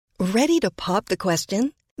Ready to pop the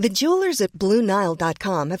question? The jewelers at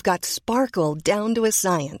BlueNile.com have got sparkle down to a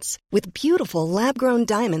science with beautiful lab-grown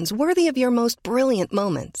diamonds worthy of your most brilliant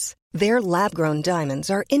moments. Their lab-grown diamonds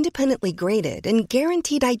are independently graded and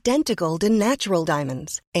guaranteed identical to natural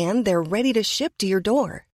diamonds, and they're ready to ship to your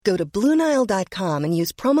door. Go to BlueNile.com and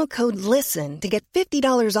use promo code LISTEN to get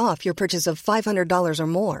 $50 off your purchase of $500 or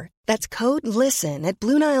more. That's code LISTEN at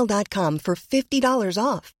BlueNile.com for $50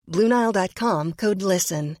 off. BlueNile.com, code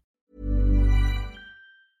LISTEN.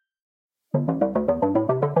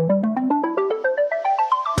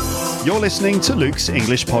 You're listening to Luke's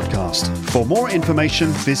English Podcast. For more information,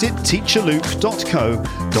 visit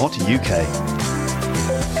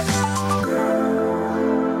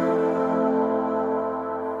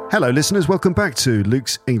teacherluke.co.uk. Hello, listeners. Welcome back to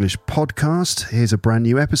Luke's English Podcast. Here's a brand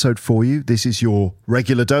new episode for you. This is your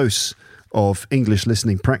regular dose of English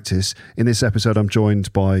listening practice. In this episode, I'm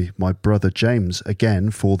joined by my brother James again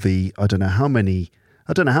for the I don't know how many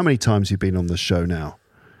times you've been on the show now.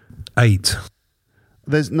 8.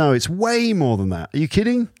 It's way more than that. Are you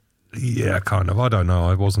kidding? Yeah, kind of. I don't know.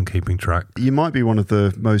 I wasn't keeping track. You might be one of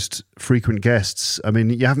the most frequent guests. I mean,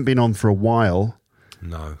 you haven't been on for a while.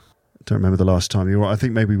 No. I don't remember the last time you were. I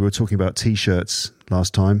think maybe we were talking about T-shirts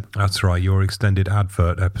last time. That's right. Your extended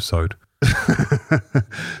advert episode.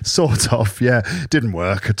 Sort of, yeah. Didn't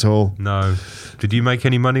work at all. No. Did you make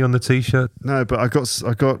any money on the T-shirt? No, but I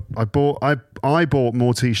bought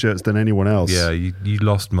more T-shirts than anyone else. Yeah, you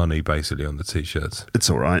lost money basically on the T-shirts.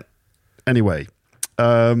 It's all right. Anyway,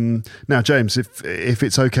 now James, if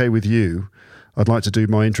it's okay with you, I'd like to do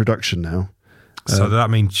my introduction now. So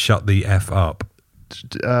that means shut the F up.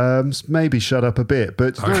 Maybe shut up a bit,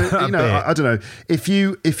 but I don't know. If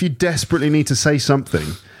you desperately need to say something,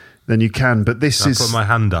 then you can. But this is. I put my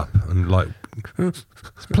hand up and like.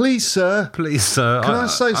 Please, sir. Please, sir. Can I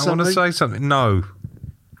say something? I want to say something. No.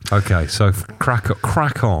 Okay, so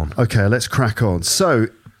crack on. Okay, let's crack on. So,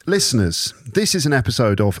 listeners, this is an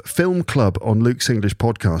episode of Film Club on Luke's English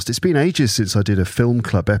Podcast. It's been ages since I did a Film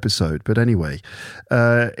Club episode, but anyway,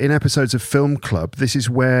 in episodes of Film Club, this is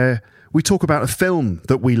where we talk about a film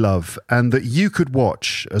that we love and that you could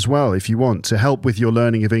watch as well if you want to help with your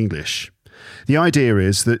learning of English. The idea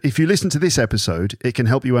is that if you listen to this episode, it can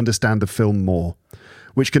help you understand the film more,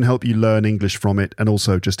 which can help you learn English from it and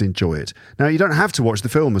also just enjoy it. Now, you don't have to watch the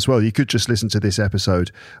film as well. You could just listen to this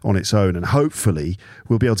episode on its own, and hopefully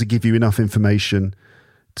we'll be able to give you enough information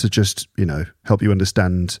to just, help you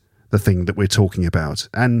understand the thing that we're talking about.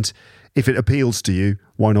 And if it appeals to you,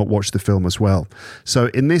 why not watch the film as well? So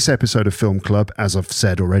in this episode of Film Club, as I've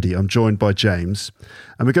said already, I'm joined by James,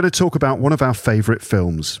 and we're going to talk about one of our favourite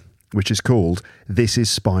films, which is called This is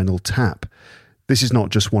Spinal Tap. This is not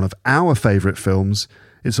just one of our favourite films,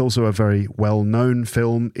 it's also a very well-known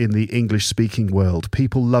film in the English-speaking world.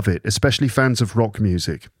 People love it, especially fans of rock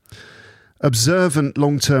music. Observant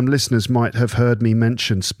long-term listeners might have heard me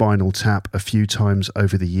mention Spinal Tap a few times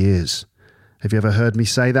over the years. Have you ever heard me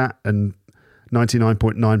say that? And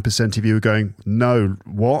 99.9% of you are going, no,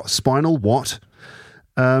 what? Spinal what?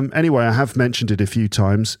 Anyway, I have mentioned it a few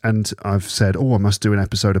times and I've said, I must do an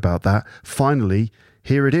episode about that. Finally,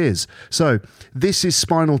 here it is. So, This is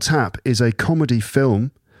Spinal Tap is a comedy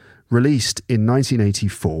film released in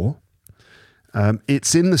 1984.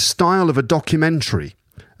 It's in the style of a documentary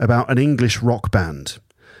about an English rock band.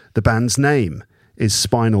 The band's name is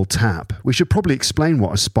Spinal Tap. We should probably explain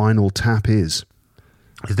what a spinal tap is.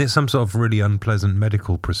 Is this some sort of really unpleasant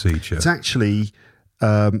medical procedure? It's actually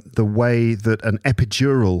the way that an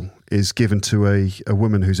epidural is given to a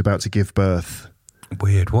woman who's about to give birth.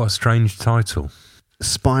 Weird. What a strange title.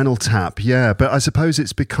 Spinal Tap, yeah. But I suppose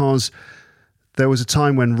it's because there was a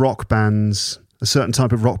time when rock bands, a certain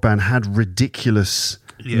type of rock band, had ridiculous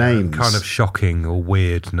names. Kind of shocking or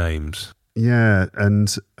weird names. Yeah, and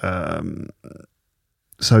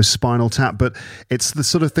so Spinal Tap, but it's the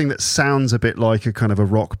sort of thing that sounds a bit like a kind of a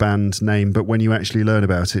rock band name, but when you actually learn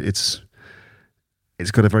about it, it's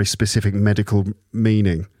got a very specific medical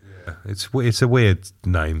meaning. Yeah, it's a weird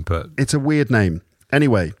name, but it's a weird name.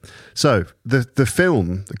 Anyway, so the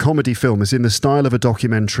comedy film is in the style of a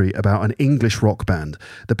documentary about an English rock band.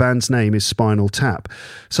 The band's name is Spinal Tap.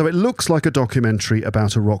 So it looks like a documentary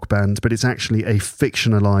about a rock band, but it's actually a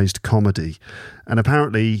fictionalized comedy. And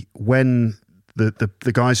apparently when the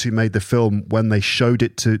guys who made the film, when they showed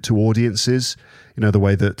it to audiences, the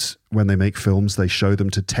way that when they make films, they show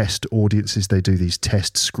them to test audiences. They do these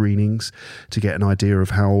test screenings to get an idea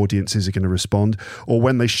of how audiences are going to respond. Or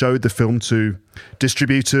when they showed the film to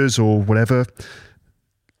distributors or whatever,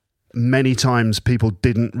 many times people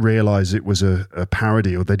didn't realize it was a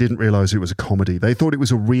parody, or they didn't realize it was a comedy. They thought it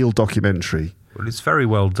was a real documentary. Well, it's very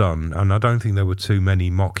well done, and I don't think there were too many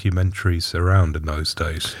mockumentaries around in those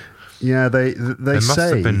days. Yeah, they must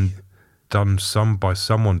have been done by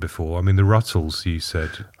someone before. I mean, the Rutles, you said.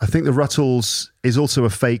 I think the Rutles is also a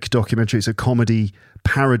fake documentary. It's a comedy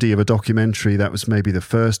parody of a documentary. That was maybe the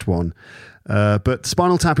first one. But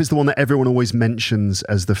Spinal Tap is the one that everyone always mentions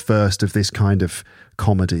as the first of this kind of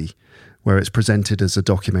comedy, where it's presented as a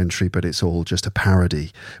documentary, but it's all just a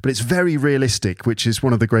parody. But it's very realistic, which is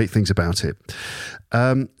one of the great things about it.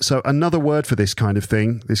 So another word for this kind of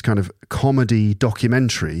thing, this kind of comedy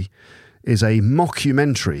documentary, is a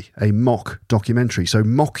mockumentary, a mock documentary. So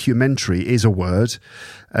mockumentary is a word,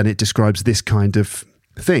 and it describes this kind of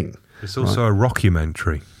thing. It's also a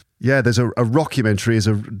rockumentary. Yeah, there's a rockumentary is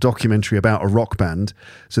a documentary about a rock band.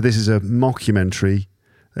 So this is a mockumentary.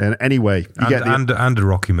 And anyway, you get and a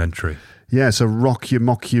rockumentary. Yeah, so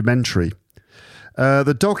mockumentary.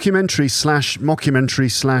 The documentary / mockumentary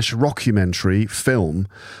 / rockumentary film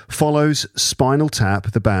follows Spinal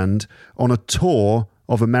Tap, the band, on a tour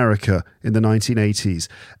of America in the 1980s.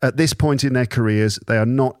 At this point in their careers, they are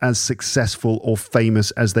not as successful or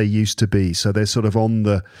famous as they used to be. So they're sort of on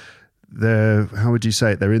how would you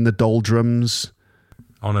say it? They're in the doldrums.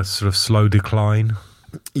 On a sort of slow decline.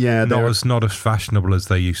 Yeah. Not as fashionable as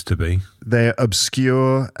they used to be. They're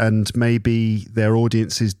obscure, and maybe their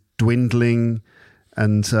audience is dwindling.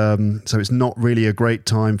 And so it's not really a great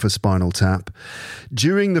time for Spinal Tap.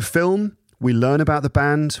 During the film, we learn about the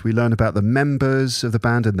band, we learn about the members of the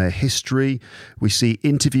band and their history. We see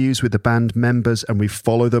interviews with the band members, and we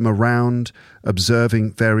follow them around,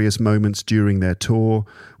 observing various moments during their tour.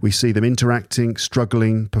 We see them interacting,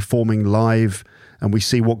 struggling, performing live, and we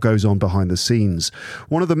see what goes on behind the scenes.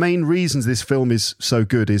 One of the main reasons this film is so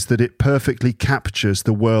good is that it perfectly captures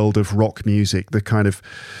the world of rock music, the kind of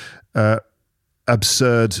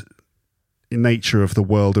absurd nature of the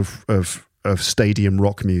world of stadium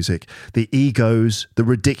rock music. The egos, the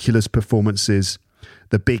ridiculous performances,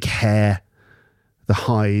 the big hair, the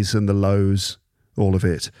highs and the lows, all of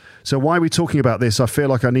it. So why are we talking about this? I feel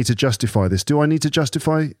like I need to justify this. Do I need to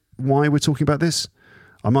justify why we're talking about this?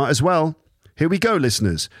 I might as well. Here we go,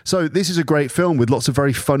 listeners. So this is a great film with lots of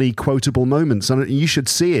very funny, quotable moments, and you should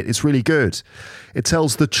see it. It's really good. It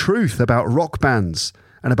tells the truth about rock bands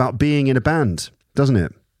and about being in a band, doesn't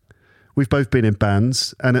it? We've both been in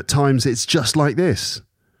bands, and at times it's just like this.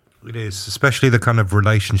 It is, especially the kind of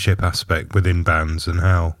relationship aspect within bands and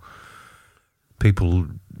how people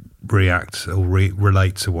react or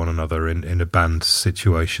relate to one another in a band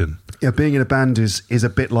situation. Yeah, being in a band is a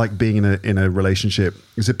bit like being in a relationship.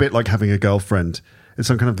 It's a bit like having a girlfriend. It's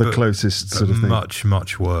some kind of the closest sort of thing. Much,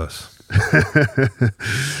 much worse.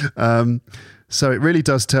 So it really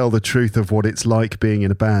does tell the truth of what it's like being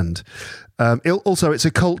in a band. It's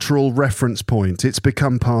a cultural reference point. It's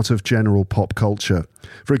become part of general pop culture.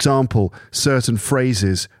 For example, certain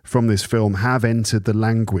phrases from this film have entered the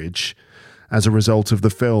language as a result of the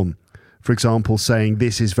film. For example, saying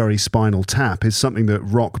 "this is very Spinal Tap" is something that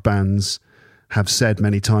rock bands have said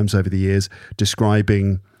many times over the years,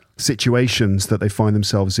 describing situations that they find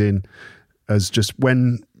themselves in as just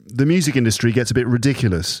when the music industry gets a bit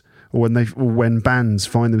ridiculous. Or when bands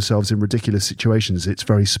find themselves in ridiculous situations, it's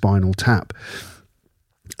very Spinal Tap.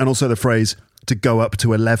 And also the phrase "to go up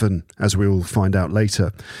to 11," as we will find out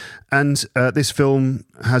later. And this film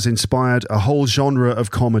has inspired a whole genre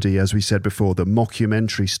of comedy, as we said before, the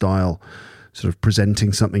mockumentary style, sort of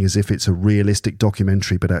presenting something as if it's a realistic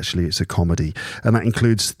documentary, but actually it's a comedy. And that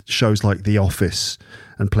includes shows like The Office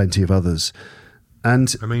and plenty of others.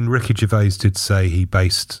 And I mean, Ricky Gervais did say he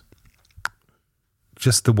based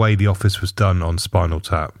just the way The Office was done on Spinal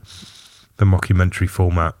Tap, the mockumentary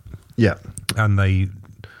format. Yeah. And they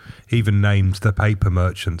even named the paper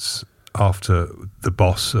merchants after the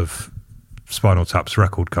boss of Spinal Tap's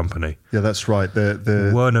record company. Yeah, that's right.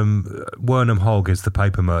 The Wernham Hogg is the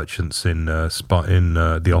paper merchants in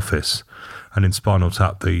The Office, and in Spinal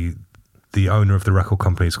Tap, the owner of the record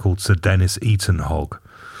company is called Sir Dennis Eaton Hogg.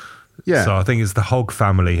 Yeah. So I think it's the Hogg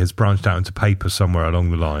family has branched out into paper somewhere along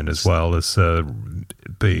the line, as well as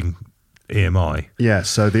being EMI. Yeah,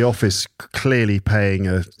 so The Office clearly paying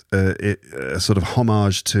a sort of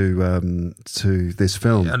homage to this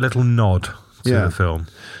film. Yeah, a little nod to the film.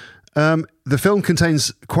 The film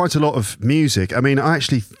contains quite a lot of music. I mean, I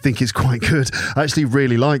actually think it's quite good. I actually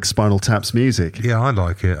really like Spinal Tap's music. Yeah, I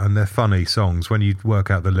like it, and they're funny songs. When you work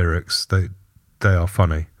out the lyrics, they are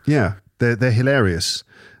funny. Yeah, they're hilarious.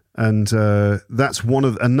 And that's one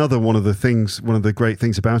of the great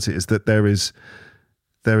things about it is that there is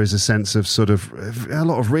there is a sense of sort of a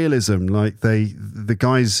lot of realism. Like the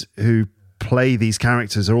guys who play these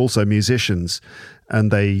characters are also musicians,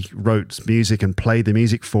 and they wrote music and played the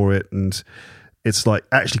music for it, and it's like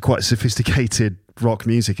actually quite sophisticated rock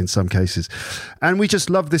music in some cases. And we just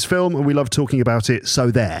love this film, and we love talking about it.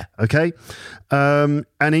 So there, okay? And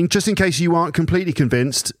just in case you aren't completely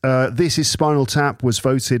convinced, This Is Spinal Tap was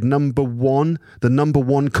voted number one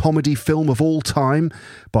comedy film of all time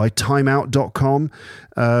by Timeout.com.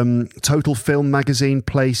 Total Film magazine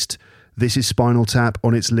placed This Is Spinal Tap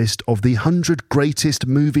on its list of the 100 greatest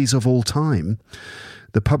movies of all time.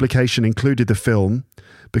 The publication included the film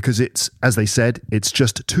because it's, as they said, it's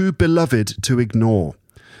just too beloved to ignore.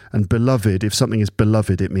 And beloved, if something is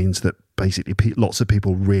beloved, it means that basically lots of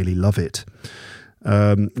people really love it.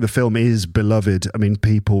 The film is beloved. I mean,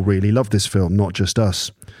 people really love this film, not just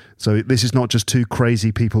us. So this is not just two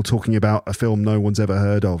crazy people talking about a film no one's ever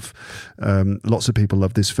heard of. Lots of people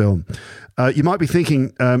love this film. You might be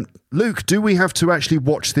thinking, Luke, do we have to actually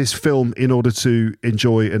watch this film in order to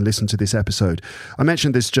enjoy and listen to this episode? I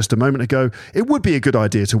mentioned this just a moment ago. It would be a good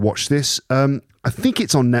idea to watch this. I think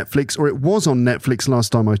it's on Netflix, or it was on Netflix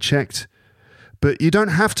last time I checked. But you don't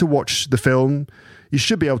have to watch the film. You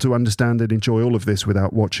should be able to understand and enjoy all of this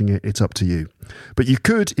without watching it. It's up to you. But you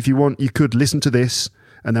could, if you want, you could listen to this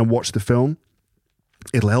and then watch the film.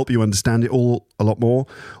 It'll help you understand it all a lot more.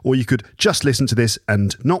 Or you could just listen to this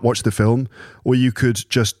and not watch the film. Or you could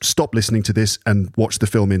just stop listening to this and watch the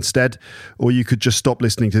film instead. Or you could just stop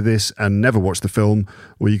listening to this and never watch the film.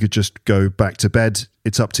 Or you could just go back to bed.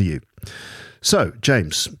 It's up to you. So,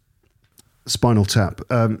 James, Spinal Tap.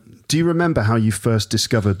 Do you remember how you first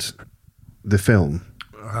discovered the film?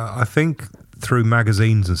 I think through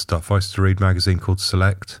magazines and stuff. I used to read a magazine called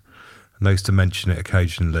Select, and they used to mention it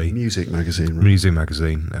occasionally. Music magazine. Right? Music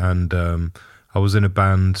magazine. And I was in a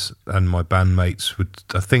band, and my bandmates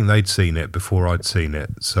I think they'd seen it before I'd seen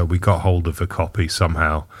it. So we got hold of a copy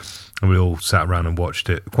somehow, and we all sat around and watched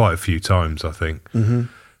it quite a few times, I think. Mm-hmm.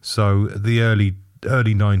 So the early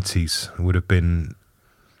 90s would have been,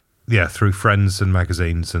 through friends and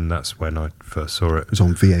magazines, and that's when I first saw it. It was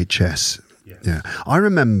on VHS. Yeah. I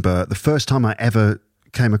remember the first time I ever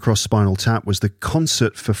came across Spinal Tap was the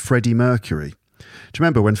concert for Freddie Mercury. Do you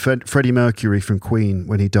remember when Freddie Mercury from Queen,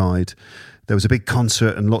 when he died, there was a big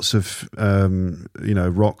concert and lots of,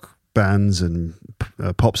 rock bands and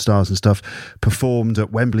pop stars and stuff performed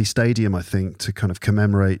at Wembley Stadium, I think, to kind of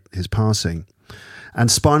commemorate his passing.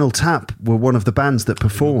 And Spinal Tap were one of the bands that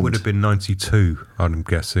performed. It would have been 92, I'm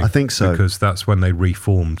guessing. I think so. Because that's when they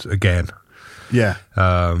reformed again. Yeah.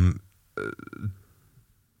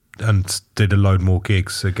 And did a load more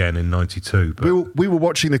gigs again in 92. But we were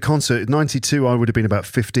watching the concert. In 92, I would have been about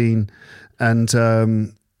 15. And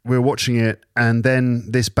we were watching it. And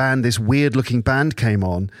then this weird-looking band came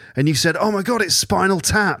on. And you said, oh my God, it's Spinal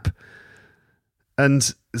Tap.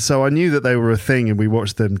 And so I knew that they were a thing, and we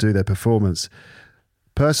watched them do their performance.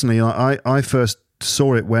 Personally, I first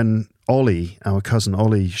saw it when Ollie, our cousin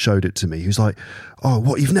Ollie, showed it to me. He was like, oh,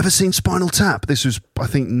 what, you've never seen Spinal Tap? This was, I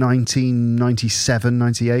think, 1997,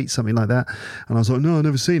 98, something like that. And I was like, no, I've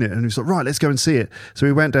never seen it. And he was like, right, let's go and see it. So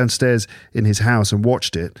we went downstairs in his house and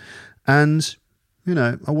watched it. And,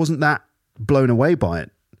 I wasn't that blown away by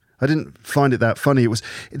it. I didn't find it that funny.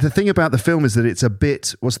 The thing about the film is that it's a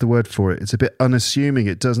bit, what's the word for it? It's a bit unassuming.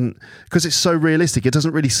 It doesn't, because it's so realistic, it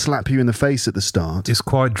doesn't really slap you in the face at the start. It's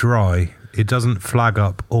quite dry. It doesn't flag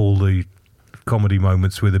up all the comedy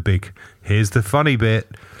moments with a big, here's the funny bit.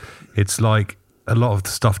 It's like a lot of the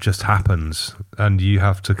stuff just happens, and you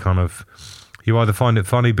have to you either find it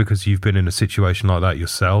funny because you've been in a situation like that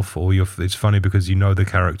yourself, or it's funny because you know the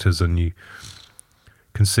characters and you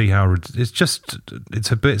can see how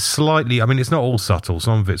it's a bit slightly, I mean, it's not all subtle.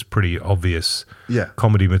 Some of it's pretty obvious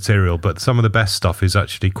comedy material, but some of the best stuff is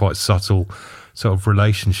actually quite subtle sort of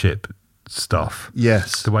relationship stuff.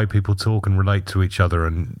 Yes. The way people talk and relate to each other,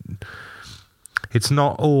 and it's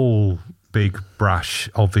not all big, brash,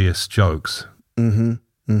 obvious jokes. Mm-hmm.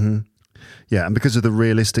 Mm-hmm. Yeah, and because of the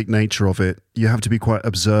realistic nature of it, you have to be quite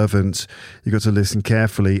observant. You've got to listen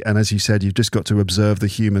carefully. And as you said, you've just got to observe the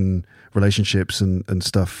human relationships and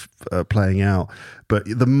stuff playing out. But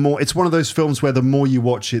it's one of those films where the more you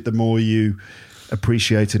watch it, the more you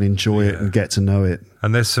appreciate and enjoy it and get to know it.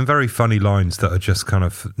 And there's some very funny lines that are just kind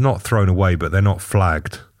of not thrown away, but they're not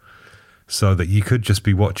flagged. So that you could just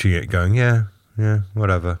be watching it going, yeah,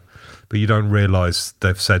 whatever. But you don't realise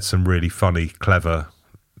they've said some really funny, clever,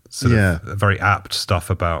 sort of very apt stuff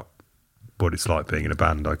about what it's like being in a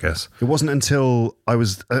band, I guess. It wasn't until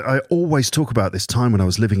I always talk about this time when I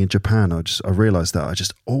was living in Japan. I realized that I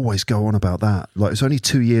just always go on about that. Like, it's only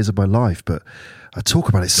 2 years of my life, but I talk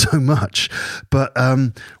about it so much. But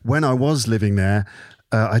when I was living there,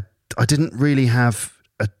 I didn't really have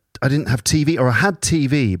I didn't have TV, or I had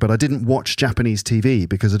TV, but I didn't watch Japanese TV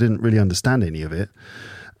because I didn't really understand any of it.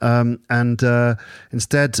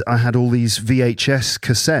 Instead, I had all these VHS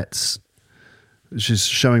cassettes, which is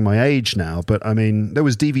showing my age now. But I mean, there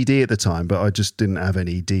was DVD at the time, but I just didn't have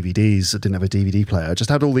any DVDs. I didn't have a DVD player. I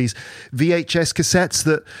just had all these VHS cassettes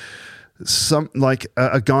that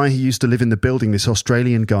a guy who used to live in the building, this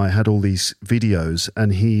Australian guy, had all these videos,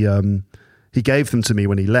 and he gave them to me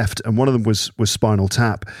when he left, and one of them was Spinal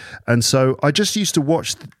Tap. And so I just used to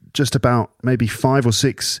watch just about maybe 5 or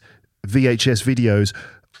 6 VHS videos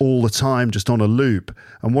all the time, just on a loop.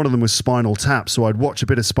 And one of them was Spinal Tap. So I'd watch a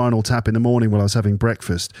bit of Spinal Tap in the morning while I was having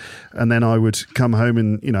breakfast. And then I would come home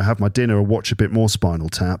and, have my dinner or watch a bit more Spinal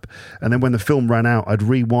Tap. And then when the film ran out, I'd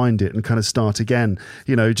rewind it and kind of start again,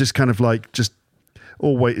 just kind of like just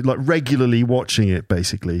always like regularly watching it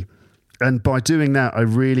basically. And by doing that, I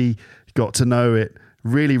really got to know it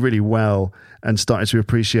really, really well and started to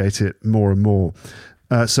appreciate it more and more.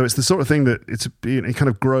 So it's the sort of thing that it kind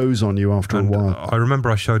of grows on you after a while. I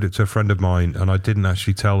remember I showed it to a friend of mine, and I didn't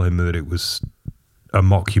actually tell him that it was a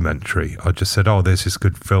mockumentary. I just said, there's this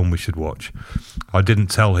good film we should watch. I didn't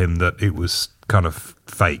tell him that it was kind of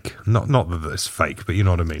fake. Not that it's fake, but you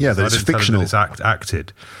know what I mean. Yeah, that it's fictional. That it's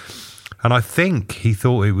acted. And I think he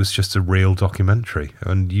thought it was just a real documentary.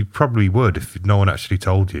 And you probably would if no one actually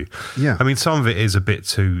told you. Yeah. I mean, some of it is a bit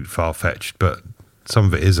too far-fetched, but some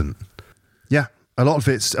of it isn't. Yeah. A lot of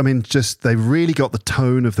it's, they really got the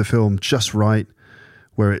tone of the film just right,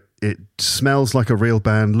 where it smells like a real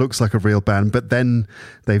band, looks like a real band, but then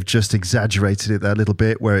they've just exaggerated it that little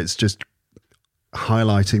bit where it's just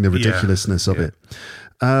highlighting the ridiculousness of it.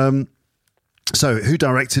 So who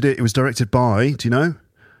directed it? It was directed by, do you know?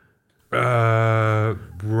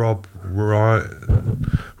 Rob Reiner.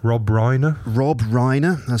 Rob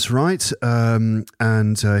Reiner, that's right.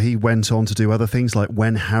 And he went on to do other things like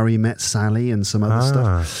When Harry Met Sally and some other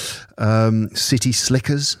stuff. City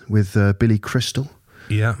Slickers with Billy Crystal.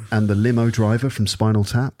 Yeah. And The Limo Driver from Spinal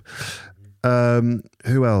Tap.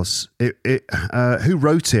 Who else? Who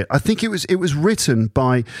wrote it? I think it was written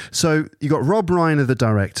by. So you got Rob Reiner, the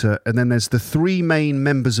director, and then there's the 3 main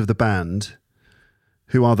members of the band,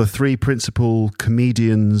 who are the 3 principal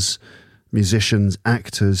comedians, musicians,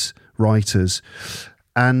 actors, writers,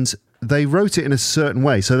 and they wrote it in a certain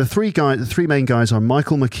way. So the 3 main guys are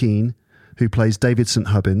Michael McKean, who plays David St.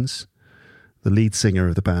 Hubbins, the lead singer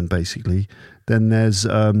of the band, basically. Then there's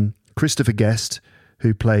Christopher Guest,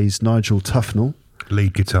 who plays Nigel Tufnell,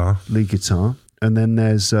 lead guitar, and then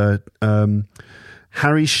there's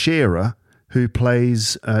Harry Shearer, who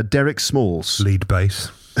plays Derek Smalls, lead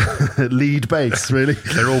bass. Lead bass, really.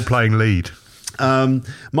 They're all playing lead.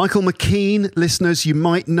 Michael McKean, listeners, you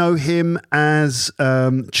might know him as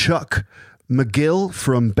Chuck McGill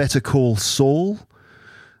from Better Call Saul.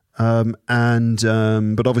 But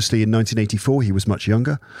obviously in 1984 he was much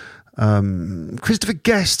younger. Christopher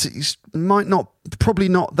Guest is probably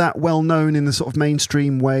not that well known in the sort of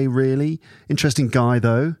mainstream way, really. Interesting guy,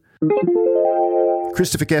 though.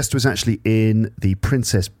 Christopher Guest was actually in The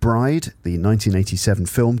Princess Bride, the 1987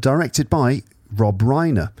 film, directed by Rob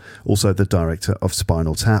Reiner, also the director of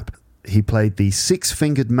Spinal Tap. He played the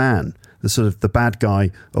 6-fingered man, the sort of the bad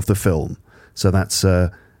guy of the film. So that's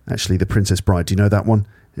actually The Princess Bride. Do you know that one?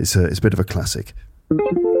 It's a bit of a classic.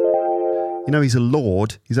 He's a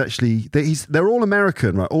lord. They're all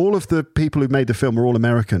American, right? All of the people who made the film are all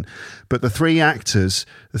American. But the 3 actors,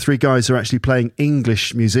 the 3 guys are actually playing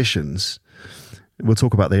English musicians. We'll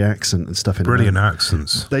talk about the accent and stuff in Brilliant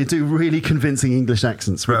accents. They do really convincing English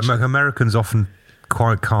accents. But Americans often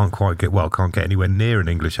can't get anywhere near an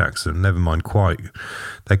English accent, never mind quite.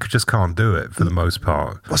 They just can't do it for the most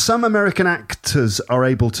part. Well, some American actors are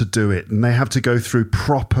able to do it, and they have to go through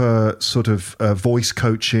proper sort of voice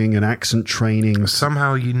coaching and accent training.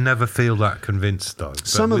 Somehow you never feel that convinced, though. But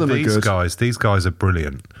some of them are good. These guys are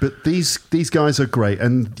brilliant. But these guys are great,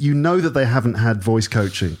 and you know that they haven't had voice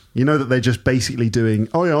coaching. You know that they're just basically doing,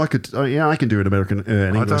 I can do an American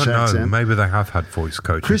an English accent. I don't know. Maybe they have had voice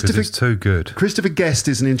coaching because it's too good. Christopher Guest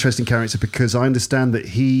is an interesting character because I understand that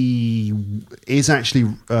he is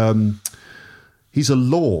actually he's a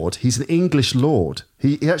lord. He's an English lord.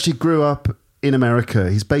 He actually grew up in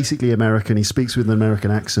America. He's basically American. He speaks with an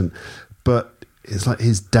American accent, but it's like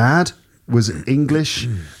his dad was English,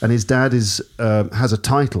 and his dad has a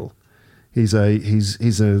title. He's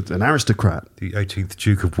an aristocrat. The 18th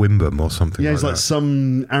Duke of Wimborne or something. Yeah, he's like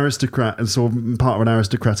some aristocrat and sort of part of an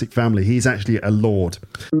aristocratic family. He's actually a lord.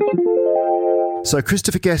 So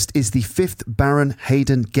Christopher Guest is the 5th Baron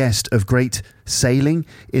Haydon Guest of Great Sailing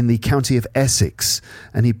in the county of Essex.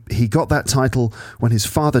 And he got that title when his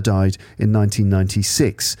father died in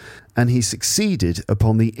 1996. And he succeeded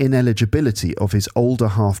upon the ineligibility of his older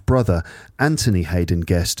half-brother, Anthony Haydon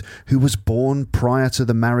Guest, who was born prior to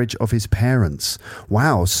the marriage of his parents.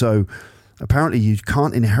 Wow, so apparently you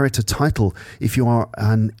can't inherit a title if you are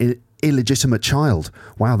an illegitimate child.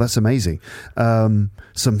 Wow, that's amazing.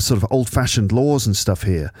 Some sort of old-fashioned laws and stuff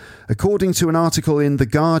here. According to an article in The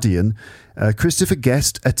Guardian, Christopher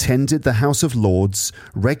Guest attended the House of Lords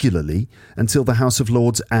regularly until the House of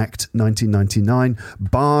Lords Act 1999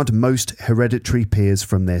 barred most hereditary peers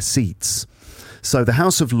from their seats. So the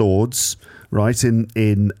House of Lords, right,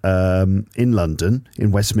 in London,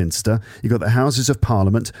 in Westminster, you've got the Houses of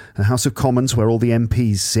Parliament and House of Commons where all the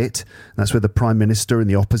MPs sit. That's where the Prime Minister and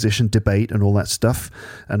the opposition debate and all that stuff,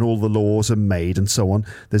 and all the laws are made and so on.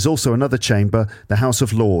 There's also another chamber, the House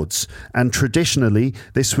of Lords. And traditionally,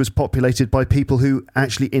 this was populated by people who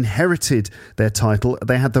actually inherited their title.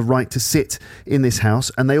 They had the right to sit in this house,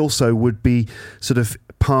 and they also would be sort of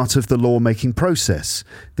part of the lawmaking process.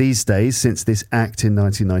 These days, since this act in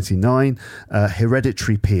 1999,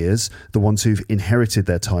 hereditary peers, the ones who've inherited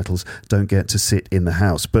their titles, don't get to sit in the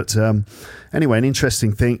House. But anyway, an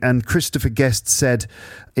interesting thing. And Christopher Guest said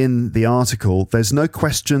in the article, there's no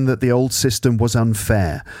question that the old system was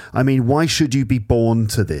unfair. I mean, why should you be born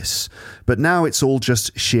to this? But now it's all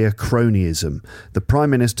just sheer cronyism. The Prime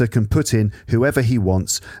Minister can put in whoever he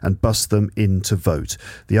wants and bust them in to vote.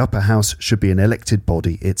 The upper house should be an elected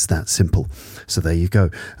body. It's that simple. So there you go.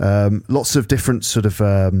 Lots of different sort of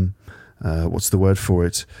what's the word for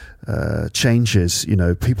it? Changes. You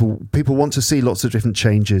know, people want to see lots of different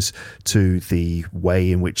changes to the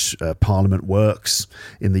way in which Parliament works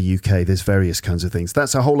in the UK. There's various kinds of things.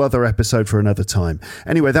 That's a whole other episode for another time.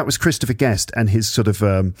 Anyway, that was Christopher Guest and his sort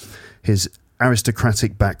of his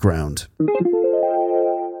aristocratic background.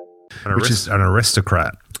 An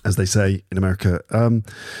aristocrat, as they say in America.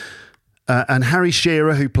 And Harry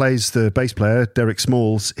Shearer, who plays the bass player, Derek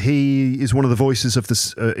Smalls, he is one of the voices of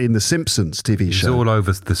the in the Simpsons TV show. He's all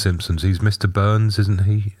over The Simpsons. He's Mr. Burns, isn't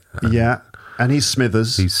he? Yeah, and he's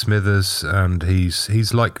Smithers. He's Smithers, and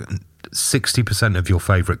he's like 60% of your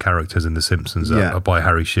favourite characters in The Simpsons are by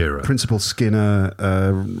Harry Shearer. Principal Skinner,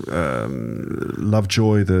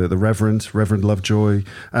 Lovejoy, the Reverend Lovejoy,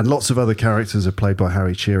 and lots of other characters are played by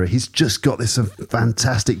Harry Shearer. He's just got this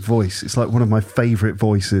fantastic voice. It's like one of my favourite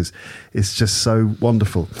voices. It's just so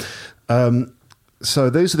wonderful. So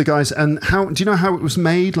those are the guys. And how do you know how it was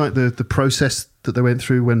made? Like the process that they went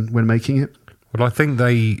through when making it? Well, I think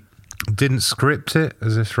they didn't script it.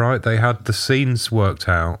 Is this right? They had the scenes worked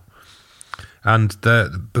out. And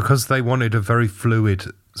because they wanted a very fluid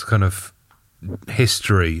kind of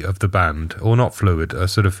history of the band, or not fluid, a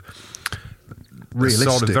sort of realistic,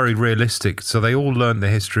 sort of very realistic. So they all learned the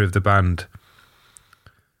history of the band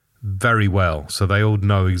very well. So they all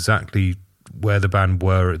know exactly where the band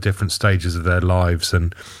were at different stages of their lives.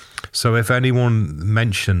 And so if anyone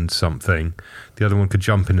mentioned something, the other one could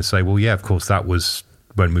jump in and say, well, yeah, of course, that was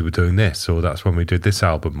when we were doing this, or that's when we did this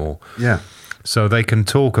album, or... Yeah. So they can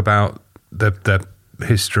talk about the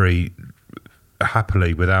history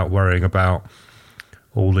happily without worrying about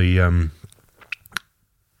all the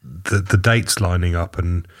dates lining up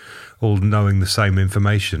and all knowing the same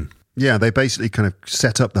information. Yeah, they basically kind of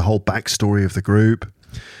set up the whole backstory of the group.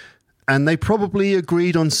 And they probably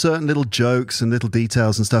agreed on certain little jokes and little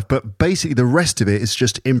details and stuff, but basically the rest of it is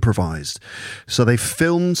just improvised. So they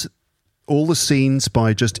filmed all the scenes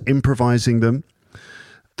by just improvising them.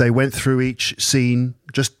 They went through each scene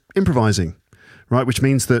just improvising, right? Which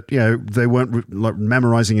means that, you know, they weren't like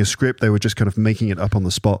memorizing a script. They were just kind of making it up on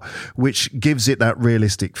the spot, which gives it that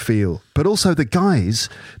realistic feel. But also the guys,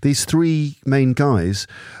 these three main guys,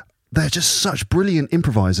 they're just such brilliant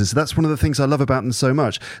improvisers. That's one of the things I love about them so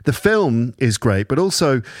much. The film is great, but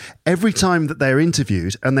also every time that they're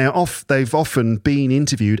interviewed, and they've often been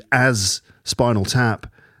interviewed as Spinal Tap,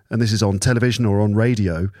 and this is on television or on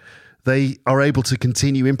radio, they are able to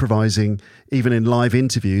continue improvising even in live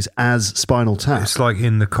interviews as Spinal Tap. It's like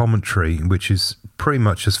in the commentary, which is pretty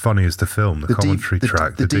much as funny as the film, the commentary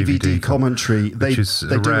track. The DVD commentary. Which is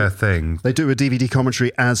a rare thing. They do a DVD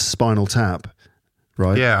commentary as Spinal Tap,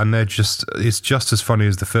 right? Yeah, and it's just as funny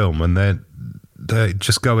as the film, and they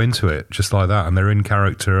just go into it just like that, and they're in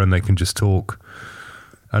character, and they can just talk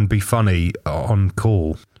and be funny on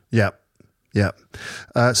call. Yeah. Yeah.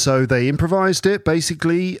 So they improvised it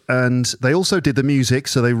basically, and they also did the music.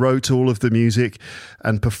 So they wrote all of the music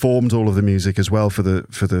and performed all of the music as well for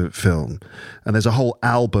the film. And there's a whole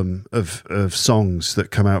album of songs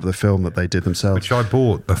that come out of the film that they did themselves. Which I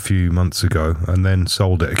bought a few months ago and then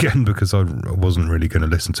sold it again because I wasn't really going to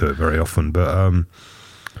listen to it very often. But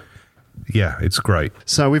yeah, it's great.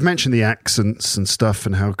 So we've mentioned the accents and stuff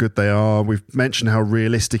and how good they are. We've mentioned how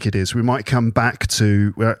realistic it is. We might come back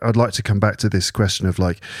to, I'd like to come back to this question of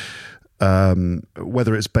like,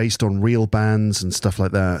 whether it's based on real bands and stuff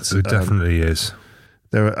like that. It definitely is.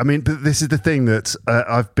 But this is the thing that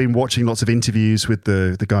I've been watching lots of interviews with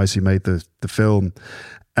the guys who made the film,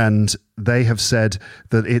 and they have said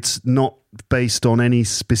that it's not based on any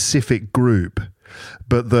specific group,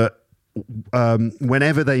 but that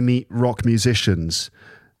whenever they meet rock musicians,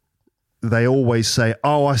 they always say,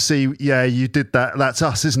 "Oh, I see. Yeah, you did that. That's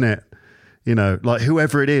us, isn't it?" You know, like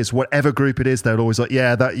whoever it is, whatever group it is, they're always like,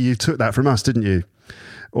 "Yeah, that you took that from us, didn't you?"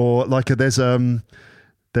 Or like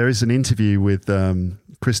there is an interview with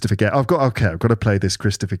Christopher Guest. I've got to play this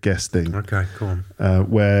Christopher Guest thing. Okay, cool.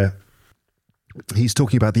 Where he's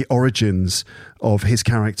talking about the origins of his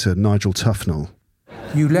character Nigel Tufnell.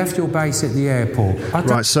 You left your base at the airport.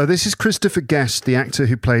 Right, so this is Christopher Guest, the actor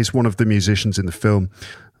who plays one of the musicians in the film.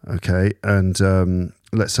 Okay, and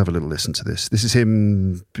let's have a little listen to this. This is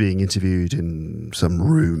him being interviewed in some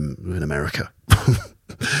room in America.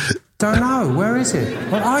 Don't know. Where is it?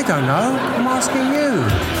 Well, I don't know. I'm asking you.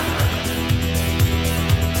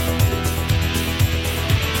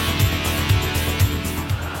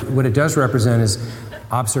 What it does represent is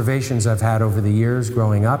observations I've had over the years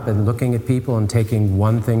growing up and looking at people and taking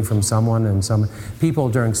one thing from someone, and some people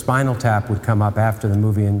during Spinal Tap would come up after the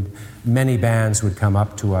movie, and many bands would come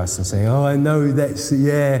up to us and say, "Oh, I know who that's,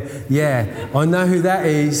 yeah, I know who that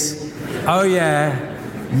is. Oh yeah,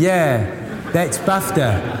 that's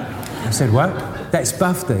Bufter." I said, "What? That's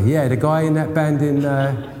Bufter, yeah, the guy in that band in,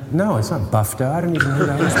 no, it's not Bufter, I don't even know who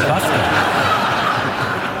that is, Bufter.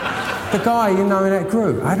 The guy, in that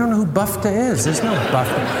group. I don't know who Bufter is. There's no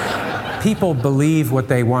Bufter." People believe what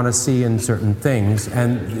they want to see in certain things,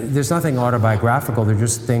 and there's nothing autobiographical. They're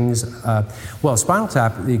just things. Spinal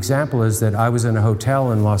Tap, the example is that I was in a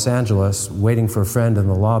hotel in Los Angeles waiting for a friend in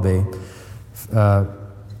the lobby,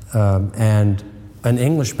 and an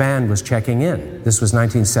English band was checking in. This was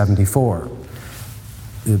 1974.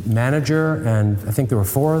 The manager, and I think there were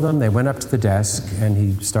 4 of them, they went up to the desk and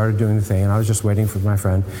he started doing the thing, and I was just waiting for my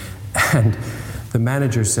friend. And the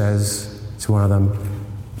manager says to one of them,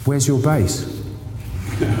 "Where's your bass?"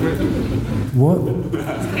 "What?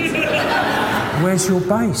 Where's your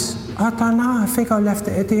bass?" "I don't know, I think I left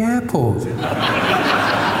it at the airport."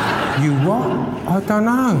 "You what?" "I don't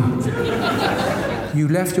know." "You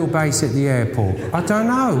left your bass at the airport." "I don't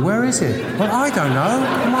know, where is it?" "Well, I don't know,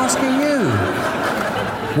 I'm asking you."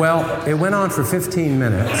 Well, it went on for 15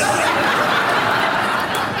 minutes.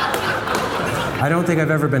 I don't think I've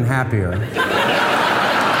ever been happier.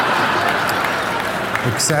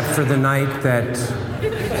 Except for the night that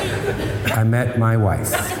I met my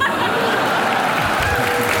wife.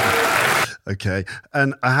 Okay,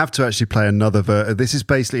 and I have to actually play another this is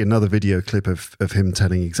basically another video clip of him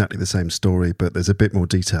telling exactly the same story, but there's a bit more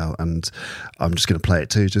detail, and I'm just going to play it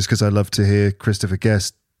too, just because I love to hear Christopher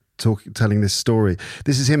Guest telling this story.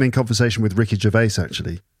 This is him in conversation with Ricky Gervais,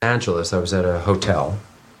 actually. Angeles, I was at a hotel,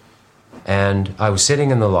 and I was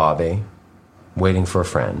sitting in the lobby waiting for a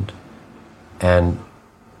friend, and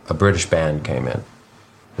a British band came in.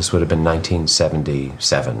 This would have been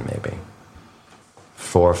 1977, maybe.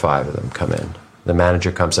 4 or 5 of them come in. The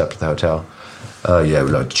manager comes up to the hotel. "Oh, yeah,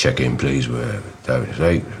 we'd like to check in, please. We're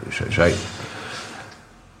right."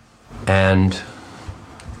 And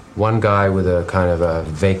one guy with a kind of a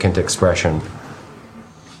vacant expression.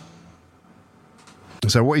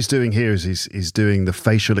 So what he's doing here is he's doing the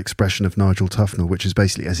facial expression of Nigel Tufnell, which is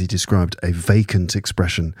basically, as he described, a vacant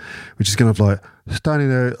expression, which is kind of like standing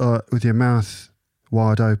there with your mouth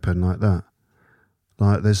wide open like that.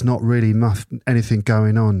 Like there's not really anything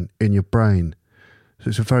going on in your brain. So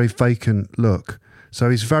it's a very vacant look. So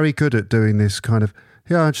he's very good at doing this kind of,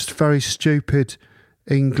 just very stupid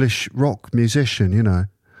English rock musician,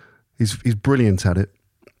 He's brilliant at it.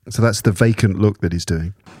 So that's the vacant look that he's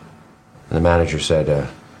doing. And the manager said,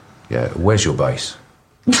 "Where's your bass?"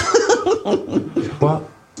 "What?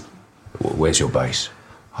 Where's your bass?"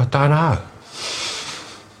 "I don't know."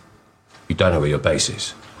 "You don't know where your bass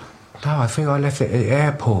is?" "No, I think I left it at the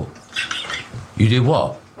airport." "You did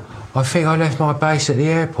what?" "I think I left my bass at the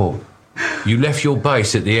airport." "You left your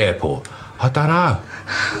bass at the airport?" "I don't know."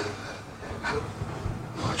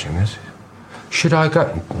 Watching this. should I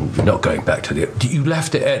go? You're not going back to the... You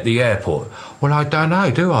left it at the airport. Well, I don't know,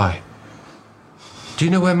 do I? Do you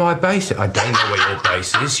know where my base is? I don't know where your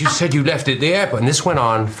base is. You said you left it at the airport. And this went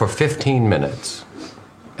on for 15 minutes.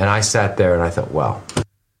 And I sat there and I thought, well...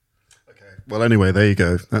 Well, anyway, there you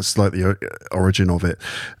go. That's like the origin of it.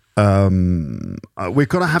 We're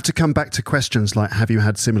going to have to come back to questions like, have you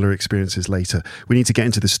had similar experiences later? We need to get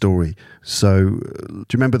into the story. So, do you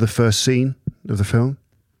remember the first scene of the film?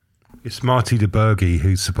 It's Marty DeBurgi,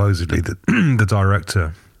 who's supposedly the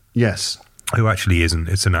director. Yes. Who actually isn't.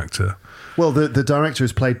 It's an actor. Well, the director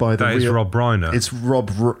is played by That is Rob Reiner. It's Rob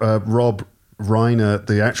Reiner,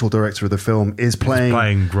 the actual director of the film, is playing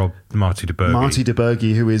Marty DeBurgi. Marty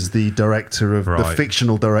DeBurgi, who is the director of the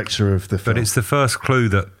fictional director of the film. But it's the first clue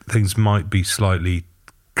that things might be slightly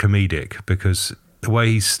comedic, because the way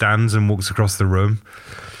he stands and walks across the room,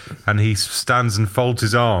 and he stands and folds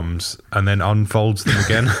his arms and then unfolds them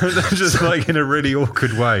again, just like in a really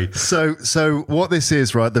awkward way. So what this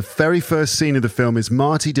is, right? The very first scene of the film is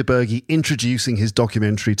Marty DeBurgi introducing his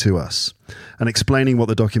documentary to us and explaining what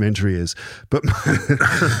the documentary is. But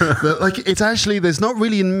like, it's actually, there's not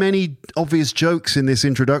really many obvious jokes in this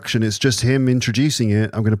introduction. It's just him introducing it.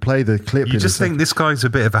 I'm going to play the clip. You just think this guy's a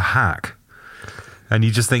bit of a hack, and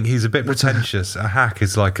you just think he's a bit pretentious. A hack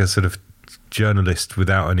is like a sort of journalist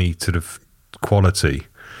without any sort of quality,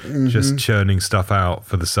 just churning stuff out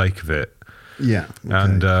for the sake of it. Yeah, okay.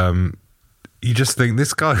 And you just think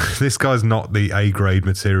this guy's not the A-grade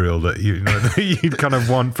material that you'd kind of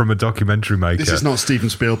want from a documentary maker. This is not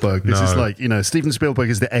Steven Spielberg. This is like, Steven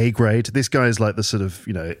Spielberg is the A grade. This guy is like the sort of,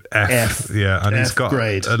 F. Yeah, and F he's got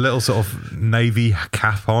grade. a little sort of navy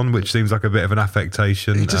cap on, which seems like a bit of an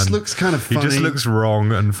affectation. He just looks kind of funny. He just looks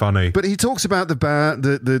wrong and funny. But he talks about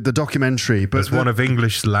the documentary. But it's one of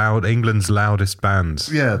England's loudest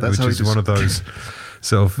bands. Yeah, that's how which is one of those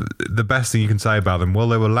sort of the best thing you can say about them. Well,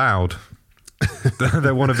 they were loud.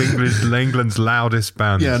 They're one of England's loudest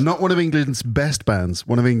bands. Yeah, not one of England's best bands,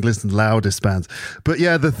 one of England's loudest bands. But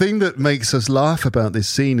yeah, the thing that makes us laugh about this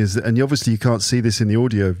scene is that, and obviously you can't see this in the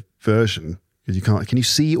audio version, because you can't. Can you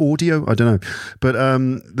see audio? I don't know. But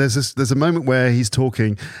there's a moment where he's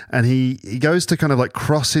talking and he goes to kind of like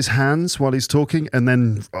cross his hands while he's talking, and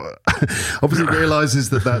then obviously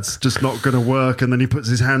realizes that that's just not going to work, and then he puts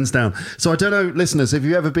his hands down. So I don't know, listeners, have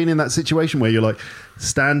you ever been in that situation where you're like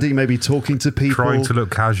standing, maybe talking to people, trying to look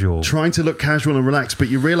casual and relaxed, but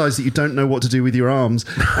you realize that you don't know what to do with your arms,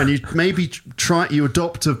 and you maybe you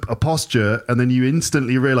adopt a posture, and then you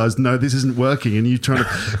instantly realize, no, this isn't working, and you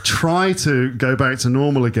try to go back to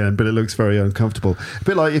normal again, but it looks very uncomfortable. A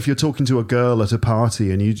bit like if you're talking to a girl at a party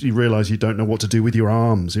and you realize you don't know what to do with your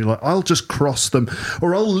arms. You're like, I'll just cross them,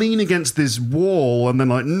 or I'll lean against this wall, and then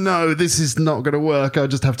like, no, this is not going to work. I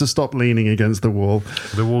just have to stop leaning against the wall.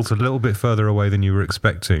 The wall's a little bit further away than you were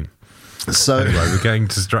expecting. So anyway, we're getting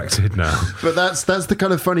distracted now. But that's the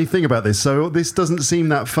kind of funny thing about this. So this doesn't seem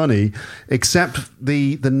that funny, except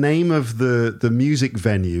the name of the music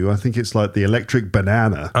venue. I think it's like the Electric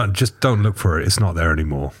Banana. Just don't look for it. It's not there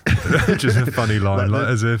anymore. Just a funny line, like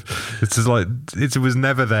as if it's just like it was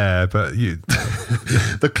never there. But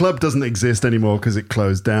the club doesn't exist anymore because it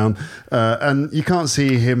closed down, and you can't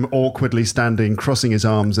see him awkwardly standing, crossing his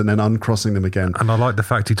arms, and then uncrossing them again. And I like the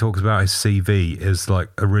fact he talks about his CV as like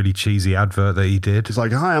a really cheesy advert that he did. It's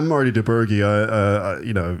like, hi, I'm Marty DeBurgi.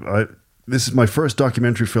 This is my first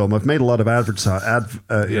documentary film. I've made a lot of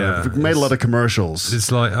made a lot of commercials.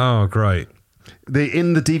 It's like, oh, great.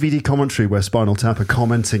 In the DVD commentary where Spinal Tap are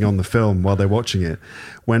commenting on the film while they're watching it,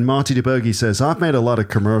 when Marty DeBurgi says, I've made a lot of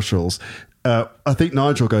commercials, I think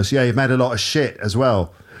Nigel goes, yeah, you've made a lot of shit as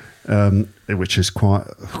well, which is quite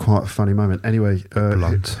a funny moment. Anyway,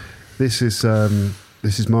 blunt. This is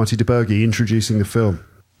Marty DeBurgi introducing the film.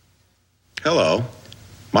 Hello,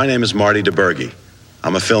 my name is Marty DeBurgi.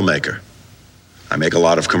 I'm a filmmaker. I make a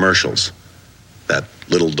lot of commercials. That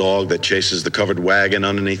little dog that chases the covered wagon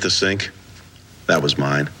underneath the sink, that was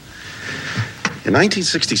mine. In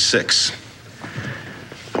 1966,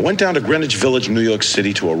 I went down to Greenwich Village, New York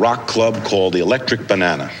City, to a rock club called the Electric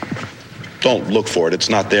Banana. Don't look for it, it's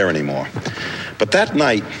not there anymore. But that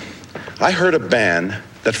night, I heard a band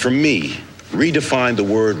that, for me, redefined the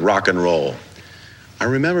word rock and roll. I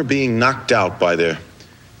remember being knocked out by their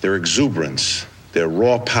exuberance, their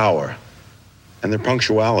raw power, and their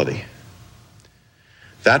punctuality.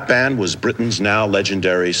 That band was Britain's now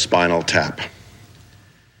legendary Spinal Tap.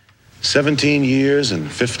 17 years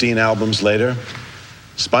and 15 albums later,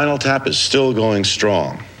 Spinal Tap is still going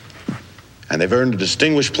strong, and they've earned a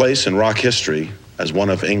distinguished place in rock history as one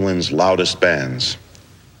of England's loudest bands.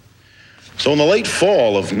 So in the late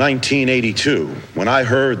fall of 1982, when I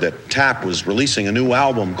heard that Tap was releasing a new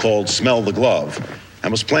album called Smell the Glove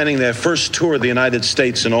and was planning their first tour of the United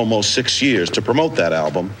States in almost 6 years to promote that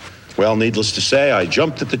album, well, needless to say, I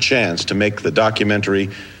jumped at the chance to make the documentary,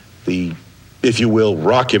 the, if you will,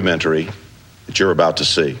 rockumentary that you're about to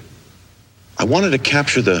see. I wanted to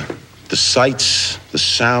capture the sights, the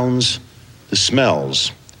sounds, the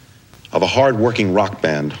smells of a hard-working rock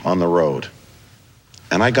band on the road.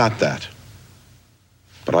 And I got that.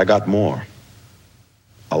 But I got more.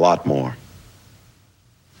 A lot more.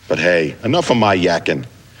 But hey, enough of my yakking.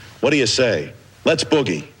 What do you say? Let's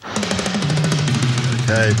boogie.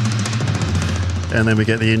 Okay. And then we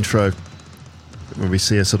get the intro, where we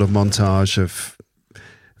see a sort of montage of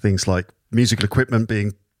things like musical equipment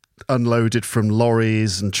being unloaded from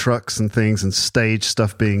lorries and trucks and things, and stage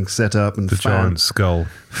stuff being set up, and the giant skull.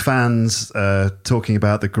 Fans talking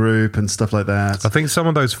about the group and stuff like that. I think some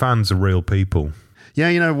of those fans are real people. Yeah,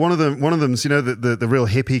 you know, one of them's, you know, the real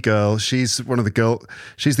hippie girl. She's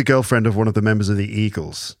she's the girlfriend of one of the members of the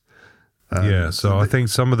Eagles. So I think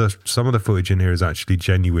some of the footage in here is actually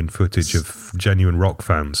genuine footage of genuine rock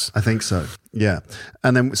fans. I think so. Yeah,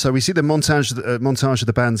 and then so we see the montage of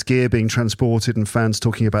the band's gear being transported and fans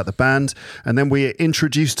talking about the band, and then we're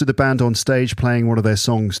introduced to the band on stage playing one of their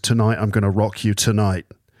songs. Tonight I'm going to rock you tonight.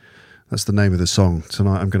 That's the name of the song.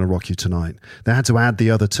 Tonight I'm going to rock you tonight. They had to add the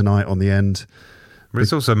other tonight on the end. But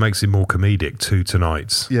it also makes it more comedic, two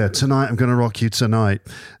tonights. Yeah, tonight I'm going to rock you tonight.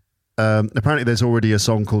 Apparently there's already a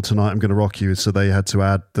song called Tonight I'm Going to Rock You, so they had to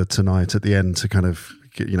add the tonight at the end to kind of,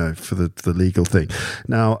 you know, for the legal thing.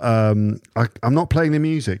 Now, I'm not playing the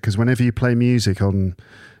music, because whenever you play music on,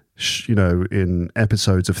 you know, in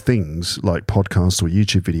episodes of things like podcasts or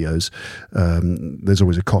YouTube videos, there's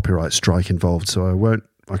always a copyright strike involved, so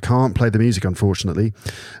I can't play the music, unfortunately.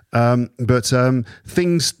 But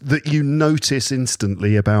things that you notice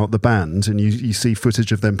instantly about the band, and you see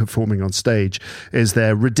footage of them performing on stage, is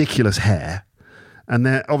their ridiculous hair. And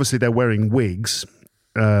they're wearing wigs,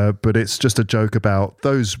 but it's just a joke about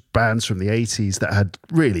those bands from the 80s that had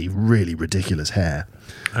really, really ridiculous hair.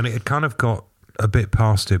 And it had kind of got a bit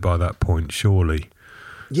past it by that point, surely.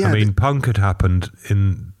 Yeah, I mean, punk had happened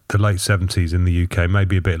in the late 70s in the UK,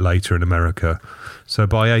 maybe a bit later in America. So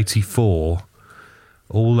by 84,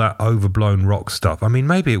 all that overblown rock stuff, I mean,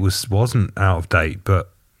 maybe it wasn't out of date,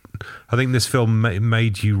 but I think this film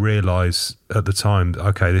made you realise at the time,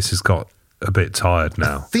 okay, this has got a bit tired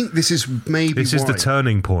now. I think this is the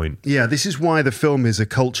turning point. Yeah, this is why the film is a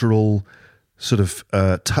cultural sort of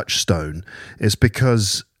touchstone, is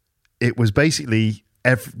because it was basically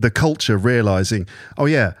the culture realising, oh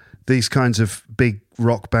yeah, these kinds of big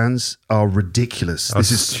rock bands are ridiculous.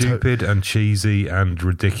 This is stupid and cheesy and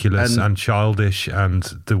ridiculous and childish and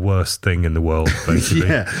the worst thing in the world, basically.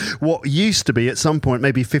 Yeah. What used to be at some point,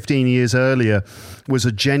 maybe 15 years earlier, was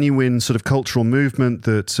a genuine sort of cultural movement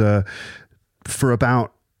that for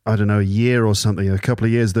about, I don't know, a year or something, a couple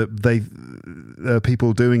of years, that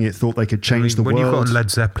people doing it thought they could change the world. When you've got Led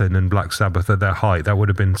Zeppelin and Black Sabbath at their height, that would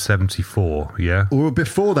have been 74, yeah? Or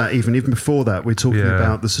before that, even before that, we're talking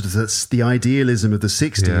about the sort of that's the idealism of the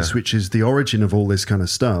 60s, which is the origin of all this kind of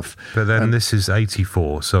stuff. But then this is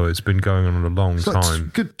 84, so it's been going on a long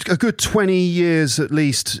time. A good 20 years at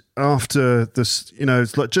least after this, you know,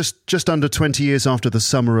 it's like just under 20 years after the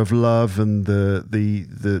Summer of Love and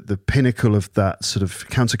the pinnacle of that sort of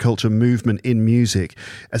counterculture movement in music.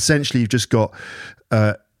 Essentially, you've just got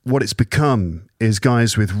what it's become is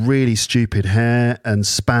guys with really stupid hair and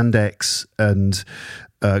spandex and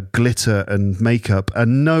glitter and makeup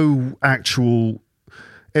and no actual.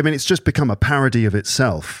 I mean, it's just become a parody of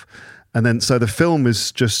itself. And then, so the film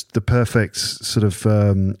is just the perfect sort of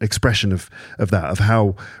expression of that, of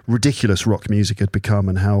how ridiculous rock music had become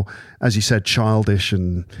and how, as you said, childish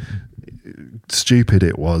and stupid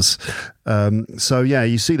it was. So yeah,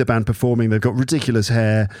 you see the band performing. They've got ridiculous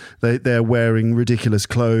hair. They're wearing ridiculous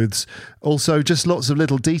clothes. Also, just lots of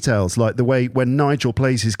little details, like the way when Nigel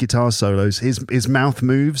plays his guitar solos, his mouth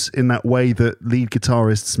moves in that way that lead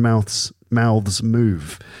guitarists' mouths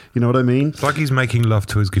move. You know what I mean? It's like he's making love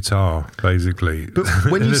to his guitar, basically. But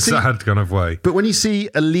when in a sad kind of way. But when you see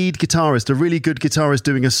a lead guitarist, a really good guitarist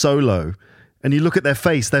doing a solo, and you look at their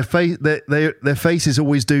faces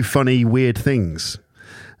always do funny, weird things.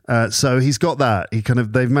 So he's got that.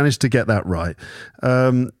 They've managed to get that right.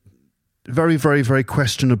 Very, very, very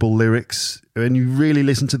questionable lyrics. When you really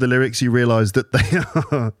listen to the lyrics, you realise that they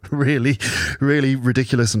are really, really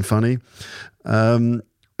ridiculous and funny. And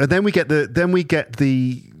then we get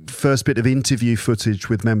the first bit of interview footage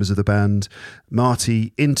with members of the band.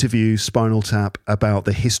 Marty interviews Spinal Tap about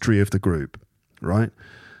the history of the group, right?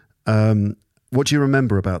 What do you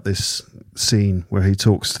remember about this scene where he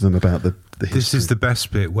talks to them about the history? This is the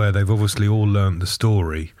best bit, where they've obviously all learnt the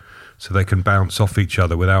story, so they can bounce off each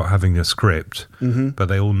other without having a script, but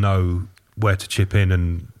they all know where to chip in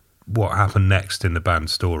and what happened next in the band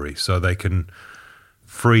story, so they can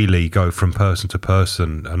freely go from person to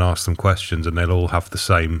person and ask them questions, and they'll all have the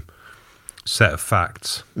same set of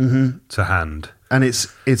facts to hand. And it's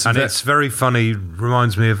very funny.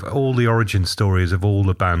 Reminds me of all the origin stories of all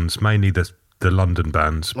the bands, mainly the London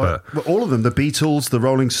bands, but all of them, the Beatles, the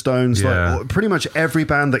Rolling Stones, like pretty much every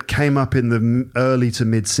band that came up in the early to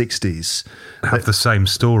mid 60s have the same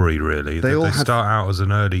story, really. They start out as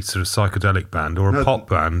an early sort of psychedelic band or a pop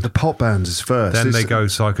band. The pop band is first. Then they go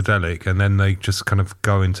psychedelic, and then they just kind of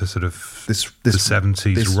go into sort of the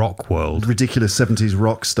 70s rock world. Ridiculous 70s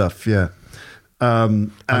rock stuff, yeah.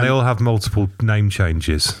 And they all have multiple name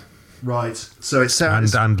changes. Right, so it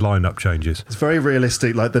sounds and lineup changes. It's very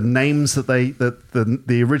realistic, like the names that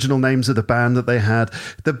the original names of the band that they had.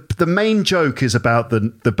 The main joke is about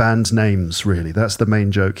the band names. Really, that's the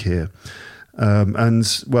main joke here.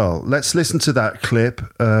 And well, let's listen to that clip,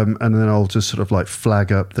 and then I'll just sort of like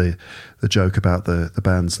flag up the joke about the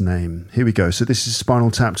band's name. Here we go. So this is Spinal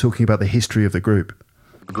Tap talking about the history of the group.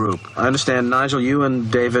 I understand, Nigel, you and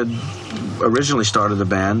David originally started the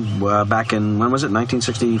band back in, when was it,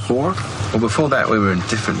 1964? Well, before that we were in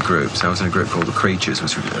different groups. I was in a group called The Creatures,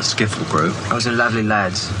 which was a skiffle group. I was in Lovely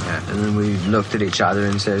Lads, and then we looked at each other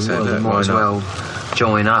and said, well, we might as well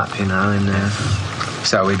join up, you know, and...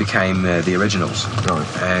 So we became the Originals, right.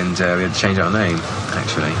 And we had to change our name,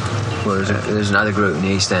 actually. Well, there's another group in the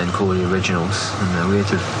East End called the Originals, and we had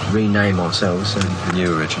to rename ourselves. The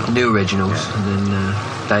New Originals. New Originals, yeah. And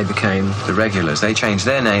then they became... The Regulars. They changed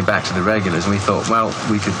their name back to the Regulars, and we thought, well,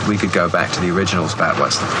 we could go back to the Originals, but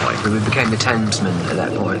what's the point? But we became the Thamesmen at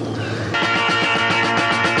that point.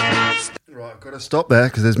 Right, I've got to stop there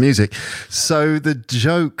because there's music. So the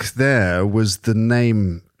joke there was the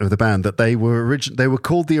name of the band, that they were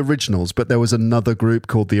called the Originals, but there was another group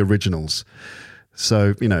called the Originals.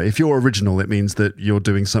 So, you know, if you're original, it means that you're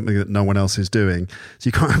doing something that no one else is doing. So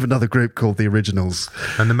you can't have another group called the Originals.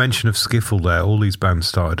 And the mention of skiffle there, all these bands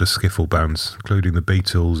started as skiffle bands, including the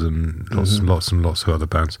Beatles and lots of other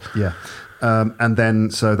bands. Yeah. And then,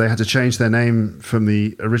 so they had to change their name from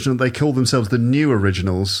the original. They called themselves the New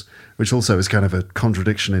Originals, which also is kind of a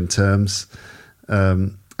contradiction in terms.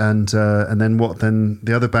 And then what? Then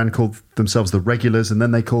the other band called themselves the Regulars, and then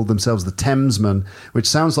they called themselves the Thamesmen, which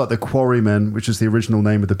sounds like the Quarrymen, which was the original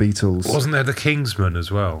name of the Beatles. Wasn't there the Kingsmen as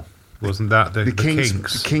well? Wasn't that the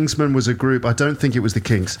Kinks? The Kingsmen was a group. I don't think it was the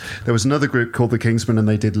Kinks. There was another group called the Kingsmen, and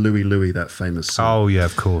they did Louie Louie, that famous song. Oh yeah,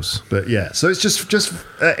 of course. But yeah, so it's just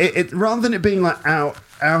rather than it being like out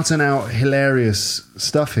and out hilarious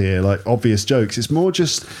stuff here, like obvious jokes, it's more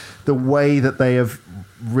just the way that they have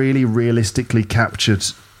really realistically captured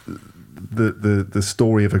the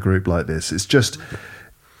story of a group like this. It's just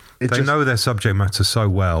they know their subject matter so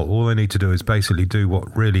well. All they need to do is basically do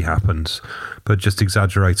what really happens, but just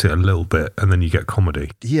exaggerate it a little bit, and then you get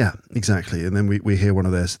comedy. Yeah, exactly. And then we hear one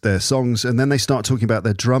of their songs, and then they start talking about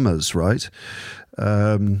their drummers, right?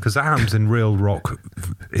 Because that happens in real rock.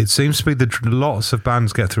 It seems to be lots of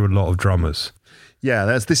bands get through a lot of drummers. Yeah,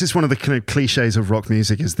 this is one of the kind of cliches of rock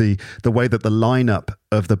music, is the way that the lineup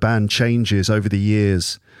of the band changes over the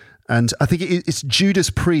years. And I think it's Judas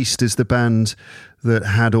Priest is the band that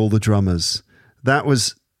had all the drummers. That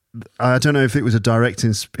was, I don't know if it was a direct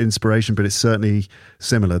inspiration, but it's certainly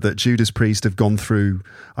similar, that Judas Priest have gone through,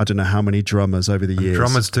 I don't know how many drummers over the years.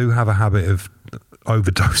 Drummers do have a habit of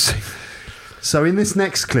overdosing. So in this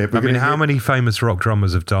next clip... how many famous rock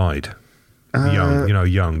drummers have died?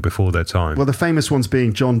 Young, before their time. Well, the famous ones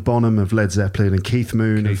being John Bonham of Led Zeppelin and Keith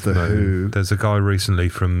Moon of The Who. There's a guy recently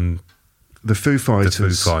from... The Foo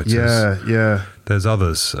Fighters. Yeah. There's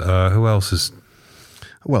others. Who else is...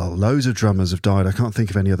 Well, loads of drummers have died. I can't think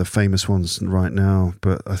of any other famous ones right now,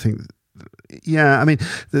 but I think... Yeah, I mean,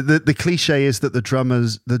 the cliche is that the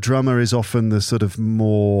drummer is often the sort of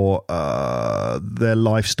more... their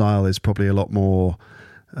lifestyle is probably a lot more...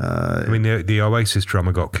 I mean, the Oasis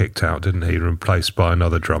drummer got kicked out, didn't he? Replaced by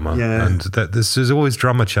another drummer. Yeah. And there's always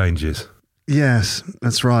drummer changes. Yes,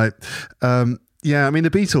 that's right. Yeah, I mean, the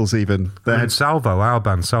Beatles even. Our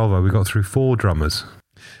band Salvo, we got through 4 drummers.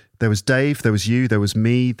 There was Dave, there was you, there was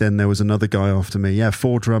me, then there was another guy after me. Yeah,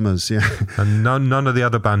 4 drummers, yeah. And none of the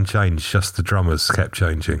other band changed, just the drummers kept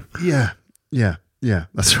changing. Yeah,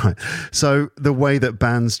 that's right. So the way that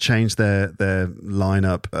bands change their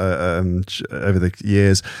lineup over the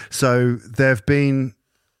years. So there have been,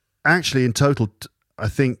 actually in total, I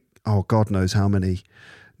think, God knows how many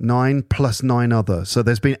 9 plus 9 other. So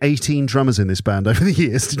there's been 18 drummers in this band over the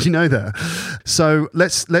years. Did you know that? So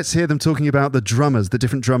let's hear them talking about the drummers, the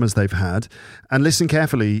different drummers they've had, and listen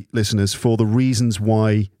carefully, listeners, for the reasons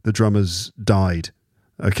why the drummers died.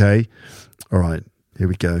 Okay? All right, here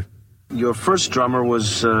we go. Your first drummer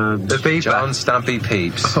was the Beeper. John Stumpy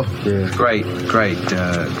Pepys. Oh, yeah. Great,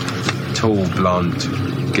 tall, blonde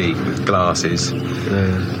geek with glasses.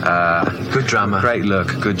 Yeah. Good drummer. Great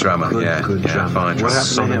look, good drummer. Good drummer. Fine. What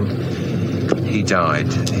happened to him? He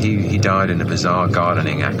died. He died in a bizarre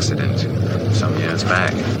gardening accident some years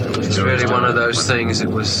back. It's really one of those things. It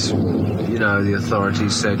was, the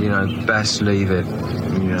authorities said, best leave it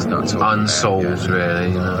unsolved,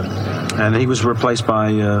 really. And he was replaced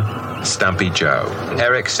by Stumpy Joe.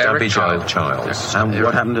 Eric Stumpy Joe Childs. And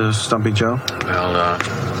what happened to Stumpy Joe? Well,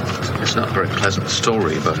 it's not a very pleasant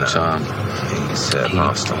story, but he's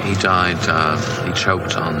passed on. He died. He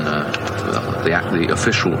choked on. The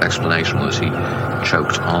official explanation was he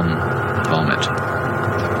choked on vomit.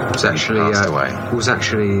 It was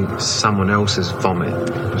actually someone else's vomit.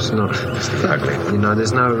 It's not. Exactly.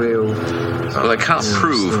 There's no real. Well, they can't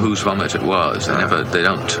prove whose vomit it was. They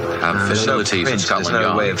don't have facilities in Scotland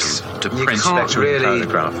Yard to print. You can't really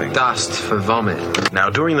dust for vomit. Now,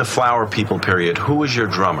 during the Flower People period, who was your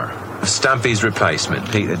drummer? Stumpy's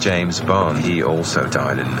replacement, Peter James Bond. He also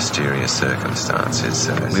died in mysterious circumstances.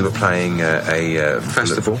 We were playing a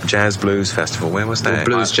festival, jazz blues festival. Where was that?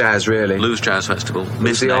 Blues jazz, really. Blues jazz festival. It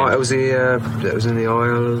was in the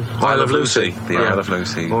Isle of Lucy. The Isle of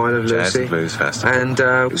Lucy. Isle of Lucy. Jazz and Blues Festival. And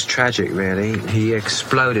it was tragic, really. He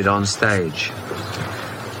exploded on stage.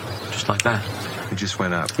 Just like that. He just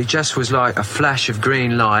went up. He just was like a flash of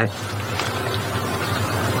green light.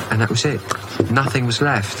 And that was it. Nothing was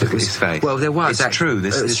left. It was, his face. Well, there was. It's true.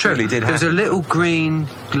 This really did happen. There was a little green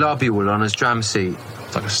globule on his drum seat.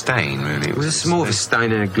 It's like a stain, really. It was more of a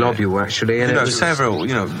stain than a globule, actually. And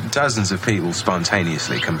dozens of people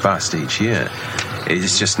spontaneously combust each year.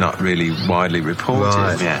 It's just not really widely reported.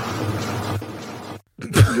 Right. Yeah.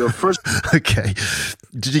 Your first. Okay.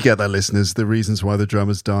 Did you get that, listeners? The reasons why the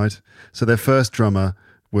drummers died. So their first drummer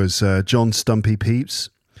was John Stumpy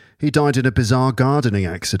Pepys. He died in a bizarre gardening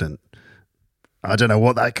accident. I don't know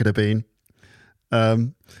what that could have been.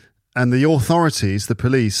 And the authorities, the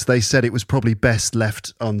police, they said it was probably best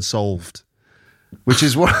left unsolved, which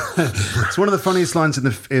is it's one of the funniest lines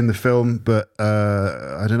in the film. But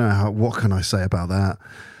I don't know what can I say about that.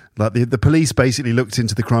 Like the police basically looked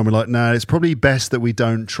into the crime and were like, no, it's probably best that we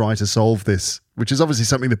don't try to solve this, which is obviously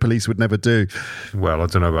something the police would never do. Well, I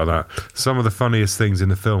don't know about that. Some of the funniest things in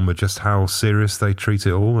the film are just how serious they treat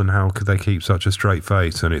it all and how could they keep such a straight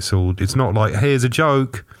face. And it's not like, here's a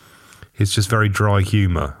joke. It's just very dry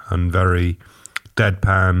humour and very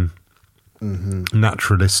deadpan,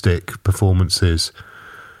 naturalistic performances.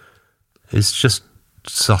 It's just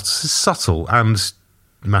subtle and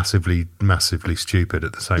massively stupid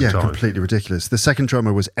at the same time. Yeah, completely ridiculous. The second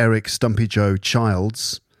drummer was Eric Stumpy Joe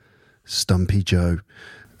Childs. Stumpy Joe.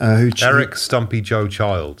 Eric Stumpy Joe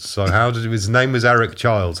Childs. So his name was Eric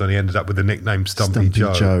Childs and he ended up with the nickname Stumpy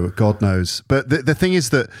Joe. God knows. But the thing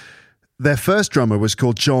is that their first drummer was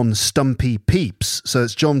called John Stumpy Pepys. So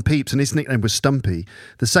it's John Pepys and his nickname was Stumpy.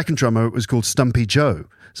 The second drummer was called Stumpy Joe.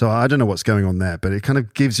 So I don't know what's going on there, but it kind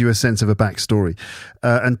of gives you a sense of a backstory.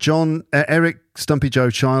 And Eric Stumpy Joe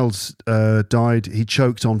Childs died. He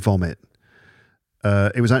choked on vomit.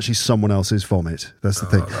 It was actually someone else's vomit. That's the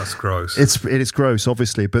thing. That's gross. It's gross,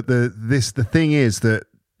 obviously. But the thing is that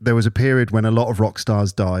there was a period when a lot of rock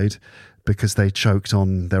stars died because they choked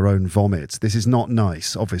on their own vomit. This is not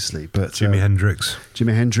nice, obviously. But Jimi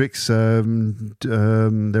Hendrix.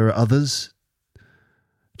 There are others.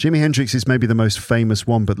 Jimi Hendrix is maybe the most famous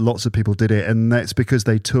one, but lots of people did it, and that's because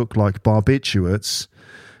they took like barbiturates,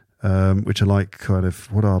 which are like kind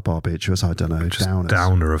of, what are barbiturates? I don't know. Just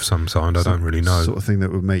downer of some kind. I don't really know. Sort of thing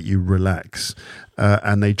that would make you relax.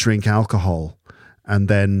 And they drink alcohol, and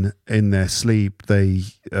then in their sleep they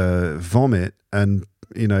vomit. And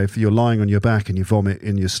if you're lying on your back and you vomit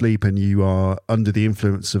in your sleep and you are under the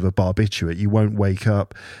influence of a barbiturate, you won't wake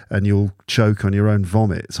up and you'll choke on your own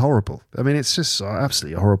vomit. It's horrible. I mean, it's just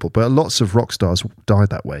absolutely horrible. But lots of rock stars died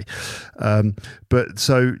that way. But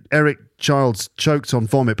so Eric Childs choked on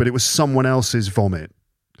vomit, but it was someone else's vomit.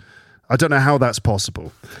 I don't know how that's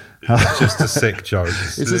possible. It's just a sick joke.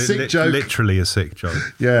 It's a sick joke. Literally a sick joke.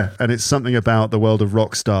 Yeah, and it's something about the world of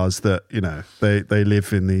rock stars that, they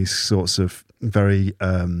live in these sorts of very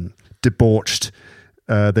debauched,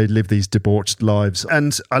 they live these debauched lives.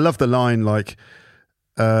 And I love the line, like,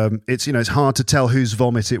 it's hard to tell whose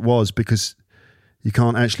vomit it was because You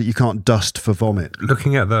can't dust for vomit.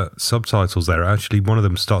 Looking at the subtitles there, actually one of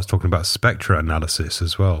them starts talking about spectra analysis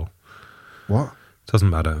as well. What? Doesn't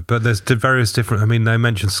matter. But there's various different... I mean, they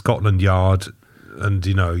mentioned Scotland Yard and,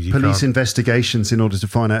 you know... Police investigations in order to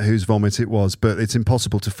find out whose vomit it was, but it's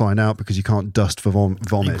impossible to find out because you can't dust for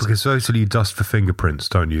vomit. Because basically you dust for fingerprints,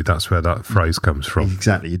 don't you? That's where that phrase comes from.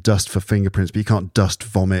 Exactly. You dust for fingerprints, but you can't dust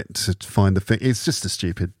vomit to find the thing. It's just a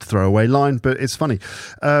stupid throwaway line, but it's funny.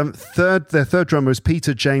 Their third drummer is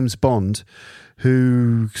Peter James Bond,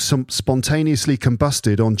 who spontaneously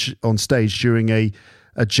combusted on stage during a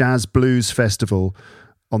jazz blues festival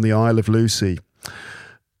on the Isle of Lucy.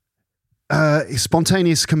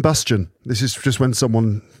 Spontaneous combustion. This is just when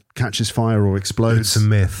someone catches fire or explodes. It's a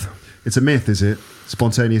myth. It's a myth, is it?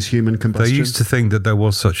 Spontaneous human combustion? They used to think that there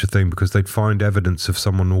was such a thing because they'd find evidence of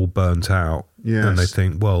someone all burnt out. Yes. And they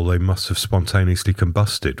think, well, they must have spontaneously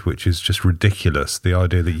combusted, which is just ridiculous. The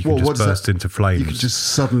idea that you can just burst into flames you can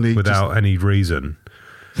just suddenly without any reason.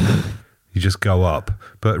 You just go up.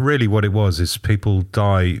 But really what it was is people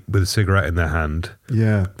die with a cigarette in their hand.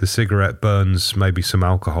 Yeah. The cigarette burns maybe some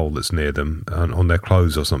alcohol that's near them on their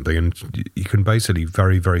clothes or something. And you can basically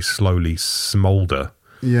very, very slowly smoulder.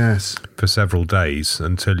 Yes. For several days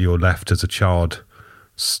until you're left as a charred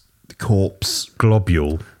corpse.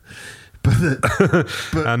 Globule. But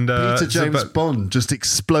Peter James Bond just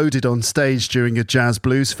exploded on stage during a jazz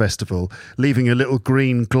blues festival, leaving a little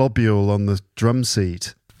green globule on the drum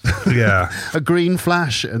seat. Yeah. A green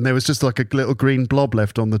flash, and there was just like a little green blob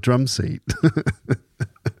left on the drum seat.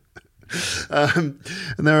 And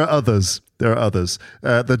there are others.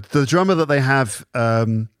 The drummer that they have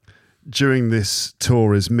during this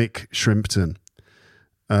tour is Mick Shrimpton.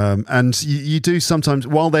 And you do sometimes,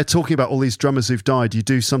 while they're talking about all these drummers who've died, you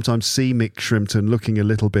do sometimes see Mick Shrimpton looking a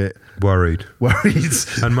little bit worried.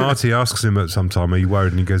 And Marty asks him at some time, are you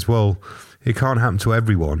worried? And he goes, well, it can't happen to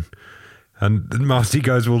everyone. And Marty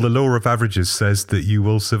goes, well, the law of averages says that you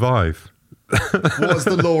will survive. What's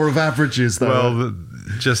the law of averages, though? Well,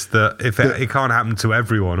 just that if it can't happen to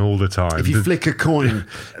everyone all the time. If you flick a coin,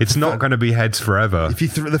 it's not going to be heads forever. If you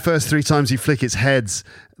the first 3 times you flick its heads,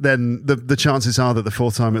 then the chances are that the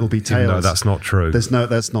 4th time it'll be tails. No, that's not true. That's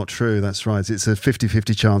not true. That's right. It's a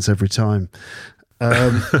 50-50 chance every time.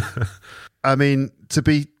 I mean, to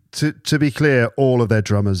be clear, all of their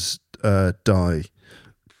drummers die.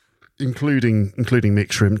 Including Mick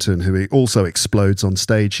Shrimpton, who also explodes on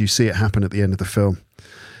stage. You see it happen at the end of the film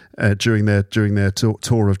during their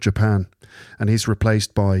tour of Japan, and he's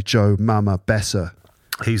replaced by Joe Mama Besser.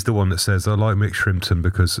 He's the one that says, I like Mick Shrimpton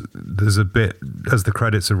because there's a bit, as the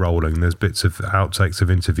credits are rolling, there's bits of outtakes of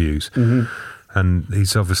interviews, and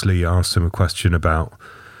he's obviously asked him a question about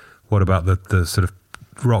what about the sort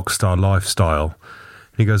of rock star lifestyle.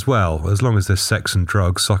 He goes, well, as long as there's sex and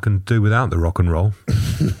drugs, I can do without the rock and roll.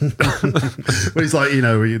 Well, he's like,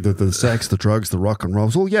 the sex, the drugs, the rock and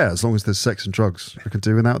rolls. Well, yeah, as long as there's sex and drugs, I can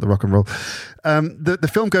do without the rock and roll. The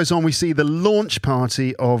film goes on. We see the launch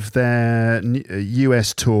party of their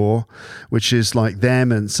US tour, which is like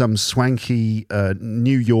them and some swanky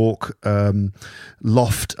New York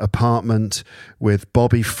loft apartment with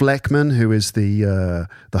Bobby Fleckman, who is the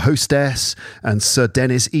hostess, and Sir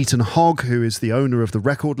Dennis Eaton Hogg, who is the owner of the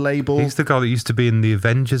record label. He's the guy that used to be in the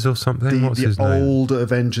Avengers or something. What's his name? The old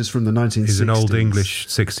Avengers from the 1960s. He's an old English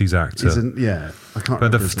 60s actor. I can't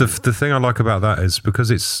remember his name. The thing I like about that is because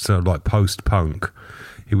it's sort of like post-punk,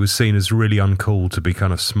 it was seen as really uncool to be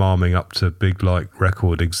kind of smarming up to big like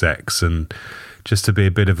record execs and just to be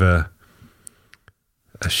a bit of a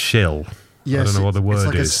shill. Yes, I don't know what the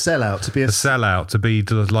word is. It's like a sellout. To be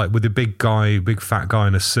like with a big fat guy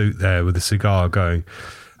in a suit there with a cigar going,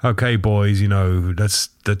 okay, boys, let's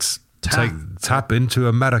tap into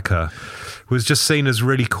America. Was just seen as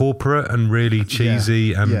really corporate and really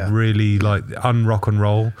cheesy really like un-rock and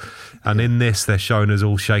roll. And in this, they're shown as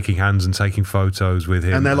all shaking hands and taking photos with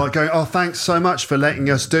him. And they're like going, oh, thanks so much for letting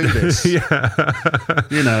us do this.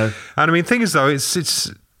 And I mean, thing is, though,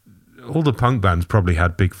 it's all the punk bands probably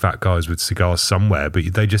had big fat guys with cigars somewhere,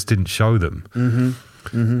 but they just didn't show them.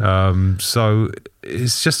 So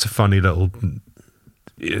it's just a funny little...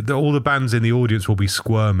 All the bands in the audience will be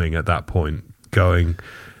squirming at that point, going...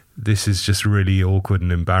 This is just really awkward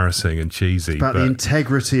and embarrassing and cheesy. It's about the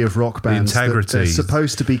integrity of rock bands. The integrity. They're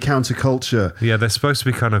supposed to be counterculture. Yeah, they're supposed to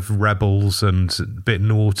be kind of rebels and a bit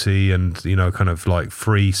naughty and, kind of like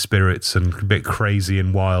free spirits and a bit crazy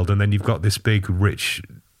and wild. And then you've got this big, rich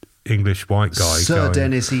English white guy. Sir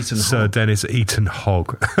Dennis Eaton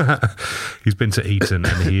Hogg. He's been to Eton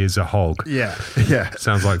and he is a hog. Yeah.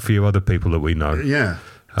 Sounds like a few other people that we know. Yeah.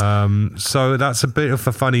 So that's a bit of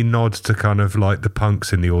a funny nod to kind of like the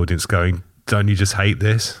punks in the audience going, don't you just hate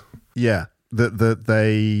this? Yeah, that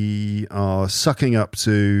they are sucking up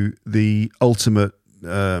to the ultimate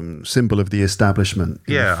symbol of the establishment.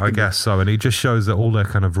 Yeah, I guess so. And it just shows that all their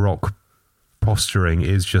kind of rock posturing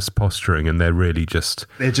is just posturing, and they're just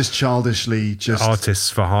childishly artists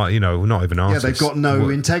for heart. Not even artists. Yeah, they've got no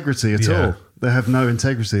integrity at all. They have no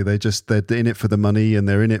integrity. They're in it for the money, and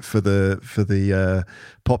they're in it for the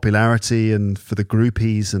popularity and for the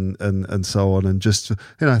groupies and so on. And just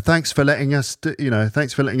thanks for letting us do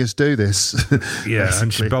this. Yeah,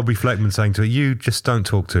 and Bobby Fleckman saying to her, "You just don't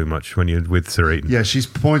talk too much when you're with Sir Eaton." Yeah, she's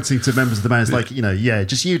pointing to members of the band. It's like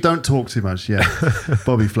just you don't talk too much. Yeah,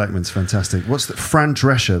 Bobby Fleckman's fantastic. What's the Fran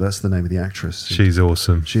Drescher? That's the name of the actress. She's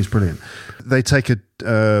awesome. She's brilliant. They take a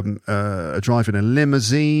drive in a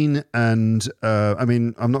limousine, and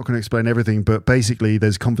I'm not going to explain everything, but basically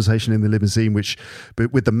there's conversation in the limousine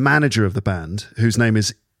with the manager of the band, whose name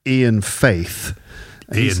is Ian Faith.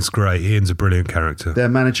 Ian's great. Ian's a brilliant character. Their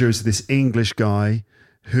manager is this English guy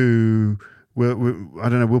who I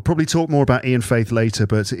don't know. We'll probably talk more about Ian Faith later,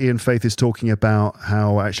 but Ian Faith is talking about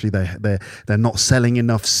how actually they're not selling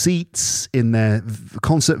enough seats in their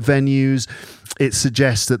concert venues. It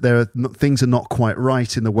suggests that things are not quite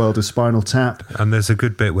right in the world of Spinal Tap. And there's a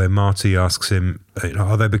good bit where Marty asks him,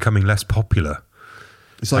 "Are they becoming less popular?"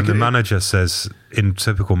 And the manager says, in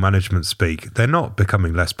typical management speak, "They're not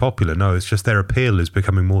becoming less popular. No, it's just their appeal is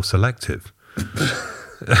becoming more selective."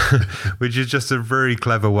 Which is just a very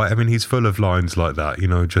clever way. I mean, he's full of lines like that,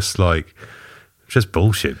 just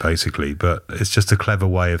bullshit basically, but it's just a clever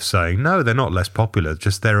way of saying, no, they're not less popular,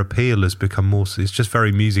 just their appeal has become more. It's just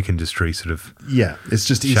very music industry sort of it's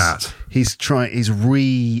just chat. He's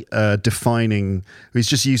redefining, he's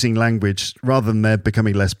just using language rather than they're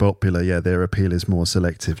becoming less popular. Their appeal is more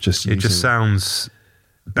selective. It just sounds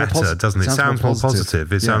better, doesn't it? It sounds more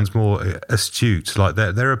positive. It sounds more astute. Like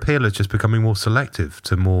their appeal is just becoming more selective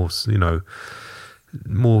to more,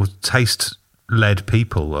 more taste-led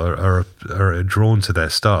people are drawn to their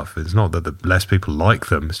stuff. It's not that the less people like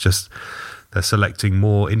them. It's just they're selecting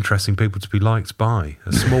more interesting people to be liked by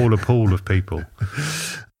a smaller pool of people.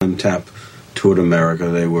 Tap toured America.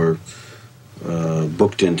 They were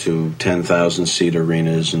booked into 10,000-seat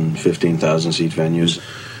arenas and 15,000-seat venues,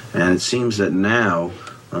 and it seems that now,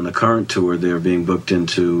 on the current tour, they're being booked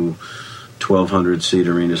into 1,200-seat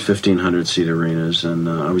arenas, 1,500-seat arenas, and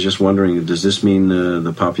I was just wondering, does this mean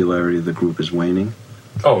the popularity of the group is waning?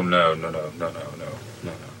 Oh, no, not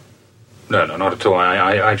at all.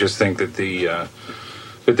 I just think that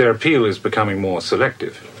that their appeal is becoming more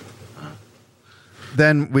selective.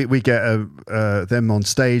 Then we get them on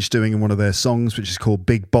stage doing one of their songs, which is called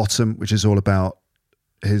Big Bottom, which is all about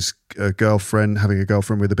his girlfriend having a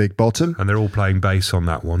girlfriend with a big bottom, and they're all playing bass on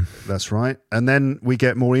that one. That's right. And then we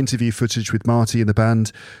get more interview footage with Marty and the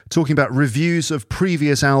band talking about reviews of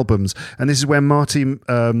previous albums, and this is where Marty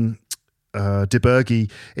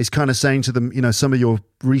DeBerge is kind of saying to them, some of your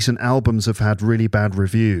recent albums have had really bad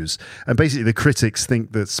reviews, and basically the critics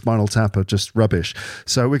think that Spinal Tap are just rubbish.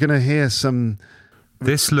 So we're going to hear some.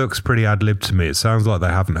 This looks pretty ad-lib to me. It sounds like they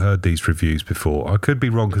haven't heard these reviews before. I could be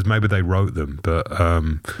wrong because maybe they wrote them, but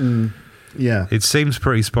it seems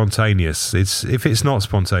pretty spontaneous. If it's not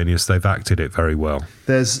spontaneous, they've acted it very well.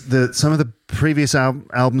 There's some of the previous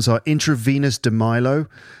albums are Intravenous de Milo,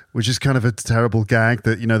 which is kind of a terrible gag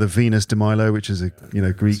that, the Venus de Milo, which is a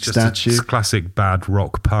Greek statue. It's a classic bad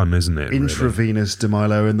rock pun, isn't it? Intravenous de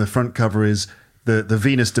Milo, and the front cover is the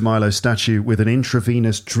Venus de Milo statue with an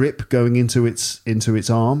intravenous drip going into its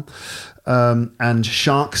arm. And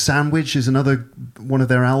Shark Sandwich is another one of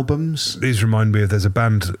their albums. These remind me of there's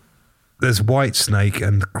Whitesnake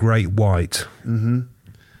and Great White. Mm-hmm.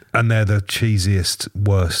 And they're the cheesiest,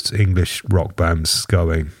 worst English rock bands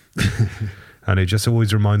going. And it just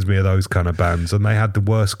always reminds me of those kind of bands. And they had the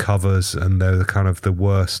worst covers, and they're the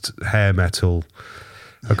worst hair metal.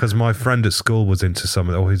 Because my friend at school was into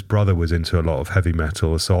his brother was into a lot of heavy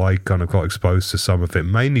metal, so I kind of got exposed to some of it,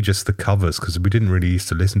 mainly just the covers, because we didn't really used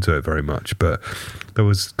to listen to it very much, but there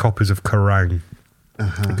was copies of Kerrang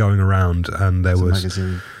going around, and there was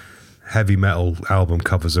heavy metal album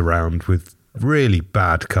covers around with really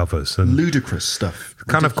bad covers. And ludicrous stuff.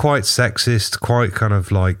 Kind of quite sexist, quite kind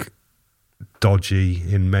of like dodgy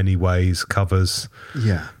in many ways, covers.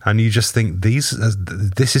 Yeah. And you just think, this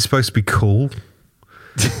is supposed to be cool.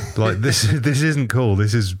 Like this isn't cool.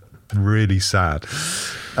 This is really sad.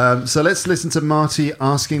 So let's listen to Marty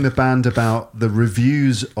asking the band about the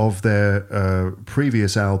reviews of their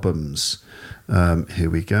previous albums. Here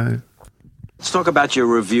we go. Let's talk about your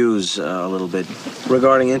reviews a little bit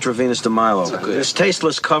regarding Intravenous de Milo. This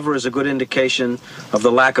tasteless cover is a good indication of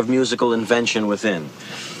the lack of musical invention within.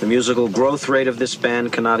 The musical growth rate of this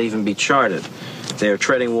band cannot even be charted. They are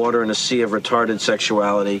treading water in a sea of retarded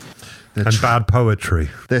sexuality. And bad poetry.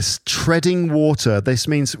 They're treading water. This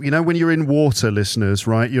means, you know, when you're in water, listeners,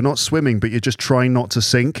 right? You're not swimming, but you're just trying not to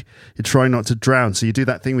sink. You're trying not to drown. So you do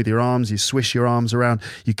that thing with your arms. You swish your arms around.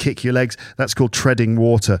 You kick your legs. That's called treading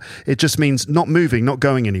water. It just means not moving, not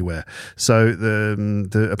going anywhere. So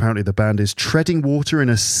apparently the band is treading water in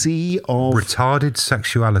a sea of... retarded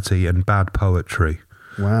sexuality and bad poetry.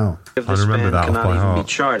 Wow. I remember that off by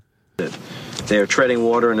heart. They are treading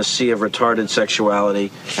water in a sea of retarded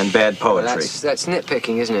sexuality and bad poetry. Well, that's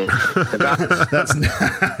nitpicking, isn't it? That's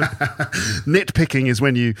nitpicking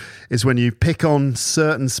is when you pick on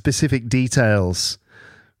certain specific details,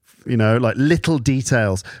 you know, like little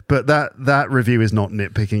details. But that review is not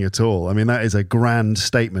nitpicking at all. I mean, that is a grand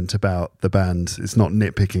statement about the band. It's not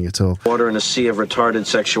nitpicking at all. Water in a sea of retarded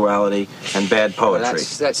sexuality and bad poetry. Well,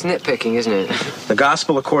 that's nitpicking, isn't it? The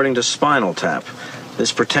Gospel according to Spinal Tap.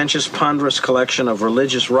 This pretentious, ponderous collection of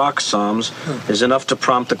religious rock psalms is enough to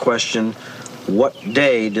prompt the question, what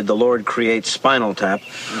day did the Lord create Spinal Tap,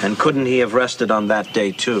 and couldn't he have rested on that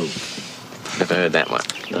day too? Never heard that one.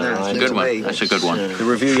 That's a good one. That's a good one. The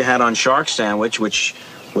review you had on Shark Sandwich, which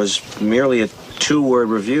was merely a 2-word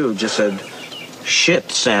review, just said, shit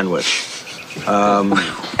sandwich.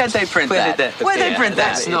 Where'd they print that? Where'd they print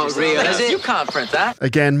that? That's not real, is it? You can't print that.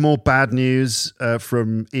 Again, more bad news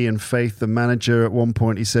from Ian Faith, the manager. At one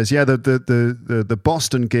point, he says, "Yeah, the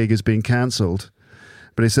Boston gig has been cancelled,"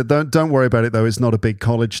 but he said, "Don't worry about it though. It's not a big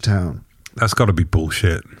college town." That's got to be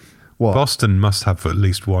bullshit. What? Boston must have at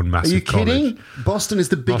least one massive Are you kidding? college. Boston is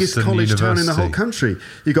the biggest Boston college town in the University. whole country.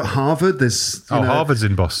 You've got Harvard, there's... Harvard's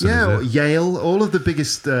in Boston, yeah, is it? Yale, all of the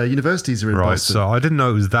biggest universities are in Right, Boston. so I didn't know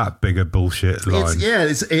it was that big a bullshit line.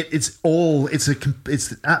 It's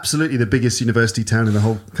absolutely the biggest university town in the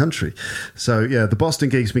whole country. So, yeah, the Boston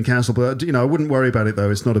gig's been cancelled, but, you know, I wouldn't worry about it, though.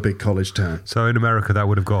 It's not a big college town. So in America, that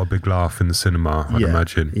would have got a big laugh in the cinema, I'd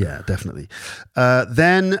imagine. Yeah, definitely.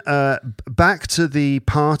 Then back to the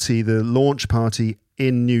party, the launch party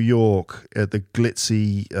in New York at the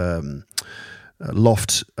glitzy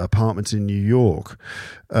loft apartment in New York.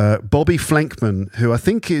 Bobby Flenkman, who I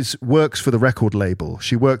think works for the record label.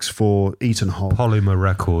 She works for Eaton Hall. Polymer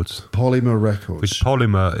Records. Which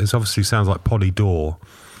polymer, it obviously sounds like polydor,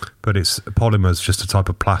 but polymer's just a type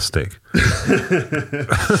of plastic.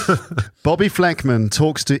 Bobby Flenkman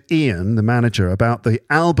talks to Ian, the manager, about the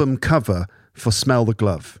album cover for Smell the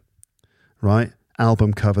Glove. Right?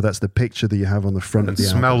 Album cover, that's the picture that you have on the front of the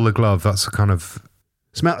album. Smell the Glove, that's a kind of...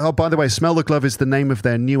 by the way, Smell the Glove is the name of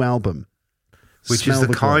their new album. Which is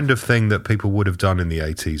the kind of thing that people would have done in the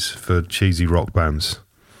 80s for cheesy rock bands.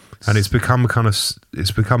 And it's become a kind of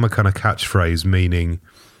catchphrase, meaning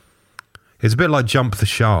it's a bit like Jump the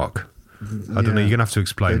Shark. I don't know, you're going to have to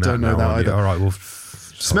explain that. I don't know that either. All right, well...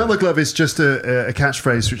 Smell the Glove is just a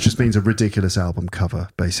catchphrase which just means a ridiculous album cover,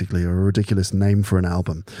 basically, or a ridiculous name for an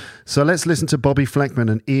album. So let's listen to Bobby Flenkman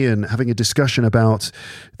and Ian having a discussion about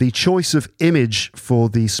the choice of image for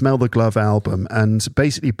the Smell the Glove album. And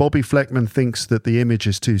basically, Bobby Flenkman thinks that the image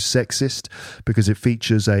is too sexist because it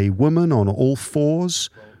features a woman on all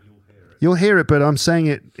fours. You'll hear it, but I'm saying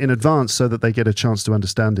it in advance so that they get a chance to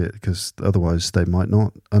understand it, because otherwise they might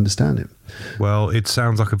not understand it. Well, it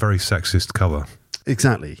sounds like a very sexist cover.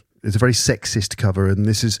 Exactly. It's a very sexist cover, and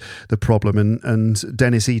this is the problem. And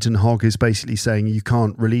Dennis Eaton Hogg is basically saying you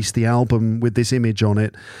can't release the album with this image on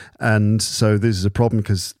it, and so this is a problem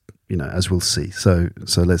because, you know, as we'll see. So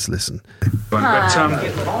let's listen. But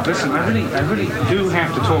listen, I really do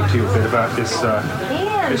have to talk to you a bit about this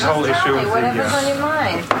this whole issue of whatever's on your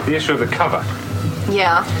mind. The issue of the cover.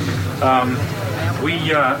 Yeah.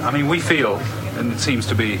 We feel, and it seems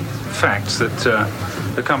to be facts, that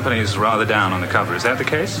the company is rather down on the cover. Is that the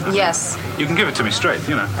case? Yes. You can give it to me straight,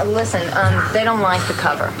 you know. Listen, they don't like the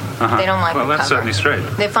cover. Uh-huh. They don't like the cover. Well, that's certainly straight.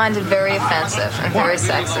 They find it very offensive and very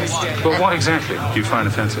sexist. But what exactly do you find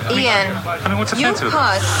offensive? Ian, what's you offensive?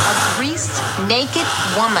 put a greased, naked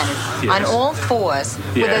woman on all fours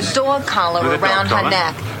with a dog collar around her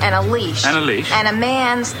neck and a leash. And a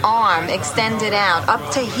man's arm extended out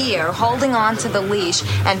up to here, holding on to the leash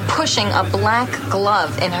and pushing a black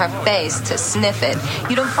glove in her face to sniff it.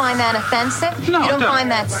 You don't find that offensive? No, you don't find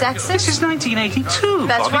that sexist? This is 1982.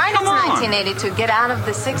 That's Bobby, right, come it's on. 1982. Get out of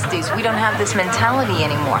the 60s 60s. We don't have this mentality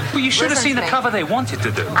anymore. Well, you should have seen the cover they wanted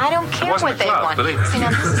to do. I don't care what they want. See, now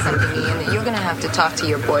this is something, Ian, that you're going to have to talk to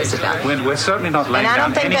your boys about. We're certainly not laying down And I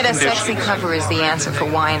don't think any that a conditions. sexy cover is the answer for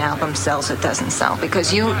why an album sells or doesn't sell.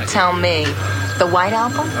 Because you tell me, the White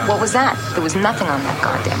Album, what was that? There was nothing on that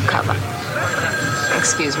goddamn cover.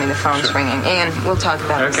 Excuse me, the phone's ringing. Ian, we'll talk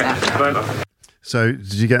about this after. So,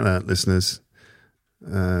 did you get that, listeners?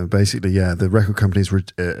 Basically, yeah, the record company's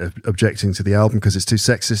objecting to the album because it's too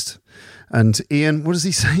sexist. And Ian, what does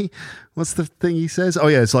he say? What's the thing he says? Oh,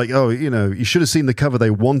 yeah, it's like, oh, you know, you should have seen the cover they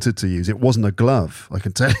wanted to use. It wasn't a glove, I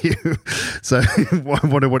can tell you. So, I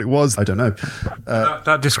wonder what it was. I don't know.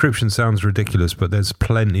 That description sounds ridiculous, but there's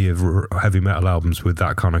plenty of heavy metal albums with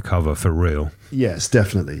that kind of cover for real. Yes,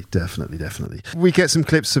 definitely. We get some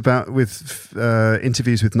clips with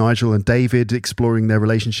interviews with Nigel and David, exploring their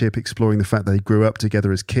relationship, exploring the fact that they grew up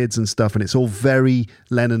together as kids and stuff, and it's all very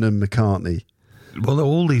Lennon and McCartney. Well,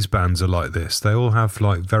 all these bands are like this. They all have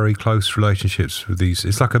like very close relationships with these.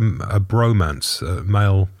 It's like a bromance, a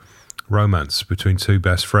male romance between two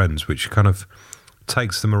best friends, which kind of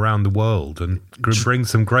takes them around the world and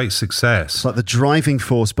brings them great success. It's like the driving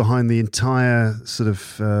force behind the entire sort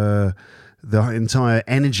of the entire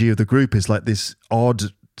energy of the group is like this odd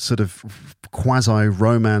sort of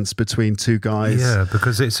quasi-romance between two guys. Yeah,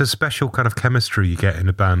 because it's a special kind of chemistry you get in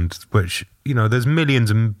a band, which, you know, there's millions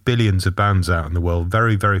and billions of bands out in the world.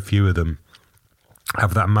 Very, very few of them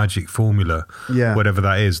have that magic formula, whatever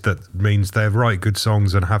that is, that means they write good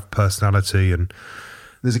songs and have personality and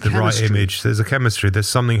there's the right image. There's a chemistry. There's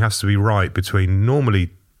something has to be right between normally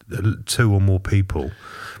two or more people,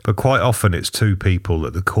 but quite often it's two people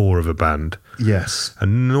at the core of a band. Yes.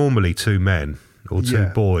 And normally two men or two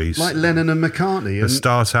boys. Like Lennon and McCartney. That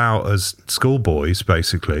start out as schoolboys,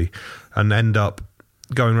 basically, and end up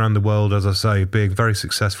going around the world, as I say, being very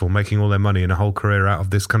successful, making all their money and a whole career out of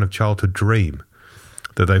this kind of childhood dream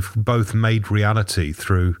that they've both made reality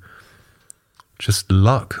through just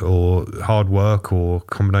luck or hard work or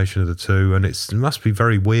combination of the two. And it must be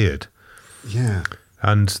very weird. Yeah.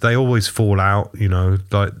 And they always fall out, you know,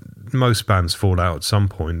 like most bands fall out at some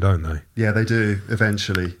point, don't they? Yeah, they do,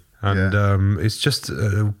 eventually. And it's just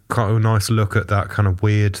quite a nice look at that kind of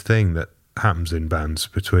weird thing that happens in bands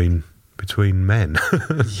between men.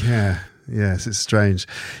 Yes, it's strange.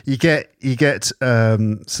 You get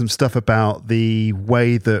some stuff about the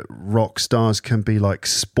way that rock stars can be like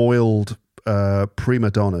spoiled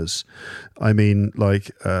prima donnas. I mean,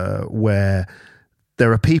 like where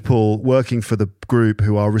there are people working for the group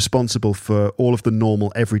who are responsible for all of the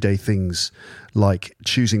normal everyday things, like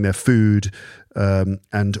choosing their food,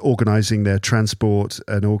 and organising their transport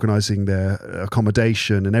and organising their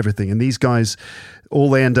accommodation and everything. And these guys, all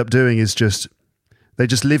they end up doing is they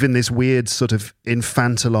just live in this weird sort of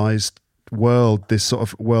infantilized world, this sort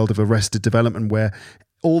of world of Arrested Development where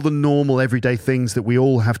all the normal everyday things that we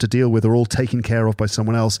all have to deal with are all taken care of by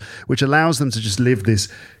someone else, which allows them to just live this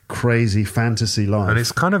crazy fantasy life. And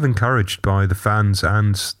it's kind of encouraged by the fans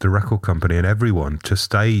and the record company and everyone to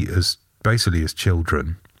stay as basically as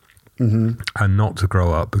children. Mm-hmm. And not to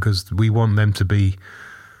grow up, because we want them to be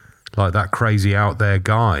like that crazy out there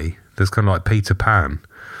guy that's kind of like Peter Pan.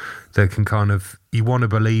 They can kind of, you want to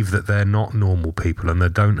believe that they're not normal people and they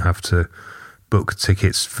don't have to book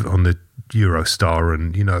tickets on the Eurostar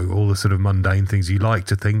and, you know, all the sort of mundane things. You like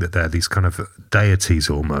to think that they're these kind of deities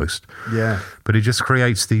almost. Yeah. But it just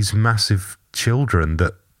creates these massive children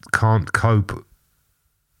that can't cope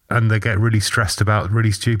and they get really stressed about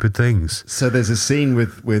really stupid things. So there's a scene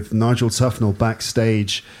with Nigel Tufnell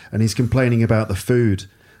backstage and he's complaining about the food.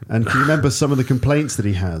 And can you remember some of the complaints that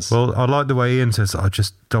he has? Well, I like the way Ian says, I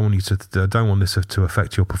just don't want this to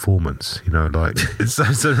affect your performance. You know, like it's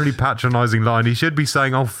a really patronising line. He should be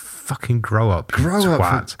saying, "Oh, fucking grow up,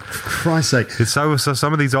 twat. For Christ's sake." It's so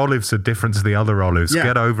some of these olives are different to the other olives. Yeah,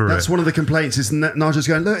 get over that's one of the complaints. Is Nigel's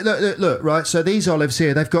going, look, right? So these olives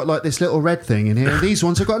here, they've got like this little red thing in here, and these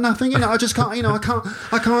ones have got nothing. You know, I just can't. You know, I can't.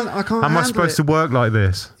 How am I supposed to work like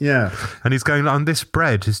this? Yeah. And he's going, on this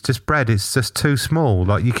bread, it's just too small.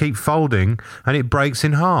 Like you keep folding, and it breaks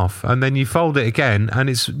in half, and then you fold it again, and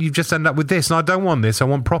you just end up with this. And I don't want this. I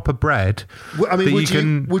want proper bread. I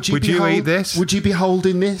mean, would you eat this? Would you be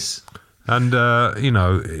holding this? And you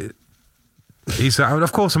know, he's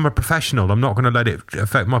of course I'm a professional. I'm not going to let it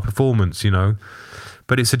affect my performance. You know,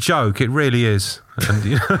 but it's a joke. It really is. And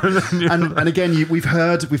you know, and again, we've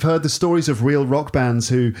heard the stories of real rock bands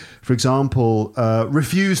who, for example,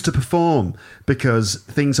 refuse to perform because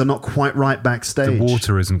things are not quite right backstage. The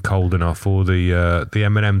water isn't cold enough, or the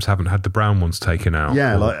M&Ms haven't had the brown ones taken out.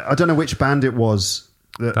 Yeah, like I don't know which band it was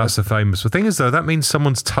That's the famous. The thing is, though, that means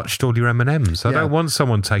someone's touched all your M&Ms. I don't want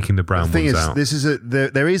someone taking the brown ones out. This is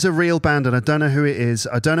there is a real band, and I don't know who it is.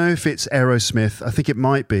 I don't know if it's Aerosmith. I think it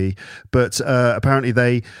might be, but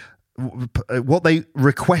apparently what they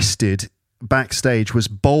requested backstage was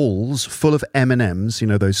bowls full of M&Ms,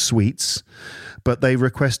 those sweets, but they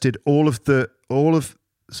requested all of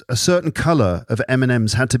a certain colour of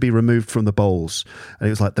M&Ms had to be removed from the bowls, and it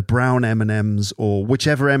was like the brown M&Ms or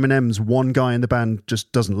whichever M&Ms one guy in the band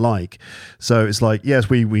just doesn't like. So it's like, yes,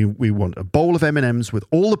 we want a bowl of M&Ms with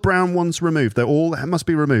all the brown ones removed. They all must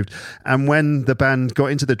be removed. And when the band got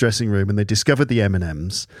into the dressing room and they discovered the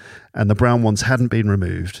M&Ms and the brown ones hadn't been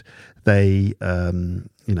removed, they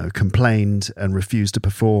complained and refused to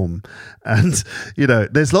perform. And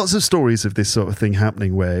there's lots of stories of this sort of thing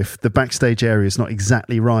happening, where if the backstage area is not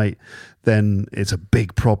exactly right, then it's a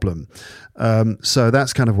big problem. So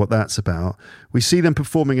that's kind of what that's about. We see them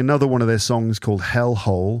performing another one of their songs called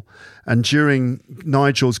Hellhole, and during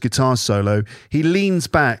Nigel's guitar solo, he leans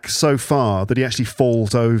back so far that he actually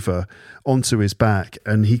falls over onto his back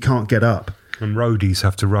and he can't get up. And roadies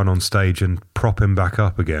have to run on stage and prop him back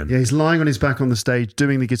up again. Yeah, he's lying on his back on the stage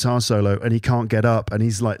doing the guitar solo, and he can't get up, and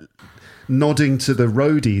he's like nodding to the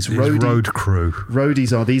roadies. Road crew.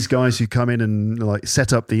 Roadies are these guys who come in and like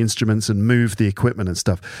set up the instruments and move the equipment and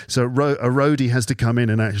stuff. So a roadie has to come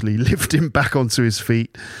in and actually lift him back onto his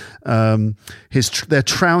feet. Their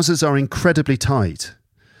trousers are incredibly tight,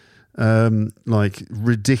 like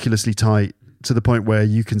ridiculously tight, to the point where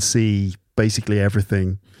you can see basically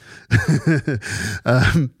everything.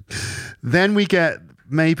 Then we get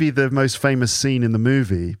maybe the most famous scene in the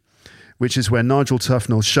movie, which is where Nigel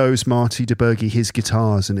Tufnell shows Marty DeBurgi his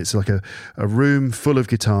guitars, and it's like a room full of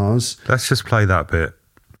guitars. Let's just play that bit.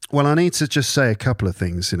 Well, I need to just say a couple of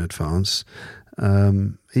things in advance.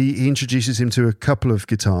 He introduces him to a couple of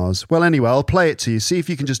guitars. Well, anyway, I'll play it to you, see if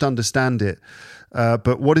you can just understand it.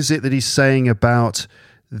 But what is it that he's saying about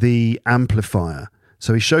the amplifier?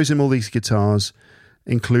 So he shows him all these guitars,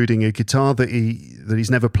 including a guitar that he's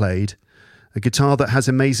never played, a guitar that has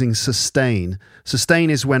amazing sustain. Sustain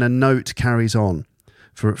is when a note carries on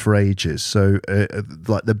for ages. So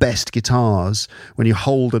like the best guitars, when you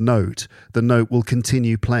hold a note, the note will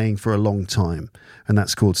continue playing for a long time, and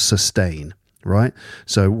that's called sustain, right?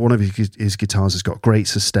 So one of his guitars has got great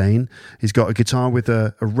sustain. He's got a guitar with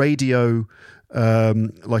a radio,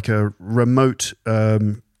 like a remote...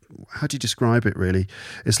 how do you describe it, really?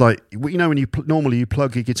 It's like, when you normally you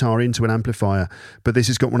plug a guitar into an amplifier, but this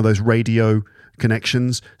has got one of those radio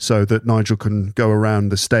connections so that Nigel can go around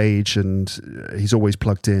the stage and he's always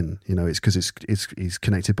plugged in. It's because he's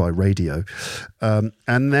connected by radio.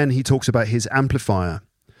 And then he talks about his amplifier,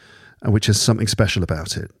 which has something special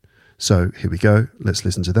about it. So here we go. Let's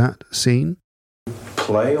listen to that scene. Do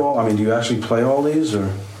you actually play all these,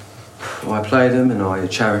 or? Well, I play them and I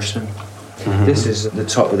cherish them. Mm-hmm. This is the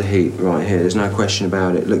top of the heap right here. There's no question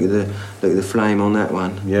about it. Look at the flame on that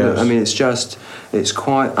one. Yes. Look, it's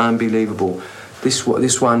quite unbelievable. This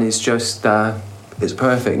one is just it's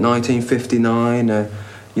perfect. 1959.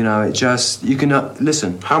 You can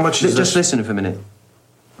listen. How much is just listen for a minute.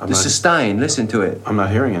 Sustain. Listen to it. I'm not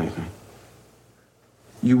hearing anything.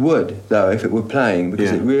 You would though if it were playing,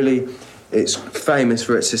 because it's famous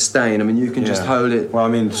for its sustain. I mean, you can just hold it.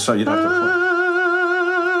 Well, so you'd have to.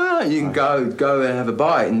 You can go and have a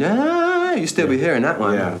bite. No, you still be hearing that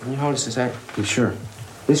one. Yeah. Can you hold this a sec? You sure?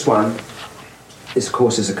 This one, of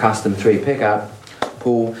course, is a custom 3 pickup.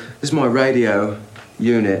 Paul, this is my radio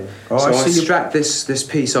unit. Oh, so I strap this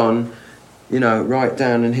piece on, right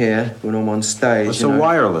down in here when I'm on stage. It's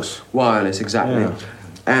wireless. Wireless, exactly. Yeah.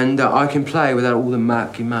 And I can play without all the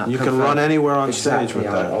muck. You can run anywhere on stage with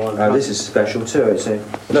that. This is special too.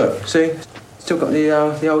 Look, see, still got the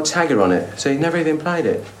old tagger on it. See, never even played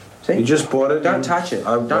it. See? You just bought it? Don't touch it.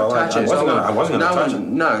 Don't touch it. I wasn't going to touch it.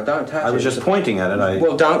 No, don't touch it. I was just pointing at it.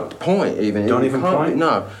 Well, don't point even. Don't even point?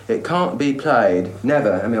 No, it can't be played.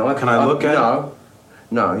 Never. I mean, Can I look at it?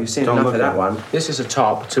 No, you've seen enough of that one. This is a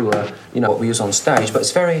top to what we use on stage, but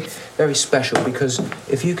it's very, very special because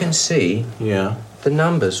if you can see, the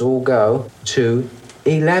numbers all go to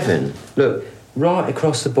 11. Look. Right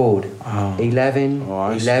across the board. 11,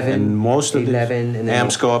 11, and most of 11, the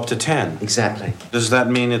amps go up to 10. Exactly. Does that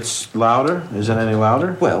mean it's louder? Is it any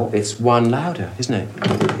louder? Well, it's 1 louder, isn't it?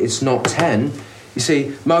 It's not 10. You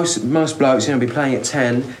see, most blokes be playing at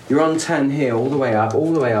 10. You're on 10 here, all the way up,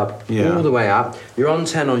 all the way up, all the way up. You're on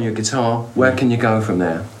 10 on your guitar. Where can you go from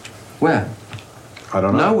there? Where? I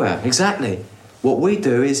don't know. Nowhere, exactly. What we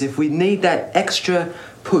do is if we need that extra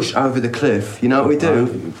push over the cliff, you know what we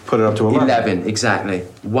do? Put it up to 11. 11, exactly.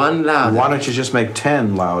 1 louder. Why don't you just make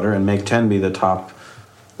 10 louder and make 10 be the top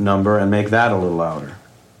number and make that a little louder.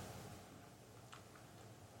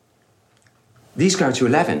 These go to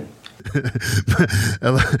 11.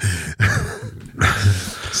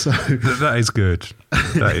 So that is good.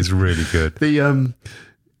 That is really good.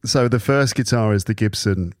 So the first guitar is the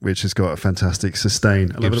Gibson, which has got a fantastic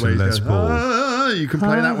sustain. I love the way Gibson Les Paul. You can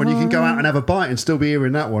play that one. You can go out and have a bite and still be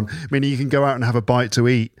hearing that one. I mean, you can go out and have a bite to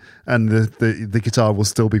eat, and the guitar will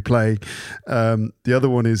still be playing. The other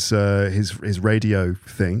one is his radio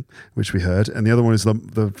thing, which we heard, and the other one is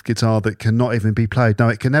the guitar that cannot even be played. No,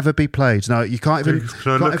 it can never be played. No, you can't even.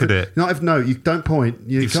 Can I look at it? No, you don't point.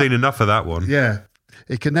 You've seen enough of that one. Yeah.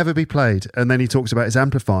 It can never be played. And then he talks about his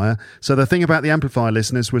amplifier. So the thing about the amplifier,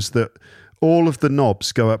 listeners, was that all of the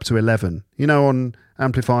knobs go up to 11. You know, on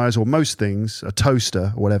amplifiers or most things, a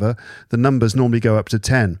toaster or whatever, the numbers normally go up to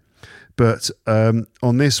 10. But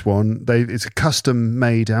on this one, it's a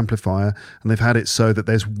custom-made amplifier, and they've had it so that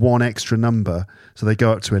there's one extra number, so they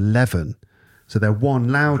go up to 11. So they're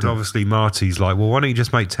one louder. And obviously, Marty's like, well, why don't you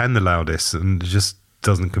just make 10 the loudest? And it just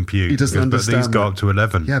doesn't compute. He doesn't understand. But these go up to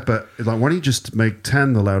 11. Yeah, but like, why don't you just make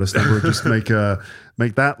 10 the loudest number and just make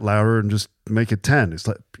that louder and just make it 10? It's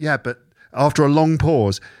like, yeah, but after a long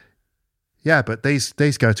pause, yeah, but these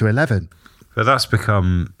go to 11. But that's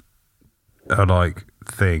become a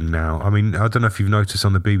thing now. I mean, I don't know if you've noticed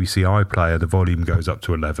on the BBC iPlayer, the volume goes up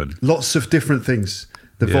to 11. Lots of different things.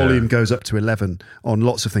 The volume goes up to 11 on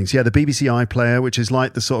lots of things. Yeah, the BBC iPlayer, which is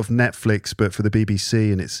like the sort of Netflix, but for the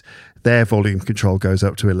BBC, and their volume control goes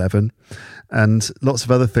up to 11. And lots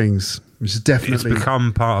of other things, which is definitely... It's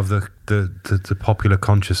become part of the popular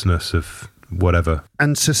consciousness of whatever.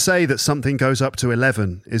 And to say that something goes up to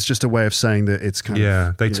 11 is just a way of saying that it's kind of...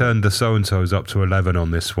 Yeah, they turned the so-and-sos up to 11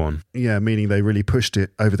 on this one. Yeah, meaning they really pushed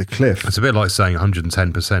it over the cliff. It's a bit like saying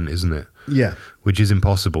 110%, isn't it? Yeah. Which is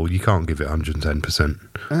impossible. You can't give it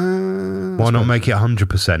 110%. Why not make it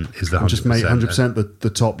 100% is the 100%? Just make 100% the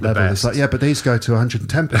top level. Best. It's like, yeah, but these go to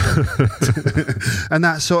 110%. And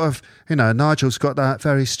that sort of, Nigel's got that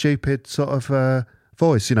very stupid sort of...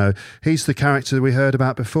 voice, he's the character we heard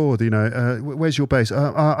about before. Where's your bass?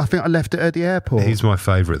 I think I left it at the airport. He's my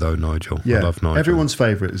favourite though, Nigel. Yeah, I love Nigel. Everyone's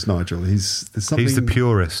favourite is Nigel. He's the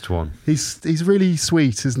purest one. He's really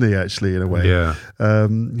sweet, isn't he? Actually, in a way, yeah.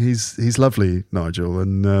 He's lovely, Nigel,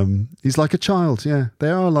 and he's like a child. Yeah, they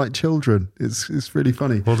are like children. It's really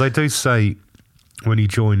funny. Well, they do say when you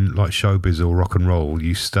join like showbiz or rock and roll,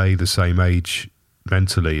 you stay the same age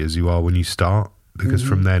mentally as you are when you start. Because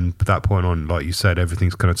from then, that point on, like you said,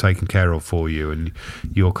 everything's kind of taken care of for you and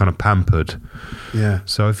you're kind of pampered. Yeah.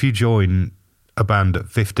 So if you join a band at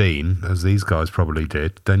 15, as these guys probably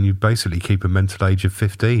did, then you basically keep a mental age of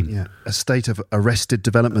 15. Yeah, a state of arrested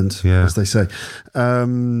development, as they say.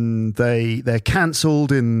 They're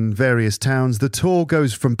cancelled in various towns. The tour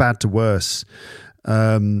goes from bad to worse.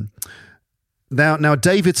 Now,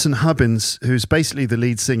 Davidson Hubbins, who's basically the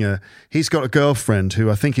lead singer, he's got a girlfriend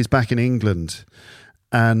who I think is back in England,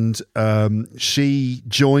 and she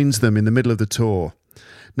joins them in the middle of the tour.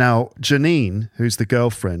 Now, Janine, who's the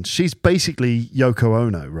girlfriend, she's basically Yoko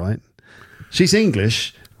Ono, right? She's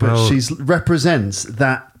English, but she represents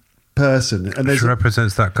that person. And she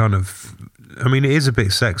represents that kind of... I mean, it is a bit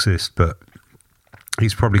sexist, but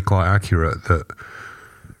he's probably quite accurate that...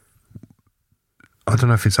 I don't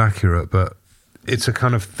know if it's accurate, but it's a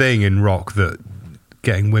kind of thing in rock that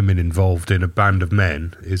getting women involved in a band of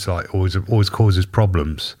men is like always causes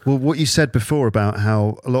problems. Well, what you said before about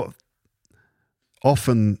how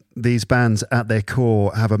often these bands at their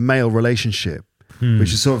core have a male relationship,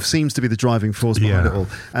 which is sort of seems to be the driving force behind it all.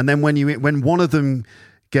 And then when one of them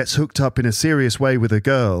gets hooked up in a serious way with a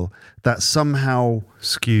girl, that somehow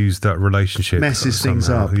skews that relationship, messes things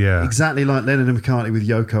up. Yeah, exactly like Lennon and McCartney with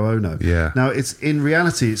Yoko Ono. Yeah. Now, in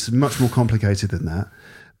reality, it's much more complicated than that.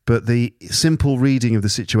 But the simple reading of the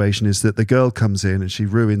situation is that the girl comes in and she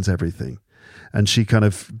ruins everything. And she kind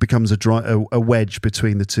of becomes a wedge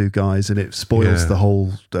between the two guys, and it spoils the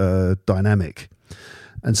whole dynamic.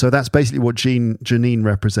 And so that's basically what Janine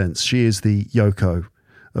represents. She is the Yoko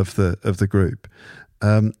of the group.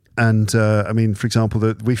 I mean, for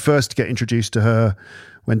example, we first get introduced to her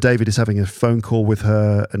when David is having a phone call with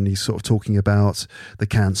her, and he's sort of talking about the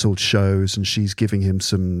cancelled shows, and she's giving him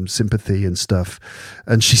some sympathy and stuff.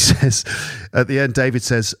 And she says, at the end, David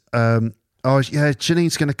says, oh, yeah,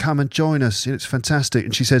 Janine's going to come and join us. It's fantastic.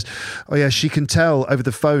 And she says, oh, yeah, she can tell over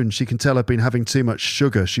the phone, she can tell I've been having too much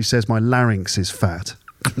sugar. She says my larynx is fat.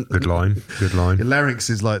 Good line. Good line. Your larynx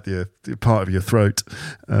is like the part of your throat.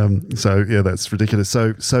 So yeah, that's ridiculous.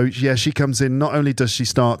 So yeah, she comes in. Not only does she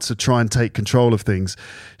start to try and take control of things,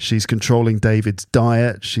 she's controlling David's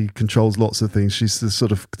diet. She controls lots of things. She's the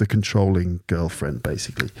sort of the controlling girlfriend,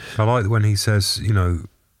 basically. I like when he says,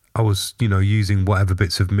 I was, using whatever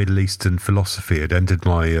bits of Middle Eastern philosophy had entered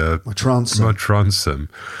my transom.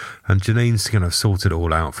 And Janine's kind of sorted it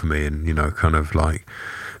all out for me and, kind of like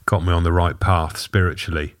got me on the right path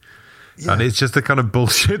spiritually. Yeah. And it's just the kind of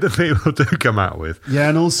bullshit that people do come out with. Yeah,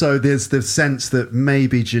 and also there's the sense that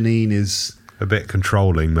maybe Janine is... a bit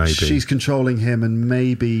controlling, maybe. She's controlling him, and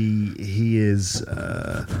maybe he is...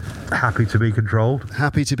 happy to be controlled.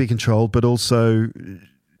 Happy to be controlled, but also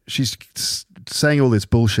she's saying all this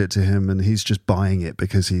bullshit to him, and he's just buying it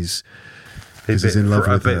because he's in love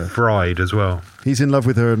with her. A bit fried as well. He's in love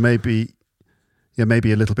with her, and maybe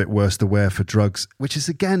a little bit worse to wear for drugs, which is,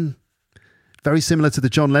 again, very similar to the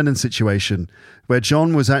John Lennon situation, where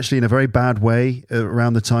John was actually in a very bad way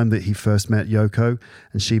around the time that he first met Yoko,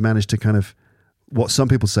 and she managed to kind of, what some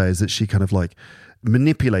people say is that she kind of like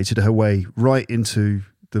manipulated her way right into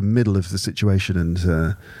the middle of the situation.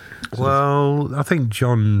 And well, I think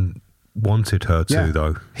John wanted her to,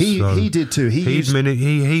 though. He did too.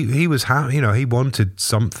 He was happy. He wanted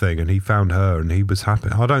something, and he found her, and he was happy.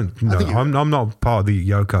 I don't know. I'm not part of the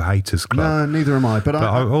Yoko haters club. No, neither am I. But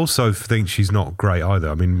I also think she's not great either.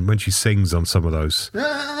 I mean, when she sings on some of those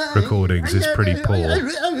recordings, it's pretty poor.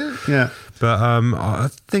 Yeah. But I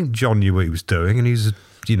think John knew what he was doing, and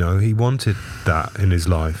he wanted that in his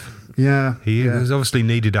life. Yeah. He obviously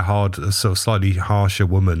needed a sort of slightly harsher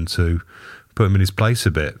woman to put him in his place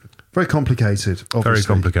a bit. Very complicated, obviously. Very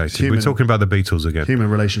complicated. We're talking about the Beatles again. Human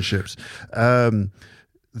relationships.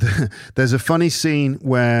 There's a funny scene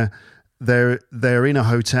where they're in a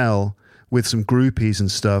hotel with some groupies and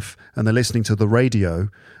stuff, and they're listening to the radio,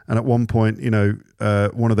 and at one point,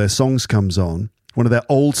 one of their songs comes on, one of their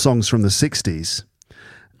old songs from the 60s,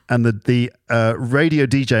 and the radio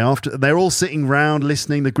DJ, after they're all sitting round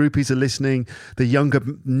listening, the groupies are listening,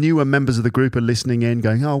 the newer members of the group are listening in,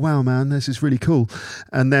 going, "Oh wow, man, this is really cool."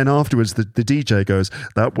 And then afterwards, the DJ goes,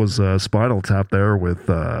 "That was Spinal Tap there with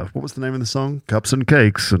what was the name of the song? Cups and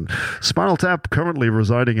Cakes, and Spinal Tap currently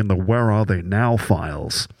residing in the Where Are They Now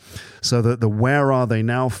files." So the Where Are They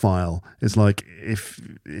Now file is like, if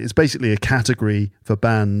it's basically a category for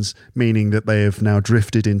bands, meaning that they have now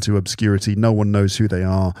drifted into obscurity. No one knows who they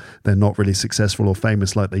are. They're not really successful or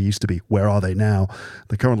famous like they used to be. Where are they now?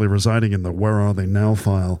 They're currently residing in the Where Are They Now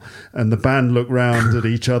file. And the band look round at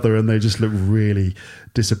each other and they just look really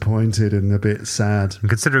disappointed and a bit sad. And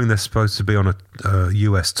considering they're supposed to be on a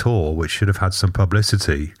US tour, which should have had some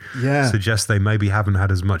publicity, suggests they maybe haven't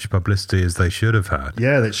had as much publicity as they should have had.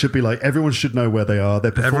 Yeah, it should be like everyone should know where they are.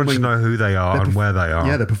 Everyone should know who they are and where they are.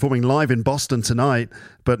 Yeah, they're performing live in Boston tonight,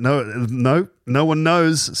 but no one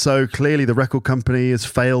knows. So clearly the record company has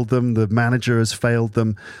failed them. The manager has failed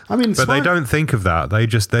them. I mean, but they don't think of that. They're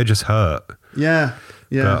just hurt. Yeah.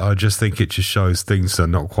 Yeah. But I just think it just shows things are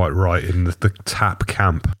not quite right in the Tap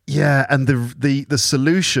camp. Yeah, and the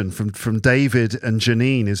solution from David and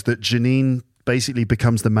Janine is that Janine basically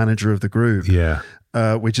becomes the manager of the group. Yeah.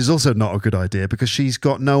 Which is also not a good idea because she's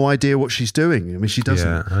got no idea what she's doing. I mean, she doesn't.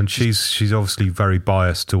 Yeah, and she's obviously very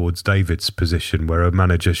biased towards David's position, where a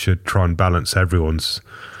manager should try and balance everyone's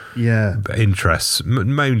interests,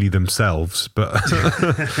 mainly themselves, but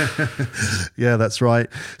yeah, that's right.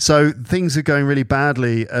 So things are going really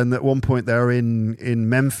badly, and at one point they're in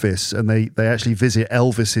Memphis, and they actually visit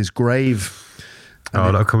Elvis's grave.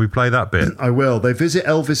 Can we play that bit? I will. They visit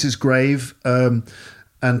Elvis's grave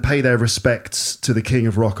and pay their respects to the king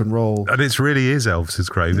of rock and roll. And it really is Elvis's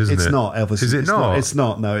grave, isn't it? It's not Elvis. Is it not? It's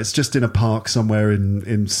not. No, it's just in a park somewhere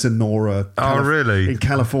in Sonora. Really? In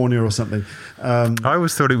California or something. I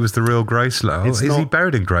always thought it was the real Graceland. Is he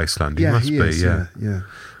buried in Graceland? He must be. Is, yeah.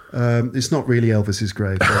 It's not really Elvis's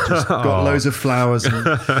grave. They just got loads of flowers.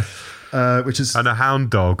 And a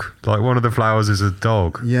hound dog. Like one of the flowers is a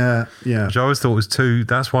dog. Yeah. Which I always thought was too.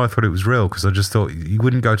 That's why I thought it was real, because I just thought you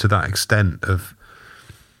wouldn't go to that extent of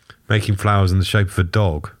making flowers in the shape of a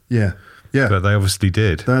dog. Yeah. But they obviously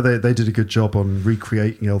did. No, they did a good job on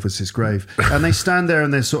recreating Elvis's grave. And they stand there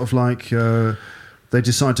and they're sort of like, they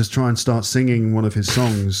decide to try and start singing one of his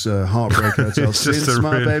songs, Heartbreaker Hotel. Since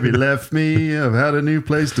my baby left me, I've had a new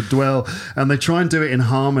place to dwell. And they try and do it in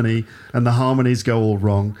harmony, and the harmonies go all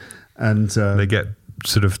wrong. And they get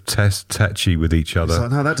sort of tetchy with each other. It's like,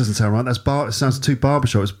 no, that doesn't sound right. It sounds too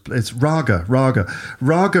barbershop. It's raga.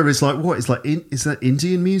 Raga is like what? It's like is that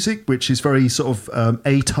Indian music, which is very sort of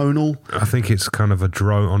atonal. I think it's kind of a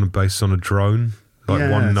drone based on a drone.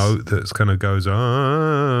 Like one note that's kind of goes, and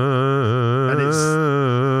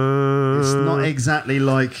it's not exactly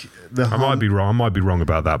like the. I might be wrong. I might be wrong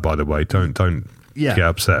about that. By the way, don't get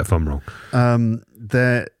upset if I'm wrong.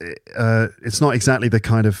 It's not exactly the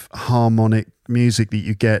kind of harmonic music that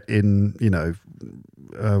you get in,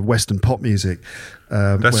 Western pop music.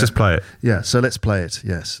 Let's just play it. Yeah, so let's play it.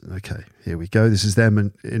 Yes, okay. Here we go. This is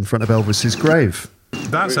them in front of Elvis's grave.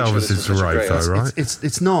 That's Elvis's grave, though, right?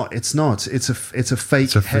 It's not. It's a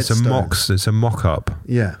fake headstone. It's a mock-up.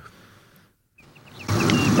 Yeah.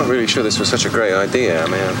 I'm not really sure this was such a great idea. I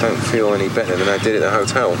mean, I don't feel any better than I did at the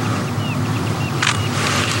hotel.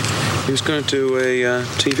 He was going to do a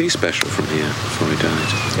TV special from here before he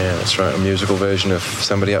died. Yeah, that's right. A musical version of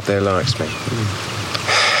Somebody Up There Likes Me.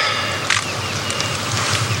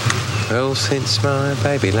 Well, since my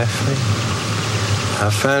baby left me,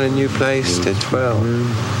 I've found a new place to dwell.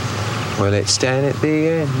 Well, it's down at the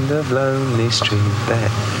end of Lonely Street, that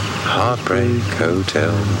Heartbreak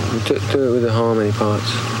Hotel. Do it with the harmony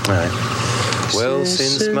parts. Right. Well,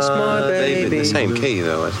 since my baby... The same key,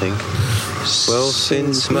 though, I think. Well,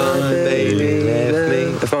 since my baby left me...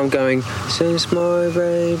 If I'm going, since my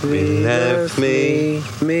baby left me...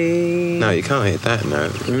 No, you can't hit that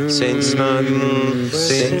note. Since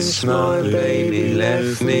my baby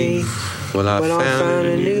left me... Well, I found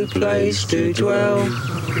a new place to dwell.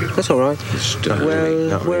 That's all right.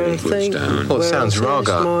 Well, it sounds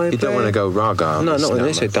raga. You don't want to go raga. No, not with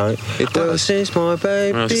this, it don't. It does. Well, since my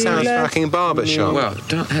baby it sounds fucking barbershop. Well,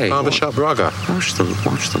 barbershop raga. Watch the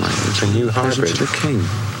language. It's a new hybrid. To the king.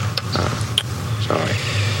 Oh, sorry.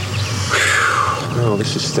 Oh,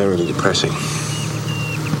 this is thoroughly depressing.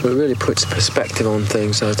 It really puts perspective on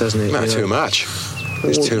things, though, doesn't it? Not too much.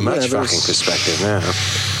 There's too much fucking perspective now.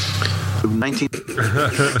 I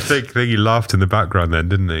think he laughed in the background then,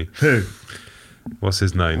 didn't he? Who? What's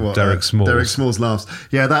his name? Derek Smalls. Derek Smalls laughs.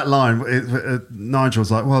 Yeah, that line,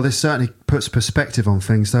 Nigel's like, well, this certainly puts perspective on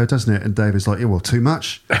things, though, doesn't it? And David's like, yeah, well, too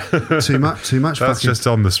much. Too much. That's just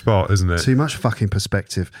on the spot, isn't it? Too much fucking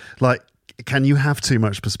perspective. Like, can you have too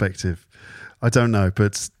much perspective? I don't know,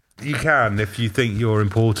 but... You can if you think you're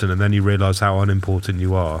important and then you realise how unimportant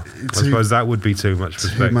you are. I suppose that would be too much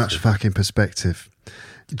perspective. Too much fucking perspective.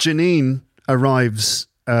 Janine arrives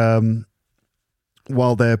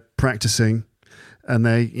while they're practicing, and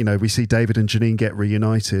we see David and Janine get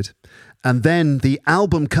reunited, and then the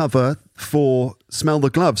album cover for Smell the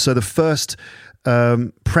Glove. So the first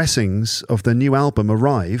pressings of the new album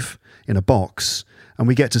arrive in a box, and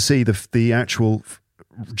we get to see the actual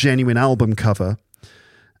genuine album cover,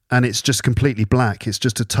 and it's just completely black. It's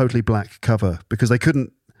just a totally black cover because they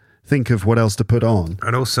couldn't think of what else to put on.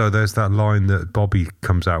 And also there's that line that Bobby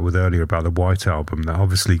comes out with earlier about the White Album that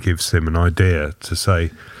obviously gives him an idea to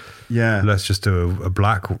say, yeah, let's just do a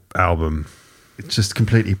black album. It's just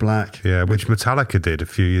completely black. Yeah, which Metallica did a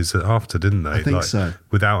few years after, didn't they? I think so.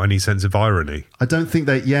 Without any sense of irony. I don't think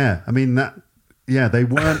they, they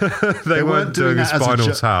weren't they weren't doing a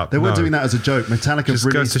Spinal Tap. They weren't doing that as a joke. Metallica just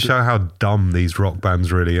goes to show how dumb these rock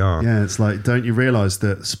bands really are. Yeah, it's like, don't you realise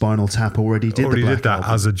that Spinal Tap already did that album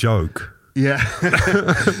as a joke? Yeah,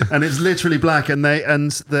 and it's literally black, and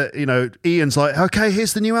Ian's like, okay,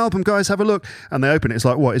 here's the new album, guys, have a look, and they open it. It's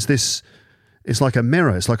like, what is this? It's like a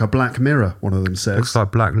mirror. It's like a black mirror. One of them says. Looks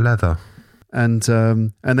like black leather. And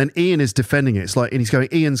then Ian is defending it. It's like, and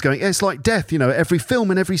Ian's going, it's like death. Every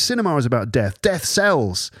film and every cinema is about death. Death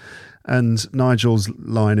sells. And Nigel's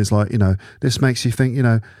line is like, this makes you think,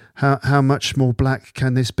 how much more black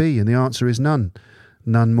can this be? And the answer is none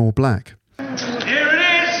more black. Here it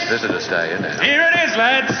is. Visitor's Day, isn't it? Here it is,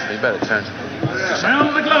 lads. You better turn.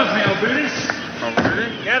 Smell the gloves, me old booties. Oh,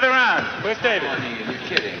 really? Gather round. Where's David? You're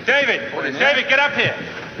kidding. David, get up here.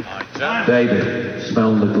 David,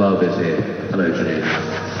 Smell the Glove is here. Hello, Janine.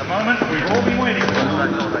 A moment, we've all been waiting for.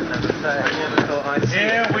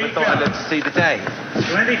 Here we go. I'd love to see the day.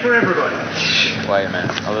 Plenty for everybody. Wait a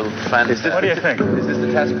minute. A little fan. What do you think? Is this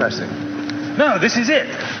the test pressing? No, this is it.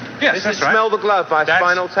 Yes, this that's is right. Smell the Glove by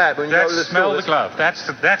Spinal Tap. That's Smell the Glove.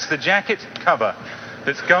 That's the jacket cover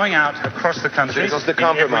that's going out across the country. It's the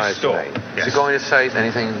compromise store. Is it going to say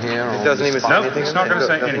anything here? It doesn't even say anything. It's not going to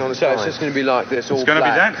say anything. So it's just going to be like this, all It's going to be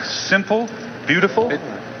black. that simple, beautiful,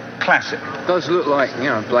 classic. It does look like,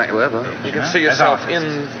 black leather. You can see yourself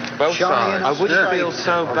in both sides. I wouldn't feel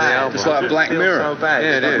so bad. It's like a black mirror. So bad.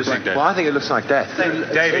 Yeah, it is. Well, I think it looks like death. David,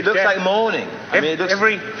 it looks like mourning.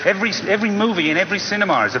 Every movie in every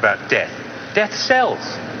cinema is about death. Death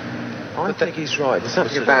sells. I think he's right. There's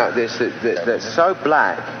something about this that's so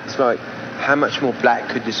black. It's like, how much more black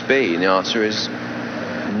could this be? And the answer is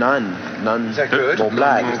None. Is that good? More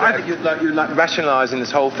black. I think you're rationalising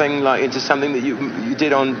this whole thing into something that you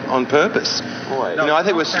did on purpose. Boy. I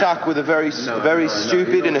think we're stuck with a very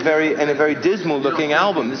stupid and a very dismal looking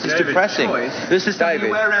album. This is depressing. This is something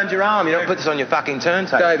you wear around your arm. You don't put this on your fucking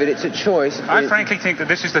turntable. David, it's a choice. I frankly think that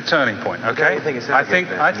this is the turning point. Okay.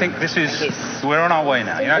 I think this is. We're on our way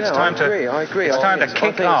now. It's time to. I agree. It's time to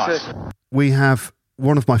kick ass. We have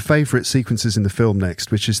one of my favourite sequences in the film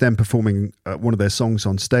next, which is them performing one of their songs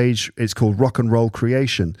on stage. It's called Rock and Roll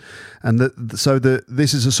Creation. And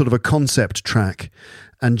this is a sort of a concept track.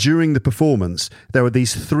 And during the performance, there were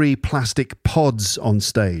these 3 plastic pods on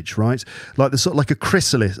stage, right? Like a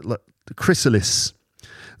chrysalis,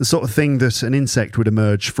 the sort of thing that an insect would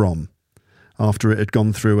emerge from after it had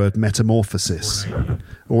gone through a metamorphosis,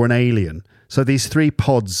 or an alien. So these 3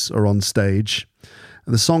 pods are on stage.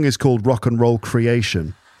 And the song is called Rock and Roll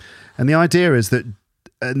Creation. And the idea is that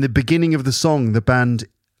in the beginning of the song, the band,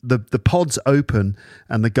 the pods open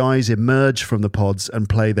and the guys emerge from the pods and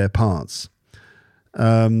play their parts.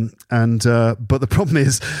 But the problem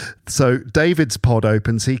is, so David's pod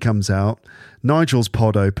opens, he comes out. Nigel's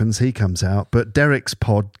pod opens, he comes out. But Derek's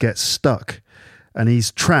pod gets stuck and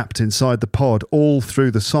he's trapped inside the pod all through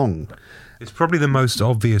the song. It's probably the most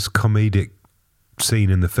obvious comedic scene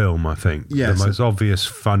in the film, I think. Yes. The most obvious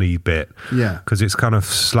funny bit. Yeah. Because it's kind of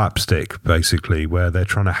slapstick, basically, where they're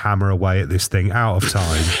trying to hammer away at this thing out of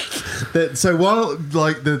time. So while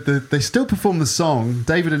they still perform the song,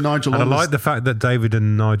 David and Nigel... And I like the fact that David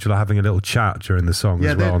and Nigel are having a little chat during the song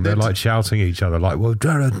as well. And they're like shouting at each other, like, well, do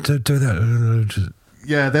that.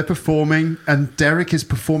 Yeah, they're performing, and Derek is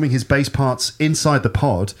performing his bass parts inside the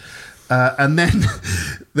pod. And then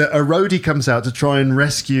a roadie comes out to try and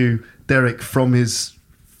rescue Derek from this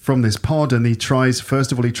pod, and he tries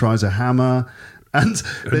a hammer, and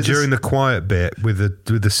during the quiet bit with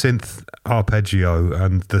the synth arpeggio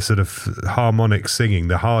and the sort of harmonic singing,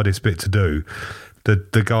 the hardest bit to do,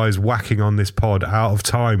 the guy's whacking on this pod out of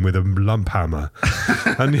time with a lump hammer,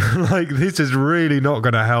 and you're like, this is really not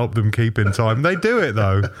going to help them keep in time. They do it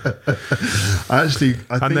though. I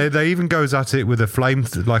think they even goes at it with a flame,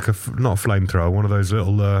 not a flamethrower, one of those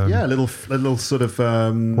little little sort of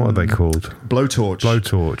what are they called?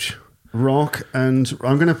 Blowtorch. Rock, and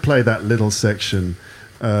I'm going to play that little section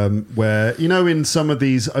where, in some of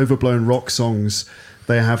these overblown rock songs,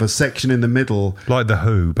 they have a section in the middle, like The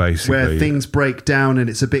Who, basically, where things break down and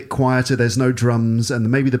it's a bit quieter. There's no drums,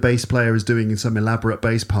 and maybe the bass player is doing some elaborate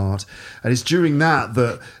bass part. And it's during that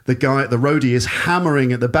the roadie is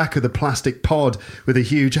hammering at the back of the plastic pod with a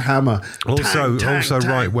huge hammer. Also,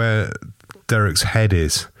 right where Derek's head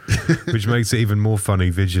is, which makes it even more funny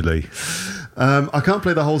visually. I can't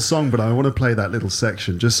play the whole song, but I want to play that little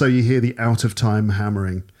section just so you hear the out of time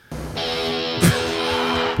hammering.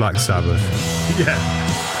 Black Sabbath. Yeah.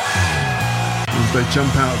 As they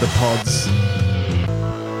jump out of the pods.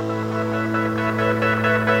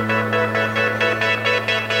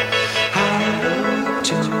 I look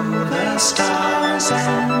to the stars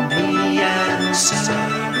and the answer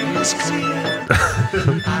is clear.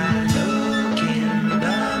 I look in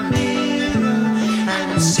the mirror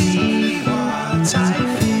and see what I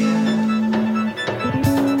feel.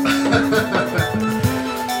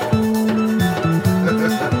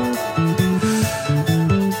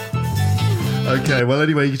 Okay, well,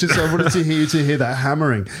 anyway, I wanted to hear that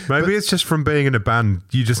hammering. Maybe it's just from being in a band.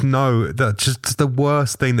 You just know that just the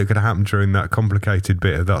worst thing that could happen during that complicated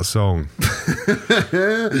bit of that song.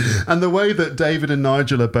 And the way that David and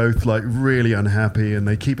Nigel are both like really unhappy, and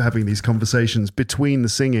they keep having these conversations between the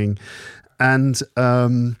singing. And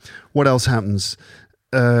what else happens?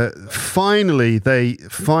 Finally,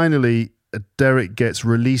 Derek gets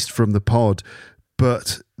released from the pod,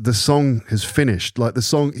 but the song has finished. Like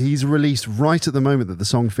he's released right at the moment that the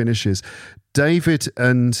song finishes. David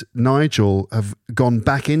and Nigel have gone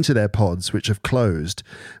back into their pods, which have closed.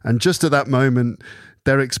 And just at that moment,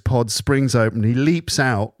 Derek's pod springs open. He leaps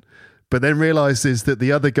out, but then realizes that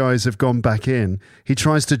the other guys have gone back in. He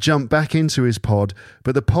tries to jump back into his pod,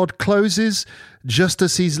 but the pod closes just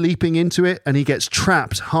as he's leaping into it, and he gets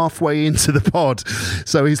trapped halfway into the pod.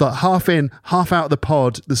 So he's like half in, half out of the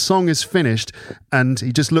pod. The song is finished, and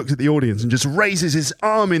he just looks at the audience and just raises his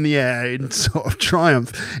arm in the air in sort of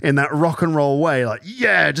triumph in that rock and roll way. Like,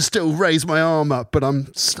 yeah, just still raise my arm up, but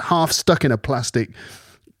I'm half stuck in a plastic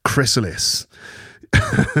chrysalis.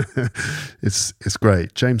 It's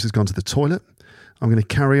great. James has gone to the toilet. I'm going to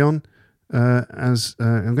carry on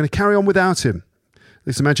without him.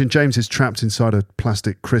 Let's imagine James is trapped inside a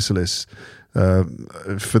plastic chrysalis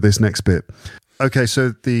for this next bit. Okay, so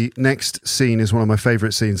the next scene is one of my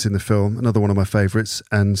favourite scenes in the film, another one of my favourites,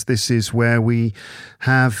 and this is where we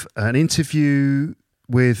have an interview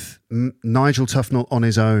with Nigel Tufnell on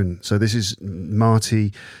his own. So this is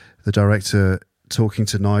Marty, the director, talking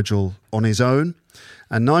to Nigel on his own,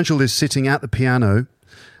 and Nigel is sitting at the piano,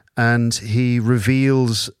 and he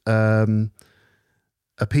reveals a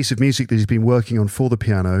piece of music that he's been working on for the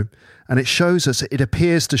piano, and it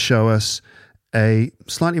appears to show us a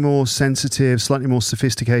slightly more sensitive, slightly more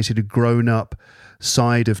sophisticated, grown-up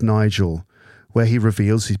side of Nigel, where he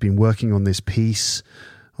reveals he's been working on this piece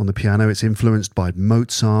on the piano. It's influenced by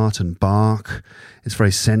Mozart and Bach. It's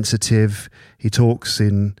very sensitive. He talks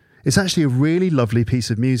in... It's actually a really lovely piece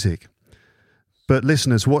of music. But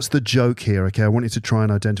listeners, what's the joke here? Okay, I want you to try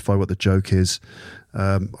and identify what the joke is.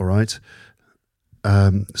 All right.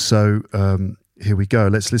 So here we go.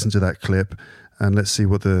 Let's listen to that clip and let's see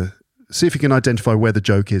see if you can identify where the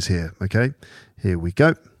joke is here. Okay, here we go.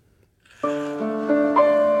 It's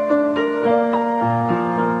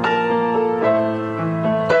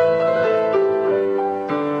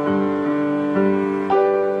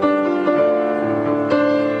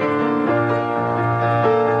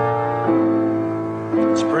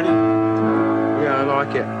pretty. Yeah, I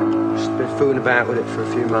like it. Just been fooling about with it for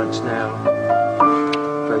a few months now.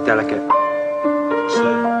 Very delicate.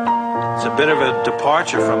 It's a bit of a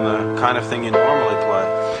departure from the kind of thing you normally play.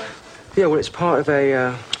 Yeah, well, it's part of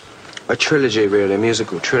a trilogy, really, a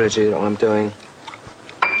musical trilogy that I'm doing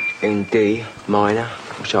in D minor,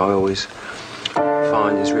 which I always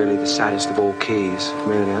find is really the saddest of all keys,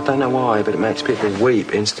 really. I don't know why, but it makes people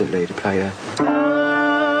weep instantly to play a...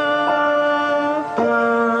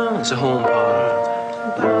 It's a horn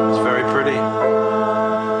part. It's very pretty.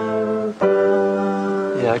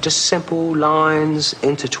 You know, just simple lines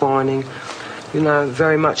intertwining. You know,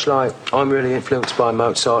 very much like I'm really influenced by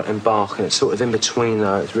Mozart and Bach, and it's sort of in between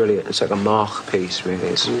though. It's like a Mach piece,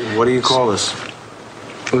 really. What do you call this?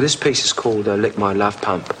 Well, this piece is called Lick My Love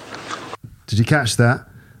Pump. Did you catch that?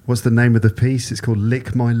 What's the name of the piece? It's called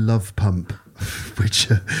Lick My Love Pump, which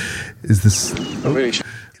is this... I'm really sure.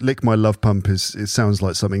 Lick My Love Pump it sounds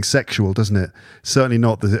like something sexual, doesn't it? Certainly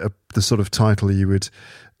not the sort of title you would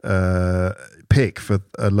pick for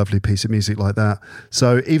a lovely piece of music like that.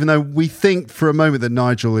 So even though we think for a moment that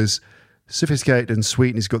Nigel is sophisticated and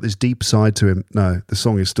sweet and he's got this deep side to him, no, the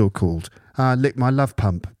song is still called Lick My Love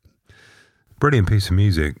Pump. Brilliant piece of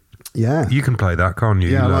music. Yeah. You can play that, can't you?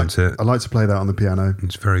 Yeah, you learnt it. I like to play that on the piano.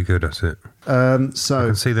 It's very good, that's it. So I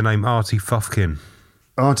can see the name Artie Fufkin.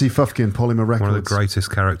 Artie Fufkin, Polymer Records. One of the greatest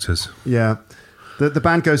characters. Yeah. The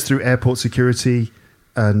band goes through airport security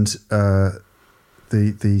and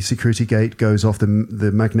the security gate goes off, the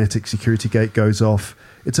magnetic security gate goes off.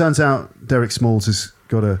 It turns out Derek Smalls has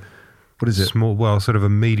got a, what is it? Sort of a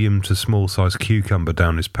medium to small size cucumber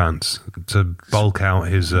down his pants to bulk out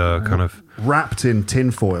his kind of... Wrapped in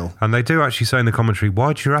tinfoil. And they do actually say in the commentary,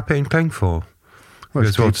 why'd you wrap it in tinfoil? Well,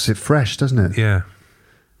 it keeps it fresh, doesn't it? Yeah.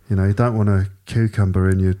 You know, you don't want a cucumber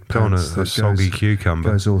in your pants. A soggy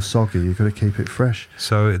cucumber. Goes all soggy. You've got to keep it fresh.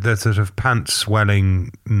 So the sort of pant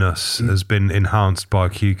swellingness has been enhanced by a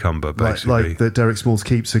cucumber, basically. Like that Derek Smalls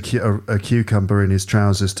keeps a cucumber in his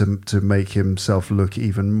trousers to make himself look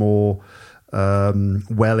even more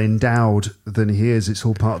well endowed than he is. It's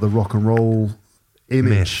all part of the rock and roll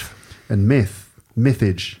image and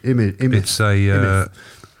mythage.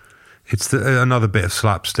 It's another bit of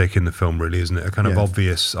slapstick in the film, really, isn't it? A kind of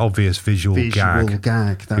obvious visual gag.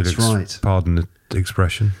 That's right. Pardon the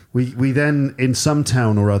expression. We then, in some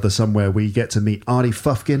town or other somewhere, we get to meet Artie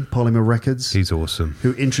Fufkin, Polymer Records. He's awesome.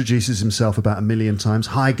 Who introduces himself about 1 million times.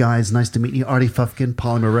 Hi, guys. Nice to meet you. Artie Fufkin,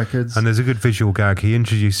 Polymer Records. And there's a good visual gag. He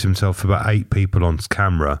introduces himself to about 8 people on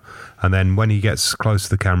camera. And then when he gets close to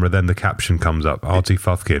the camera, then the caption comes up, Artie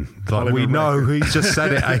Fufkin. Like, we know, he's just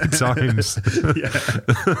said it 8 times.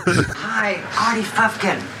 Hi, Artie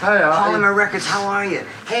Fufkin. Hi, Artie. Polymer Records, how are you?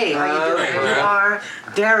 Hey, how you doing? You are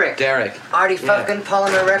Derek. Artie Fufkin,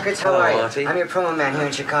 Polymer Records, how are you? Artie. I'm your promo man here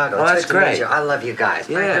in Chicago. Oh, that's good to meet great. you. I love you guys.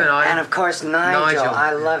 Yeah. And of course, Nigel.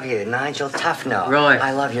 I love you. Nigel Tufnell. Right.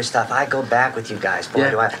 I love your stuff. I go back with you guys. Boy, Yeah.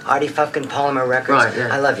 do I. Artie Fufkin, Polymer Records. Right, yeah.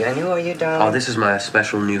 I love you. And who are you, darling? Oh, this is my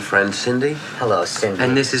special new friend, Cindy. Hello, Cindy.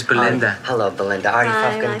 And this is Belinda. Hello, Belinda. Artie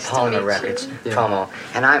Hi, Fufkin, nice to Polymer meet Records, you. promo.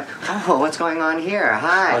 And I'm... Oh, what's going on here?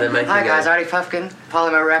 Hi. Oh, they're making Hi, a- guys. Artie Fufkin,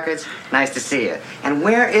 Polymer Records. Nice to see you. And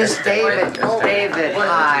where Where is David? David,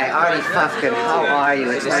 hi. Artie Fufkin, how are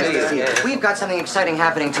you? It's nice to see you. We've got something exciting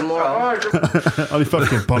happening tomorrow. Artie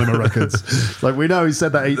Fufkin, Polymer Records. Like, we know he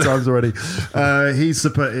said that 8 times already.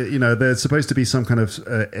 There's supposed to be some kind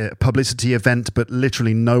of publicity event, but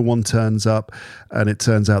literally no one turns up, and it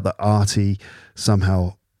turns out that Artie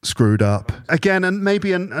somehow screwed up again. And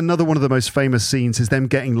maybe another one of the most famous scenes is them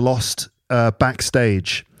getting lost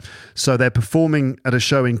backstage. So they're performing at a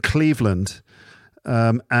show in Cleveland,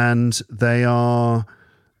 and they are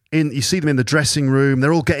you see them in the dressing room.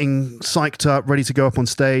 They're all getting psyched up, ready to go up on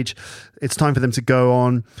stage. It's time for them to go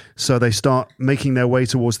on. So they start making their way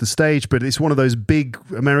towards the stage, but it's one of those big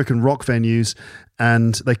American rock venues,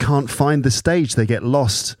 and they can't find the stage. They get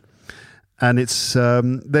lost. And it's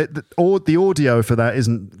the audio for that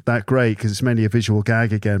isn't that great because it's mainly a visual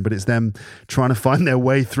gag again, but it's them trying to find their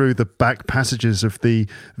way through the back passages of the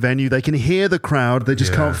venue. They can hear the crowd. They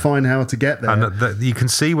just can't find how to get there. And you can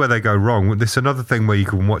see where they go wrong. This is another thing where you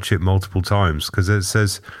can watch it multiple times because it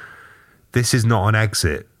says, "This is not an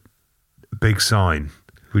exit," big sign.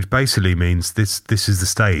 Which basically means this is the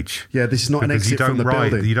stage. Yeah, this is not an exit from the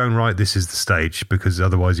building. You don't write this is the stage because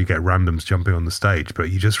otherwise you get randoms jumping on the stage.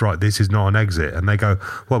 But you just write this is not an exit, and they go,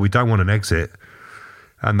 well, we don't want an exit,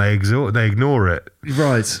 and they ignore it.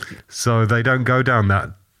 Right. So they don't go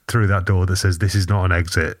down through that door that says this is not an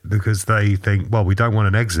exit because they think, well, we don't want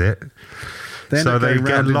an exit. So they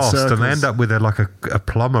get lost and they end up with a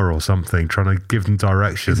plumber or something trying to give them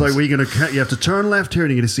directions. It's like you have to turn left here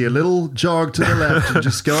and you're going to see a little jog to the left and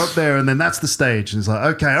just go up there and then that's the stage. And it's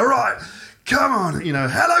like, okay, all right, come on,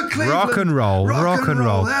 hello Cleveland. Rock and roll. Hello,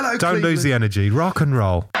 Don't Cleveland. lose the energy. Rock and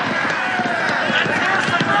roll. Rock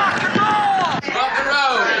and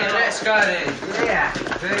roll. Let's go then. Yeah.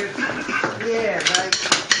 Yeah, mate.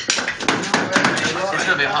 It's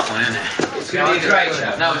going to be a hot one, isn't it? It's going to be a great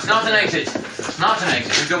show. No, it's not an exit. It's not an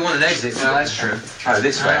exit. We don't want an exit. No, that's true. Oh,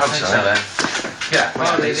 this way. I'm sorry. Yeah,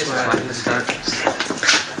 well, this way. Let's go.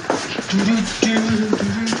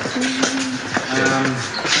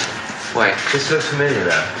 Wait. This looks familiar,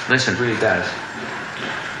 though. Listen. It really does.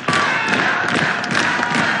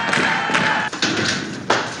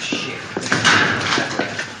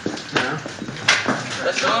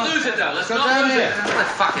 Let's not lose it, though. Let's not lose it. Where the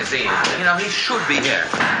fuck is he? He should be here.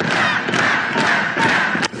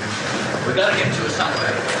 We gotta get to it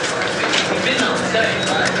somewhere. We've been on stage,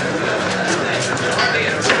 right?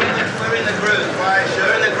 We're in the group. Why, sure.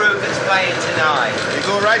 We're in the group that's playing tonight. You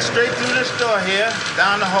go right straight through this door here,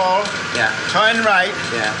 down the hall. Yeah. Turn right.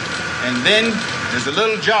 Yeah. And then there's a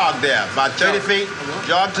little jog there, about 30 feet.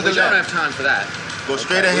 Jog to the We don't left. have time for that. Go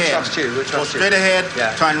straight ahead. Go straight ahead.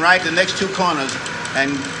 Yeah. Turn right the next 2 corners.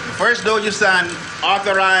 And the first door you sign,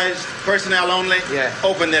 authorized personnel only. Yeah.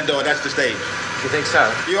 Open that door. That's the stage. You think so?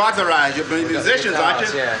 You authorize. You're musicians, aren't you?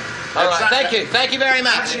 Yeah. All right. Thank you. Thank you very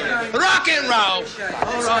much. Rock and roll.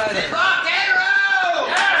 All right, then. Rock and roll.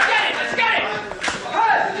 Let's get it. Let's get it.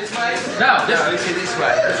 This way? No, this way. This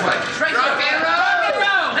way. Straight rock and roll. Rock and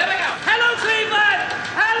roll. Here we go. Hello, Cleveland.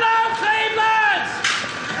 Hello, Cleveland.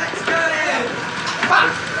 Let's go in.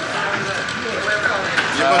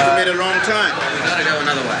 You must have made a wrong time. We gotta go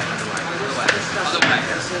another way.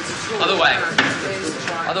 Other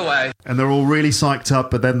way. And they're all really psyched up,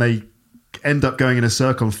 but then they end up going in a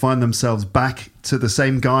circle and find themselves back to the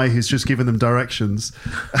same guy who's just given them directions.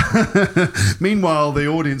 Meanwhile, the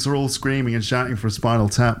audience are all screaming and shouting for a Spinal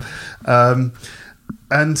Tap.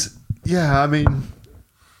 And yeah, I mean,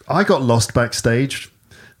 I got lost backstage.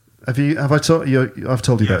 Have I told you? I've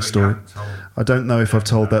told you that story. I don't know if I've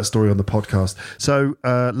told that story on the podcast. So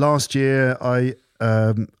last year I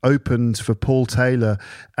opened for Paul Taylor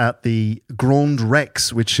at the Grand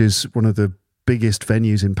Rex, which is one of the biggest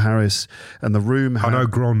venues in Paris, and the room I know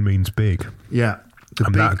Grand means big. Yeah.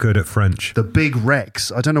 I'm that good at French. The big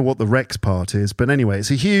Rex. I don't know what the Rex part is, but anyway,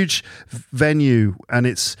 it's a huge venue and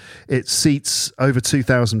it seats over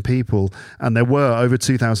 2,000 people, and there were over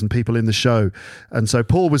 2,000 people in the show. And so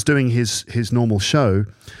Paul was doing his normal show,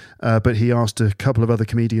 but he asked a couple of other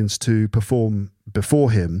comedians to perform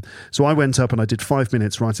before him. So I went up and I did 5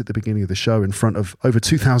 minutes right at the beginning of the show in front of over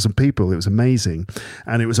 2,000 people. It was amazing.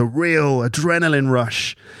 And it was a real adrenaline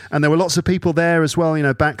rush. And there were lots of people there as well,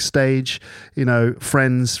 backstage,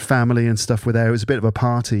 friends, family and stuff were there. It was a bit of a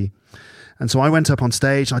party. And so I went up on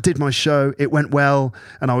stage, I did my show, it went well,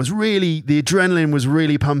 and the adrenaline was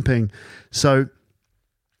really pumping. So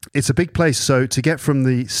It's a big place, so to get from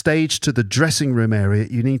the stage to the dressing room area,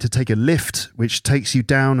 you need to take a lift, which takes you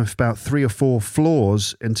down about 3 or 4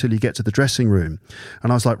 floors until you get to the dressing room.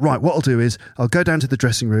 And I was like, right, what I'll do is I'll go down to the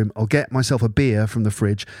dressing room, I'll get myself a beer from the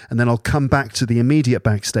fridge, and then I'll come back to the immediate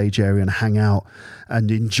backstage area and hang out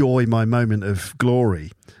and enjoy my moment of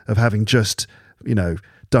glory of having just,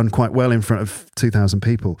 done quite well in front of 2,000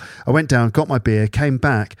 people. I went down, got my beer, came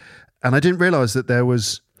back, and I didn't realise that there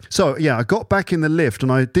was... So, yeah, I got back in the lift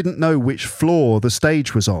and I didn't know which floor the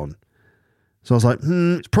stage was on. So I was like,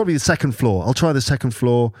 it's probably the second floor. I'll try the second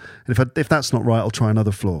floor. And if that's not right, I'll try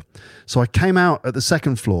another floor. So I came out at the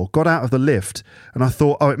second floor, got out of the lift, and I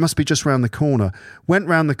thought, it must be just round the corner. Went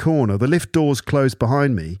round the corner, the lift doors closed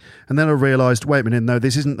behind me, and then I realised, wait a minute, no,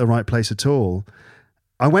 this isn't the right place at all.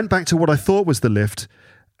 I went back to what I thought was the lift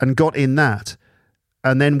and got in that,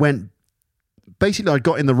 and then basically I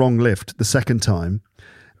got in the wrong lift the second time.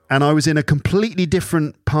 And I was in a completely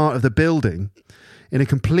different part of the building, in a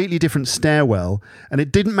completely different stairwell. And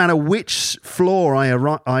it didn't matter which floor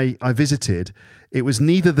I visited. It was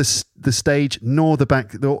neither the stage nor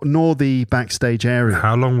the backstage area.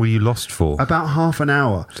 How long were you lost for? About half an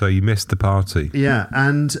hour. So you missed the party. Yeah,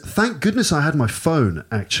 and thank goodness I had my phone,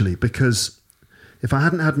 actually, because if I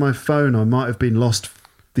hadn't had my phone, I might have been lost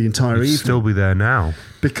the entire evening. You'd still be there now.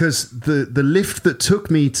 Because the lift that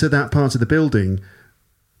took me to that part of the building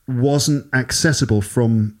wasn't accessible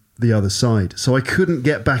from the other side, so I couldn't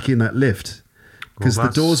get back in that lift because the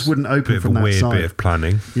doors wouldn't open from that side. Bit of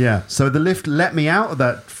planning. Yeah, so the lift let me out of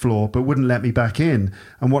that floor but wouldn't let me back in,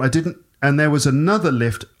 and there was another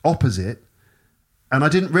lift opposite, and I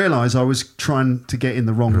didn't realise I was trying to get in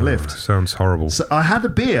the wrong lift. Sounds horrible. So I had a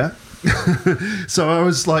beer. So I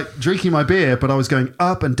was like drinking my beer, but I was going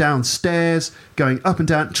up and down stairs, going up and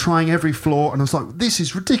down, trying every floor, and I was like, this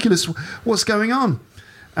is ridiculous. What's going on?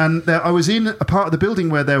 And I was in a part of the building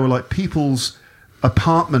where there were like people's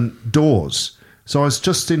apartment doors. So I was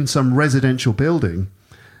just in some residential building.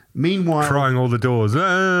 Meanwhile, trying all the doors.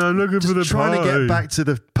 I'm looking for the trying party. to get back to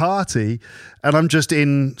the party, and I'm just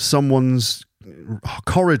in someone's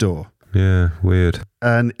corridor. Yeah, weird.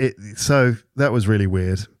 And so that was really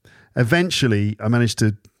weird. Eventually, I managed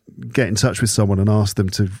to get in touch with someone and ask them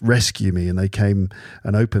to rescue me, and they came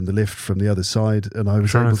and opened the lift from the other side, and I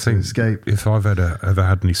was able to escape. If I've ever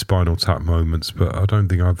had any Spinal Tap moments, but I don't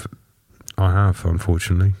think I have,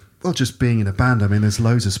 unfortunately. Well, just being in a band, I mean, there's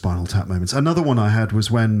loads of Spinal Tap moments. Another one I had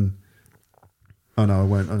was when... Oh, no, I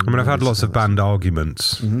won't. I've had lots of band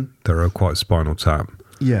arguments that are quite Spinal Tap.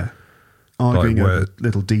 Yeah. Arguing over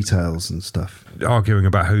little details and stuff. Arguing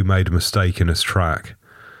about who made a mistake in a track.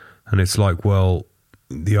 And it's like, well...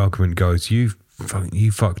 The argument goes, you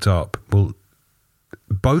fucked up. Well,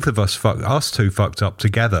 both of us two fucked up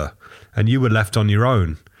together, and you were left on your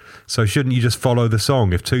own. So shouldn't you just follow the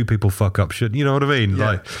song? If two people fuck up, you know what I mean?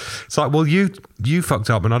 Yeah. Like, it's like, well, you fucked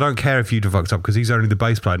up, and I don't care if you fucked up because he's only the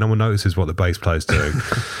bass player. No one notices what the bass player's doing.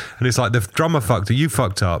 And it's like the drummer fucked up, you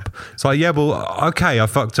fucked up. It's like, yeah, well, okay, I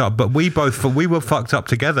fucked up, but we were fucked up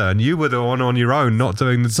together, and you were the one on your own, not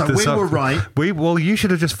doing the. So we were right. Well, you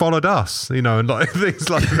should have just followed us, and like things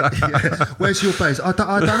like that. Yeah. Where's your bass? I don't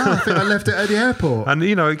know. I think I left it at the airport. And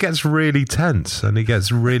it gets really tense, and it gets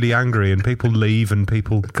really angry, and people leave, and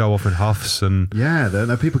people go off in huffs, and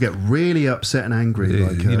people get really upset and angry.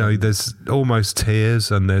 There's almost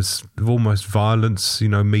tears, and there's almost violence,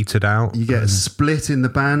 meted out. You get a split in the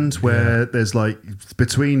band where there's like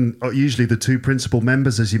between usually the two principal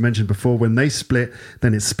members, as you mentioned before, when they split,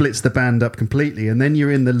 then it splits the band up completely, and then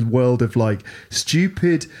you're in the world of like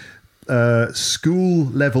stupid school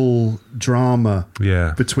level drama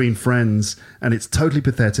between friends, and it's totally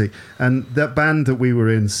pathetic. And that band that we were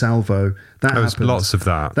in, Salvo, there was lots of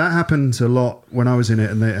that. That happened a lot when I was in it,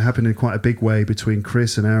 and it happened in quite a big way between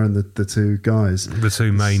Chris and Aaron, the two guys, the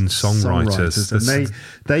two main songwriters. And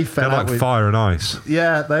they fell out. They're like fire and ice.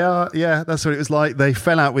 Yeah, they are. Yeah, that's what it was like. They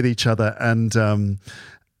fell out with each other, and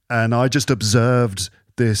I just observed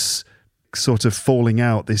this sort of falling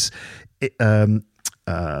out. This.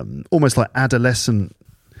 Almost like adolescent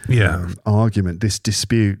argument, this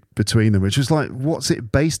dispute between them, which was like, what's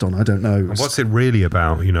it based on? I don't know. What's it really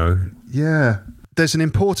about, Yeah. There's an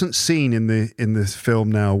important scene in this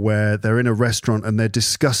film now where they're in a restaurant and they're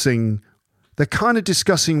kind of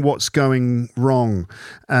discussing what's going wrong,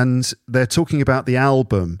 and they're talking about the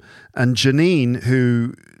album, and Janine,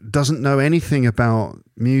 who doesn't know anything about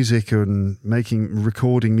music and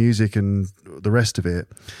recording music and the rest of it,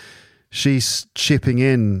 she's chipping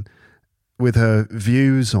in with her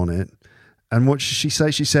views on it. And what she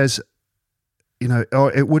says,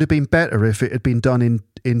 it would have been better if it had been done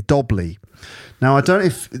in Dolby. Now, I don't know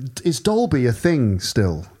if is Dolby a thing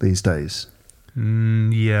still these days.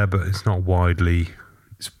 Yeah, but it's not widely.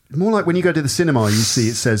 It's more like when you go to the cinema, you see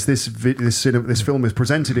it says this film is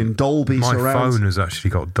presented in Dolby surround. My phone has actually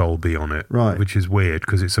got Dolby on it, right? Which is weird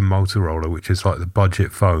because it's a Motorola, which is like the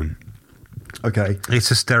budget phone. Okay,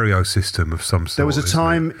 it's a stereo system of some sort. There was a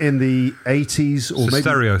time in the 80s, or it's a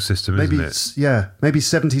stereo system, maybe isn't it? Yeah, maybe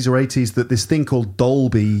 70s or 80s, that this thing called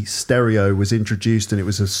Dolby Stereo was introduced, and it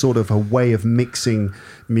was a sort of a way of mixing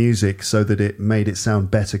music so that it made it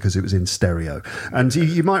sound better because it was in stereo. And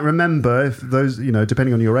you might remember, if those,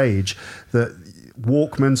 depending on your age, that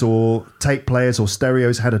Walkmans or tape players or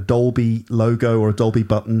stereos had a Dolby logo or a Dolby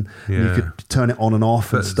button. Yeah. And you could turn it on and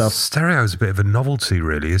off and stuff. Stereo is a bit of a novelty,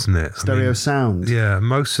 really, isn't it? Stereo sound. Yeah,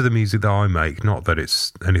 most of the music that I make, not that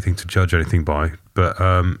it's anything to judge anything by, but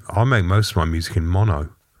I make most of my music in mono.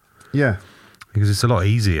 Yeah. Because it's a lot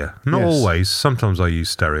easier. Not Yes. always. Sometimes I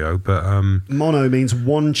use stereo, but... mono means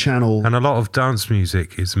one channel. And a lot of dance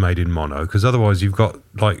music is made in mono, because otherwise you've got,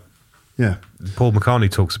 like... Yeah. Paul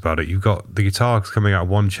McCartney talks about it. You've got the guitars coming out of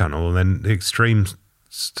one channel, and then the extreme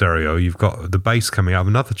stereo, you've got the bass coming out of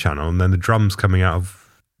another channel, and then the drums coming out of...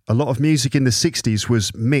 A lot of music in the 60s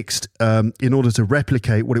was mixed in order to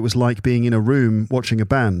replicate what it was like being in a room watching a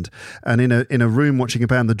band. And in a room watching a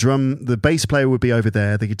band, the bass player would be over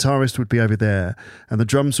there, the guitarist would be over there, and the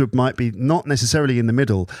drums might be not necessarily in the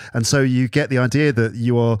middle. And so you get the idea that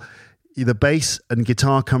the bass and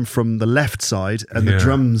guitar come from the left side, and the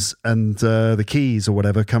drums and the keys or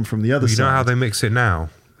whatever come from the other side. You know how they mix it now?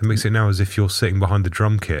 They mix it now as if you're sitting behind the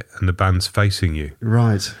drum kit and the band's facing you.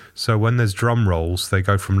 Right. So when there's drum rolls, they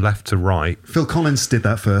go from left to right. Phil Collins did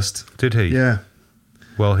that first. Did he? Yeah.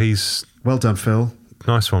 Well, he's... Well done, Phil.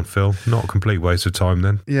 Nice one, Phil. Not a complete waste of time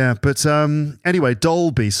then. Yeah, but anyway,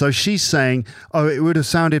 Dolby. So she's saying, it would have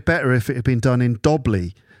sounded better if it had been done in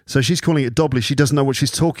Dolby. So she's calling it Dolby. She doesn't know what she's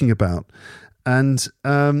talking about. And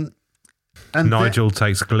Nigel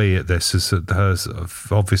takes glee at this as her sort of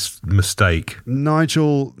obvious mistake.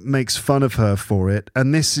 Nigel makes fun of her for it.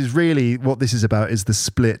 And this is really what this is about, is the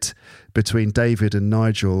split between David and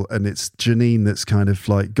Nigel. And it's Janine that's kind of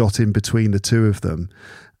like got in between the two of them.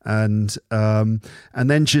 And then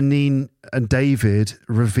Janine and David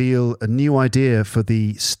reveal a new idea for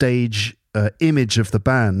the stage image of the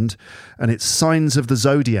band, and it's signs of the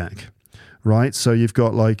zodiac, right? So you've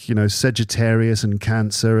got Sagittarius and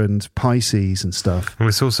Cancer and Pisces and stuff. Well,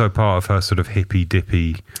 it's also part of her sort of hippy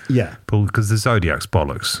dippy, because the zodiac's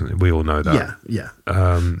bollocks. We all know that. Yeah.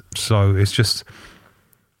 So it's just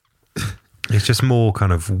more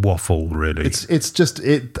kind of waffle, really. It's just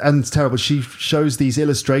and it's terrible. She shows these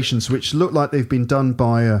illustrations which look like they've been done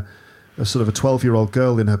by a sort of a 12-year-old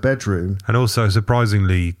girl in her bedroom. And also,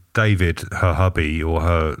 surprisingly, David, her hubby or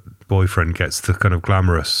her boyfriend, gets the kind of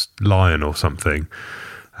glamorous lion or something.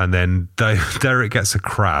 And then Derek gets a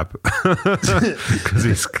crab because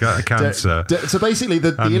he's got cancer. So basically,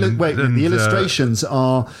 the illustrations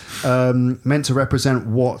are meant to represent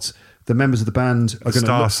what the members of the band are going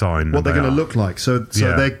to look like. So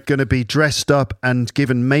they're going to be dressed up and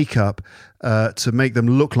given makeup to make them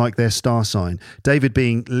look like their star sign. David,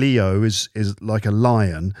 being Leo, is like a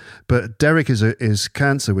lion, but Derek is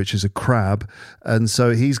Cancer, which is a crab, and so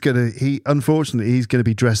unfortunately he's going to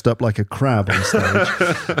be dressed up like a crab on stage.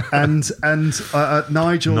 and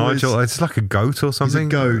Nigel, it's like a goat or something.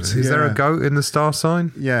 He's a goat. Is there a goat in the star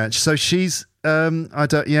sign? Yeah. So she's.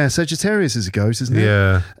 Sagittarius is a goat, isn't it?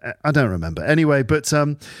 Yeah. I don't remember. Anyway, but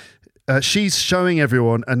she's showing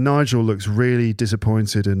everyone, and Nigel looks really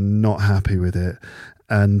disappointed and not happy with it.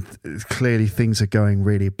 And clearly things are going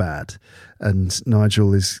really bad. And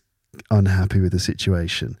Nigel is unhappy with the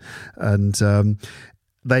situation. And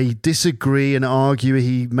they disagree and argue.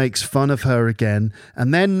 He makes fun of her again.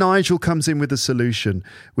 And then Nigel comes in with a solution,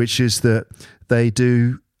 which is that they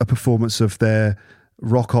do a performance of their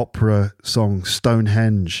rock opera song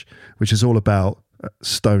Stonehenge, which is all about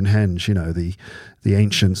Stonehenge, the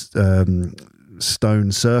ancient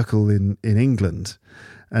stone circle in England.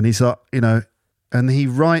 And he's like, and he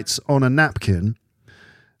writes on a napkin,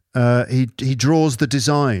 he draws the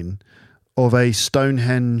design of a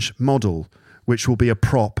Stonehenge model, which will be a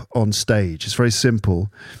prop on stage. It's very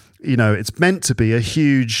simple. It's meant to be a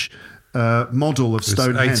huge model of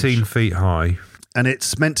Stonehenge. It's 18 feet high. And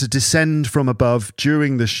it's meant to descend from above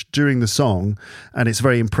during the song, and it's a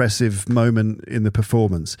very impressive moment in the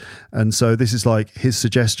performance. And so this is like his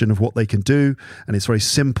suggestion of what they can do, and it's very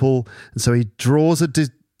simple. And so he draws a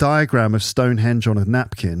diagram of Stonehenge on a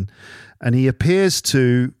napkin, and he appears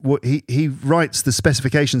to he writes the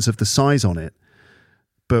specifications of the size on it,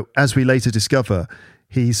 but as we later discover,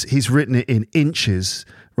 he's written it in inches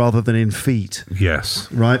rather than in feet. Yes.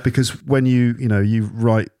 Right? Because when you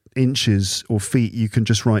write inches or feet, you can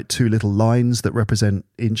just write two little lines that represent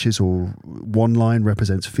inches, or one line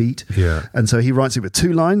represents feet. Yeah. And so he writes it with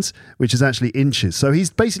two lines, which is actually inches. So he's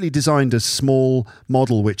basically designed a small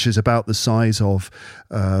model which is about the size of,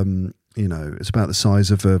 it's about the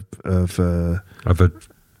size of a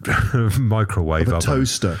microwave of a oven.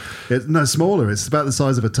 toaster. No, smaller. It's about the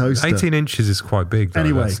size of a toaster. 18 inches is quite big, though.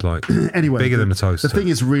 Anyway, That's like anyway, bigger than a toaster. The thing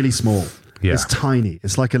is really small. Yeah. It's tiny.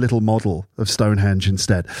 It's like a little model of Stonehenge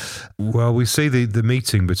instead. Well, we see the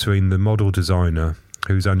meeting between the model designer,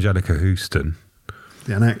 who's Angelica Houston,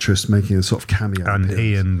 an actress making a sort of cameo, and appearance.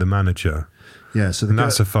 Ian, the manager. Yeah, so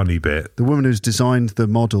that's a funny bit. The woman who's designed the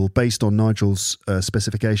model based on Nigel's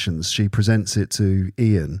specifications, she presents it to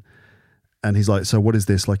Ian, and he's like, "So what is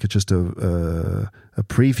this? Like just a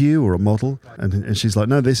preview or a model?" And she's like,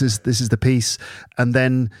 "No, this is the piece." And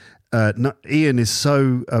then Ian is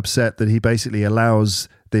so upset that he basically allows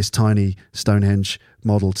this tiny Stonehenge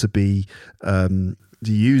model to be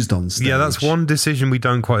used on stage. Yeah, that's one decision we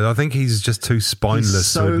don't quite. I think he's just too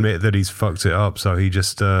spineless to admit that he's fucked it up. So he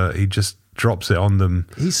just drops it on them.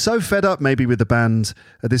 He's so fed up maybe with the band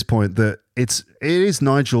at this point that it is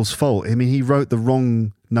Nigel's fault. I mean, he wrote the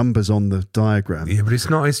wrong numbers on the diagram. Yeah, but it's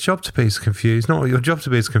not his job to be as confused. Not your job to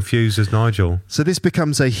be as confused as Nigel. So this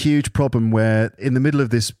becomes a huge problem where in the middle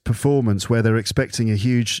of this performance where they're expecting a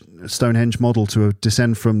huge Stonehenge model to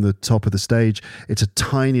descend from the top of the stage, it's a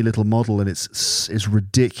tiny little model and it's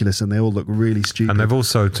ridiculous and they all look really stupid. And they've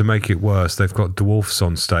also, to make it worse, they've got dwarfs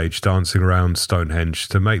on stage dancing around Stonehenge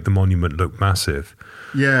to make the monument look massive.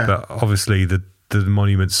 Yeah. But obviously the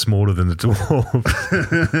monument's smaller than the dwarf.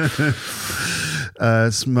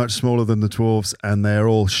 It's much smaller than the dwarves, and they're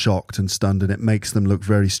all shocked and stunned, and it makes them look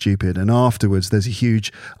very stupid. And afterwards, there's a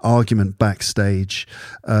huge argument backstage.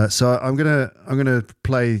 So I'm gonna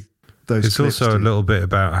play those. It's also a little bit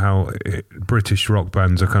about how British rock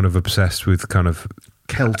bands are kind of obsessed with kind of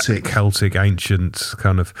Celtic, ancient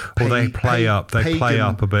kind of. Or they play up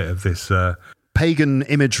a bit of this pagan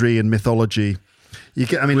imagery and mythology.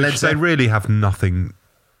 They really have nothing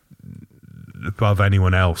above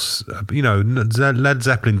anyone else. Led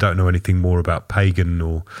Zeppelin don't know anything more about pagan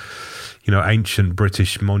or ancient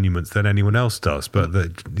British monuments than anyone else does, but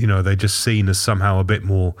they're just seen as somehow a bit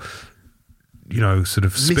more sort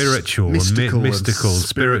of spiritual, mystical,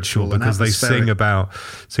 spiritual, because they sing about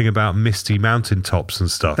misty mountaintops and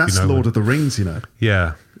stuff. That's Lord of the Rings,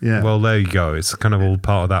 Yeah. Well, there you go. It's kind of all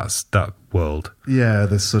part of that world. Yeah,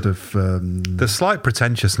 there's sort of the slight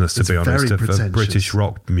pretentiousness, to be honest, of British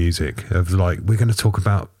rock music. Of like, we're going to talk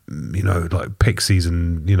about like Pixies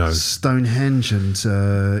and Stonehenge and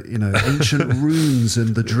ancient runes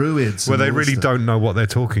and the Druids. Well, they really don't know what they're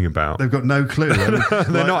talking about. They've got no clue.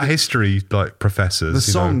 They're not history professors.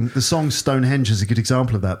 The song Stonehenge is a good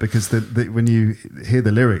example of that, because when you hear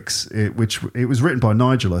the lyrics, it was written by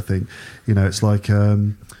Nigel, I think. It's like.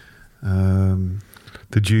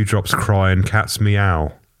 The dewdrops cry and cats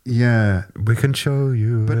meow. Yeah, we can show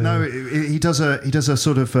you. But no, he does a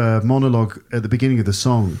sort of monologue at the beginning of the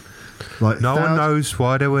song. Like no one knows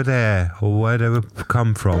why they were there or where they would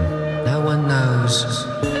come from. No one knows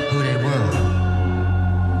who they were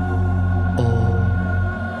or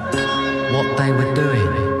what they were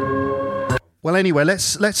doing. Well, anyway,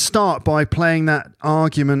 let's start by playing that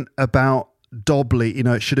argument about Dobley.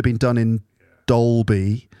 It should have been done in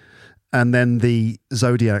Dolby. And then the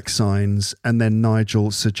zodiac signs, and then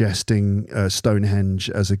Nigel suggesting Stonehenge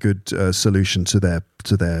as a good solution to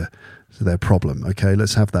their problem. Okay,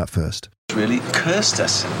 let's have that first. Really cursed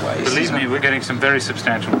us in ways. Believe me, we're getting some very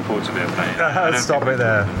substantial reports of airplane. Stop it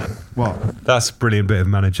there. What? That's a brilliant bit of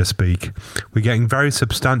manager speak. We're getting very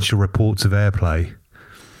substantial reports of airplay.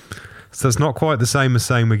 So it's not quite the same as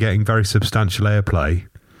saying we're getting very substantial airplay.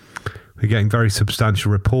 We're getting very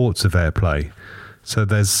substantial reports of airplay. So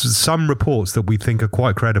there's some reports that we think are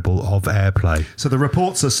quite credible of airplay. So the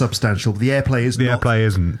reports are substantial. The airplay is not. The airplay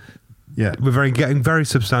isn't. Yeah. We're getting very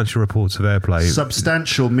substantial reports of airplay.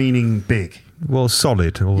 Substantial meaning big. Well,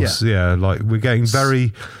 solid. Or, like we're getting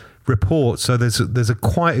very reports. So there's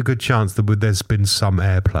quite a good chance that there's been some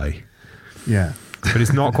airplay. Yeah. But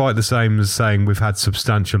it's not quite the same as saying we've had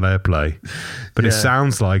substantial airplay. But it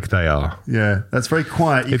sounds like they are. Yeah, that's very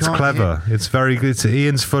quiet. It's clever. It's very good.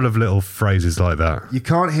 Ian's full of little phrases like that. You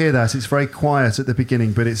can't hear that. It's very quiet at the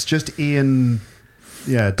beginning, but it's just Ian,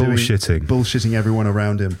 bullshitting everyone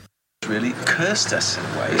around him. Really cursed us in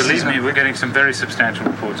ways. Believe me, we're getting some very substantial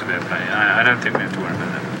reports of airplane. I don't think we have to worry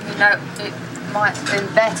about that. It might have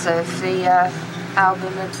been better if the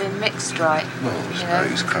album had been mixed right. Well,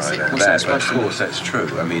 he's crying out loud, but of course that's true.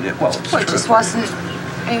 I mean, it just wasn't.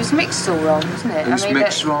 It was mixed all wrong, wasn't it? It was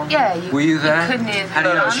mixed wrong? Yeah. Were you there? You couldn't hear How do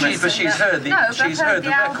you know? but She's heard the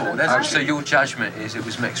record. So your judgment is it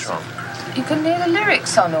was mixed wrong? You couldn't hear the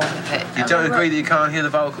lyrics on all of it. You don't agree that you can't hear the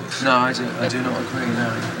vocals? No, I do not agree,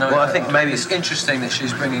 no. Well, I think maybe it's interesting that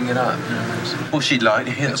she's bringing it up. Well, she'd like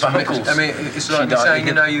to hear the vocals. I mean, it's like me saying,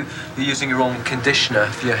 you're using your own conditioner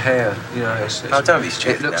for your hair. Don't be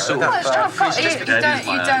stupid. It looks sort of... you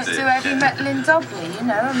don't do heavy metal in Dobley, you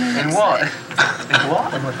know? I mean, in what? In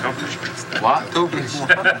what? What?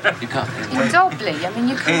 You can't. In Dobley, I mean,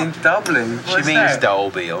 you can't... In Dublin? She means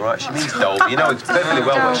Dolby, all right? She means Dolby. You know perfectly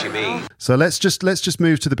well what she means. So let's just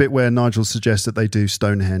move to the bit where Nigel suggests that they do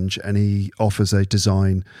Stonehenge, and he offers a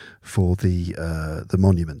design for the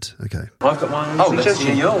monument. Okay. I've got my own suggestion. Let's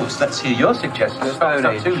hear yours. Let's hear your suggestion.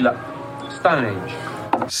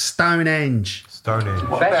 Stonehenge.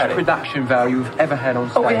 Best production value we've ever had on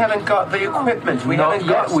stage. Oh, we haven't got the equipment. We haven't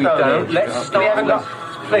got Stonehenge. Let's start. We haven't got.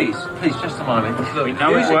 Please, just a moment.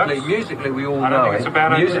 Musically, we all know it.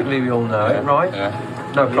 Musically, we all know it, right?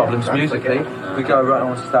 Yeah. No problems. Musically, we go right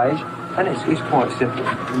on stage. And it's quite simple.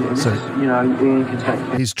 Ian can take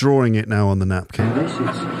it. He's drawing it now on the napkin.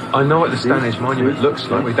 I know what the Stonehenge Monument looks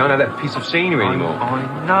like. We don't have that piece of scenery anymore.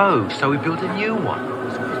 I know, so we built a new one.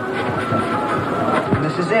 And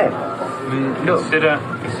this is it.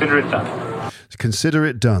 Consider it done. Consider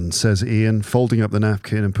it done, says Ian, folding up the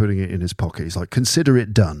napkin and putting it in his pocket. He's like, consider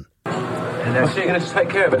it done. And so you're going to take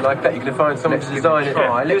care of it like that? You're going to find someone to design it?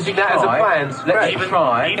 Using that as a plan? Let's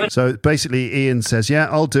try. So basically, Ian says, "Yeah,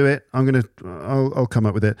 I'll do it. I'll come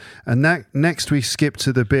up with it." And next we skip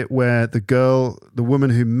to the bit where the woman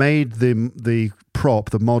who made the prop,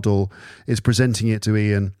 the model, is presenting it to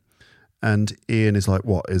Ian, and Ian is like,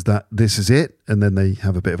 "What is that? This is it?" And then they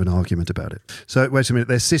have a bit of an argument about it. So wait a minute,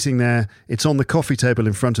 they're sitting there. It's on the coffee table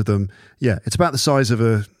in front of them. Yeah, it's about the size of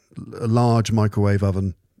a large microwave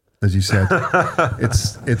oven. As you said,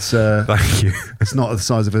 it's thank you. It's not the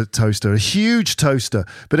size of a toaster, a huge toaster.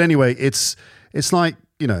 But anyway, it's like,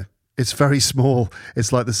 it's very small.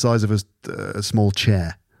 It's like the size of a small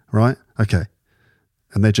chair, right? Okay,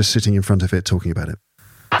 and they're just sitting in front of it talking about it.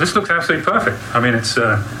 This looks absolutely perfect. I mean, it's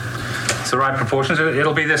the right proportions.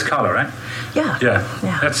 It'll be this color, right? Yeah.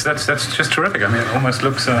 Yeah. That's just terrific. I mean, it almost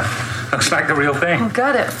looks like the real thing. Oh,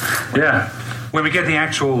 got it. Yeah. When we get the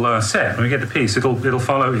actual set, when we get the piece, it'll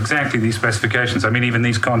follow exactly these specifications. I mean, even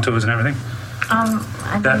these contours and everything.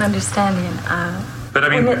 I don't understand, Ian. But I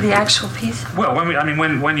mean, the actual piece. Well,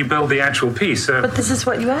 when you build the actual piece. But this is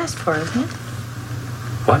what you asked for, isn't it?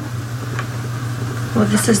 What? Well,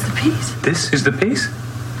 this is the piece. This is the piece?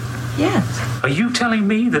 Yes. Are you telling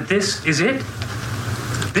me that this is it?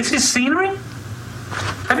 This is scenery?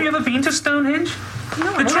 Have you ever been to Stonehenge?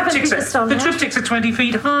 No, I haven't been to Stonehenge. The triptychs are 20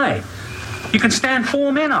 feet high. You can stand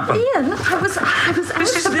 4 men up them. Ian, I was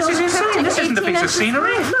This is insane. This isn't a piece of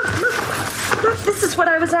scenery. Look, this is what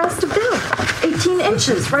I was asked to build. 18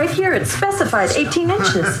 inches, right here. It's specified, 18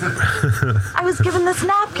 inches. I was given this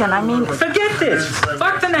napkin. I mean... Forget this.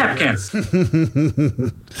 Fuck the napkin.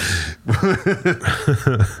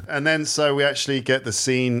 And then so we actually get the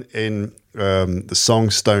scene in the song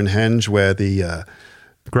Stonehenge where the...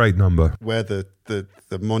 great number. Where the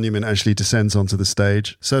monument actually descends onto the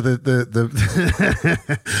stage. So the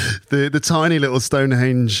tiny little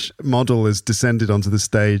Stonehenge model has descended onto the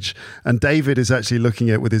stage, and David is actually looking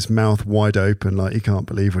at it with his mouth wide open, like he can't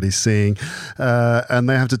believe what he's seeing. And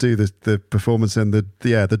they have to do the performance, and the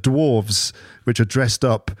dwarves, which are dressed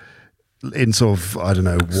up in sort of, I don't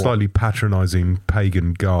know, slightly patronising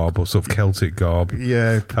pagan garb or sort of Celtic garb.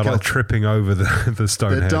 Yeah. Are like tripping over the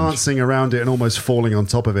Stonehenge. They're dancing around it and almost falling on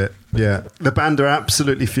top of it. Yeah. The band are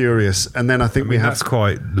absolutely furious. And then I think we have... That's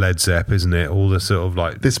quite Led Zepp, isn't it? All the sort of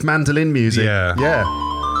like... This mandolin music. Yeah. Yeah.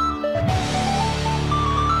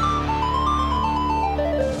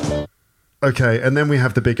 Okay, and then we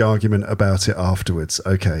have the big argument about it afterwards.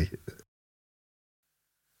 Okay.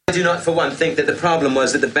 I do not for one think that the problem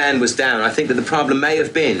was that the band was down. I think that the problem may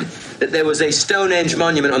have been that there was a Stonehenge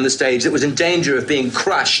monument on the stage that was in danger of being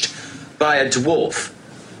crushed by a dwarf.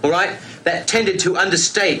 All right? That tended to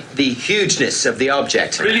understate the hugeness of the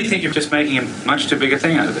object. I really think you're just making a much too big a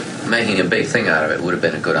thing out of it. Making a big thing out of it would have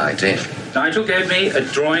been a good idea. Nigel gave me a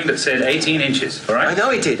drawing that said 18 inches, all right? I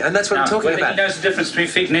know he did, and that's what I'm talking about. Whether he knows the difference between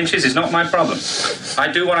feet and inches is not my problem. I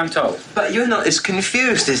do what I'm told. But you're not as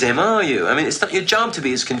confused as him, are you? I mean, it's not your job to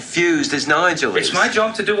be as confused as Nigel is. It's my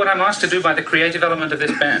job to do what I'm asked to do by the creative element of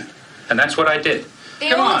this band, and that's what I did. The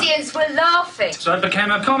Come on. audience were laughing. So it became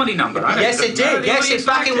a comedy number. Yes, it did. Yes, it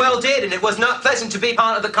fucking well did, and it was not pleasant to be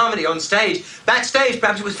part of the comedy on stage. Backstage,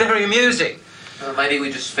 perhaps it was very amusing. Well, maybe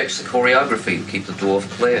we just fix the choreography and keep the dwarf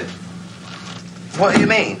clear. What do you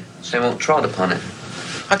mean? So they won't trod upon it.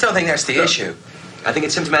 I don't think that's the issue. I think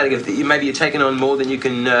it's symptomatic of maybe you're taking on more than you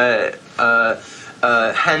can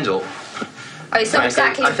handle. Oh, it's not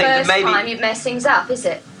exactly the I think that first time you've messed things up, is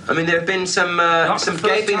it? I mean, there have been some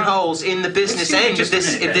gaping holes in the business end of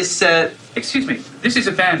this. Excuse me. This is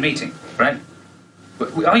a band meeting, right?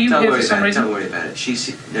 Are you here for some reason? Don't worry about it. She's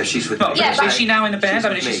with me. Yeah, is she now in the band?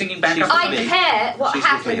 Is she singing backup? I care what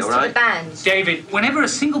happens to the band. David, whenever a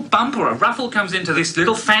single bump or a ruffle comes into this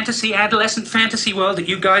little adolescent fantasy world that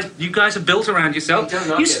you guys have built around yourself,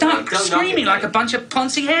 you start screaming like a bunch of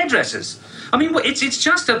poncy hairdressers. I mean, it's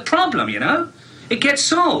just a problem, you know? It gets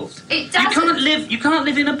solved. It doesn't. You can't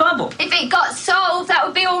live in a bubble. If it got solved, that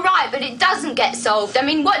would be all right, but it doesn't get solved. I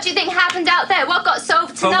mean, what do you think happened out there? What got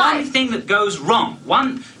solved For tonight? one thing that goes wrong,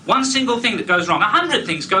 one single thing that goes wrong, 100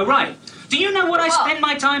 things go right. Do you know what I spend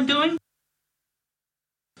my time doing?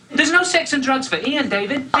 There's no sex and drugs for Ian,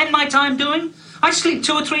 David. Spend my time doing? I sleep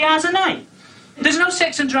 2 or 3 hours a night. There's no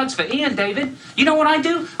sex and drugs for Ian, David. You know what I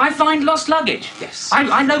do? I find lost luggage. Yes.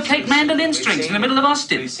 I locate mandolin strings in the middle of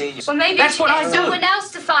Austin. Well, maybe that's you should what I get do. someone else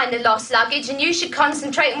to find the lost luggage, and you should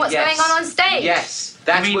concentrate on what's going on stage. Yes,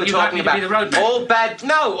 that's what we're you'd like talking me to be about. the roadman? All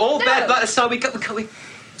bad blood. So we.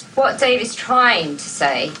 What Dave is trying to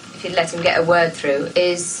say, if you let him get a word through,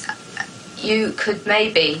 is you could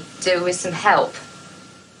maybe do with some help.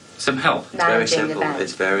 Some help. Managing the band.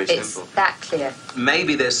 It's very simple. It's that clear.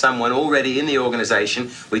 Maybe there's someone already in the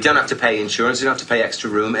organisation. We don't have to pay insurance. We don't have to pay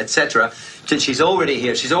extra room, etc. Since she's already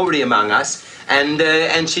here, she's already among us,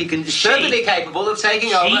 and she can be certainly capable of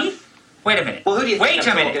taking over. Wait a minute. Well, who do you think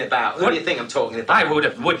I'm talking minute. about? Who do you think I'm talking about? I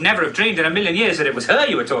would never have dreamed in a million years that it was her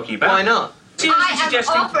you were talking about. Why not? I am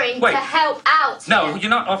offering to help out. No,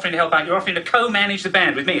 you're not offering to help out. You're offering to co-manage the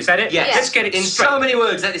band with me. Is that it? Yes. Let's get it in straight. so many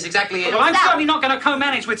words. That is exactly it. Well, I'm certainly not going to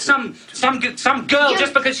co-manage with some girl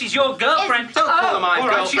just because she's your girlfriend. Don't call her my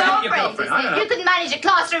girlfriend. She's not your Girlfriend, girlfriend. I don't know. you could manage a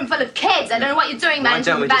classroom full of kids. I don't know what you're doing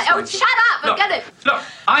managing the band. Oh, shut up! I'm gonna. Look,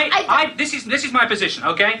 this is my position.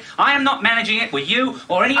 Okay, I am not managing it with you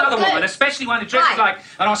or any other woman, especially one who dresses like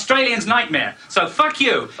an Australian's nightmare. So fuck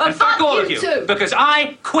you and fuck all of you too. because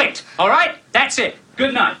I quit. All right, that's it.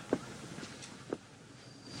 Good night.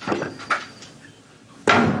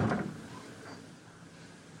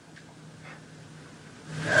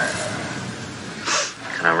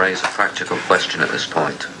 Can I raise a practical question at this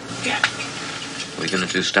point? Yeah. Are we going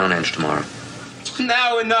to do Stonehenge tomorrow?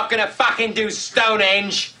 No, we're not going to fucking do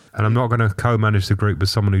Stonehenge. And I'm not going to co-manage the group with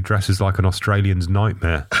someone who dresses like an Australian's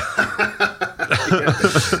nightmare.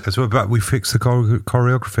 That's what about we fix the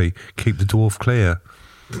choreography, keep the dwarf clear.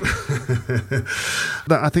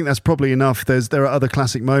 I think that's probably enough. There are other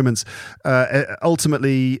classic moments.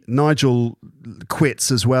 Ultimately, Nigel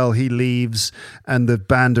quits as well. He leaves, and the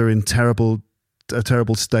band are in a terrible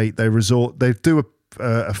state. They do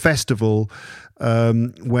a festival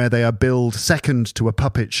where they are billed second to a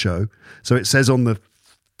puppet show. So it says on the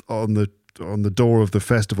door of the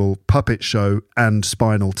festival, puppet show and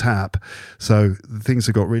Spinal Tap. So things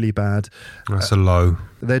have got really bad. That's a low.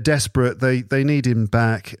 They're desperate. They need him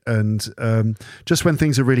back. And just when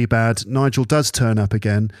things are really bad, Nigel does turn up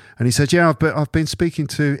again. And he says, "Yeah, I've been speaking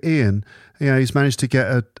to Ian. You know, he's managed to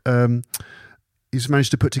get he's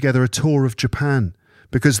managed to put together a tour of Japan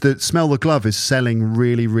because the Smell the Glove is selling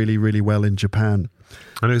really, really, really well in Japan."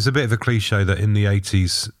 And it was a bit of a cliche that in the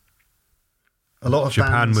 80s, a lot of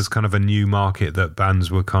Japan bands was kind of a new market that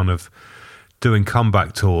bands were kind of doing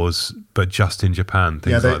comeback tours, but just in Japan,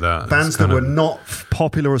 things like that. Bands that were not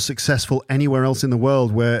popular or successful anywhere else in the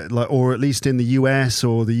world, where or at least in the US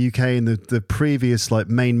or the UK in the previous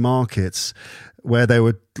main markets, where they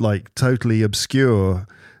were totally obscure,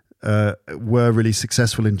 were really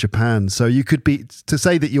successful in Japan. So you could to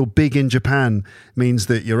say that you're big in Japan means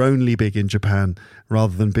that you're only big in Japan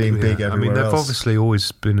rather than being big everywhere else. I mean, they've obviously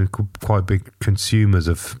always been quite big consumers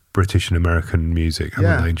of British and American music,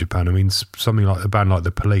 haven't they, in Japan? I mean, something like a band like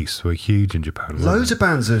The Police were huge in Japan. Loads of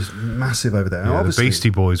bands are massive over there. Yeah, the Beastie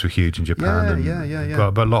Boys were huge in Japan.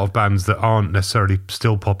 Yeah. But a lot of bands that aren't necessarily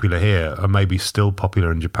still popular here are maybe still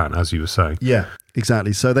popular in Japan, as you were saying. Yeah,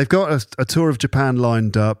 exactly. So they've got a tour of Japan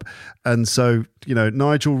lined up. And so,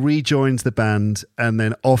 Nigel rejoins the band and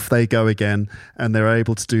then off they go again. And they're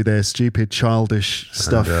able to do their stupid, childish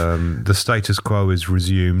stuff. And, the status quo is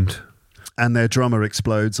resumed. And their drummer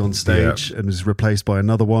explodes on stage and is replaced by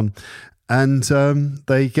another one. And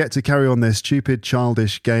they get to carry on their stupid,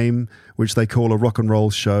 childish game, which they call a rock and roll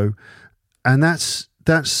show. And that's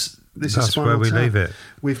This is Spinal where we Tap. leave it.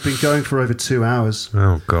 We've been going for over 2 hours.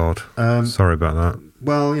 Oh, God. Sorry about that.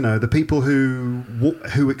 Well, the people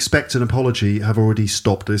who expect an apology have already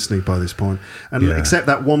stopped listening by this point. And except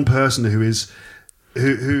that one person who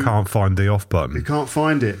can't find the off button. Who can't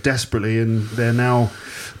find it desperately, and they're now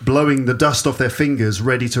blowing the dust off their fingers,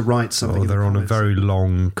 ready to write something. Or they're on a very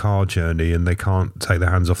long car journey and they can't take their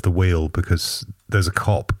hands off the wheel because there's a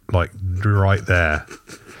cop right there.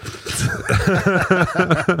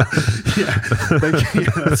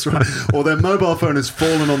 That's right. Or their mobile phone has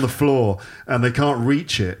fallen on the floor and they can't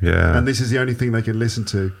reach it. Yeah. And this is the only thing they can listen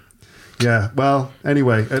to. Yeah, well,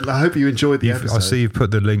 anyway, I hope you enjoyed the episode. I see you've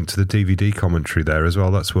put the link to the DVD commentary there as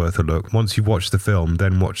well. That's worth a look. Once you've watched the film,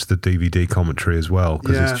 then watch the DVD commentary as well,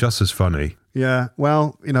 because it's just as funny. Yeah,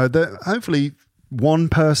 well, hopefully one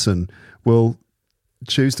person will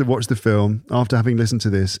choose to watch the film after having listened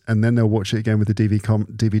to this, and then they'll watch it again with the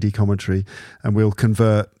DVD commentary, and we'll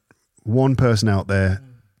convert one person out there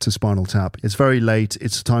to Spinal Tap. It's very late.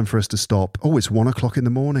 It's time for us to stop. Oh, it's 1 o'clock in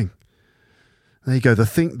the morning. There you go. The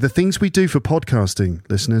things we do for podcasting,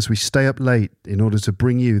 listeners, we stay up late in order to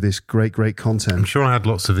bring you this great content. I'm sure I had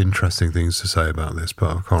lots of interesting things to say about this, but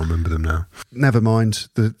I can't remember them now. Never mind.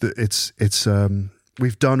 It's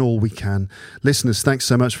we've done all we can. Listeners, thanks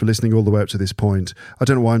so much for listening all the way up to this point. I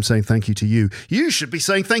don't know why I'm saying thank you to you. You should be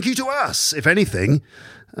saying thank you to us, if anything.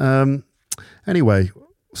 Anyway,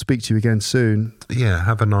 speak to you again soon. Yeah,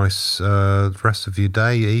 have a nice rest of your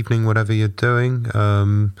day, evening, whatever you're doing.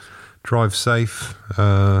 Drive safe.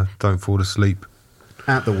 Don't fall asleep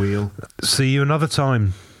at the wheel. See you another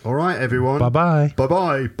time. All right, everyone. Bye-bye.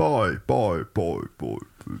 Bye-bye. Bye. Bye. Bye. Bye.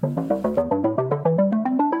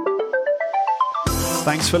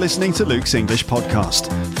 Thanks for listening to Luke's English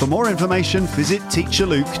Podcast. For more information, visit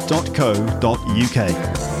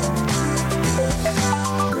teacherluke.co.uk.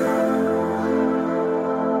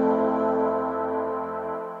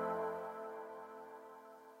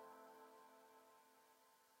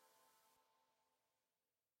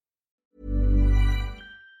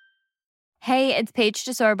 Hey, it's Paige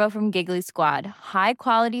DeSorbo from Giggly Squad. High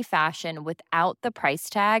quality fashion without the price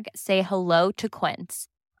tag. Say hello to Quince.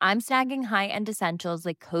 I'm snagging high-end essentials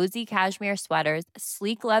like cozy cashmere sweaters,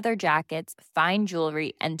 sleek leather jackets, fine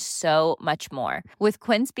jewelry, and so much more. With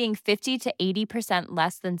Quince being 50 to 80%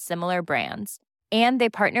 less than similar brands. And they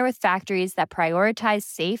partner with factories that prioritize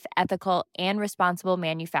safe, ethical, and responsible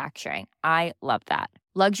manufacturing. I love that.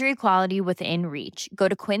 Luxury quality within reach. Go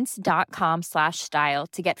to quince.com/style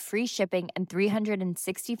to get free shipping and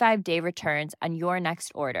 365-day returns on your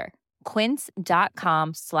next order.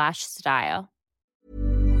 Quince.com/style.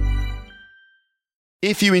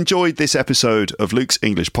 If you enjoyed this episode of Luke's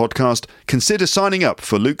English Podcast, consider signing up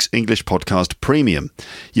for Luke's English Podcast Premium.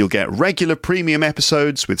 You'll get regular premium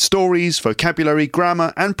episodes with stories, vocabulary,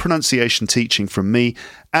 grammar, and pronunciation teaching from me,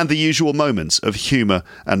 and the usual moments of humour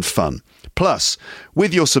and fun. Plus,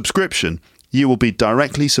 with your subscription, you will be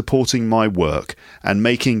directly supporting my work and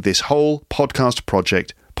making this whole podcast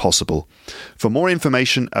project possible. For more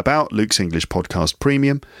information about Luke's English Podcast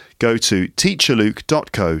Premium, go to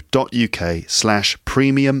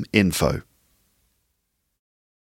teacherluke.co.uk/premium info.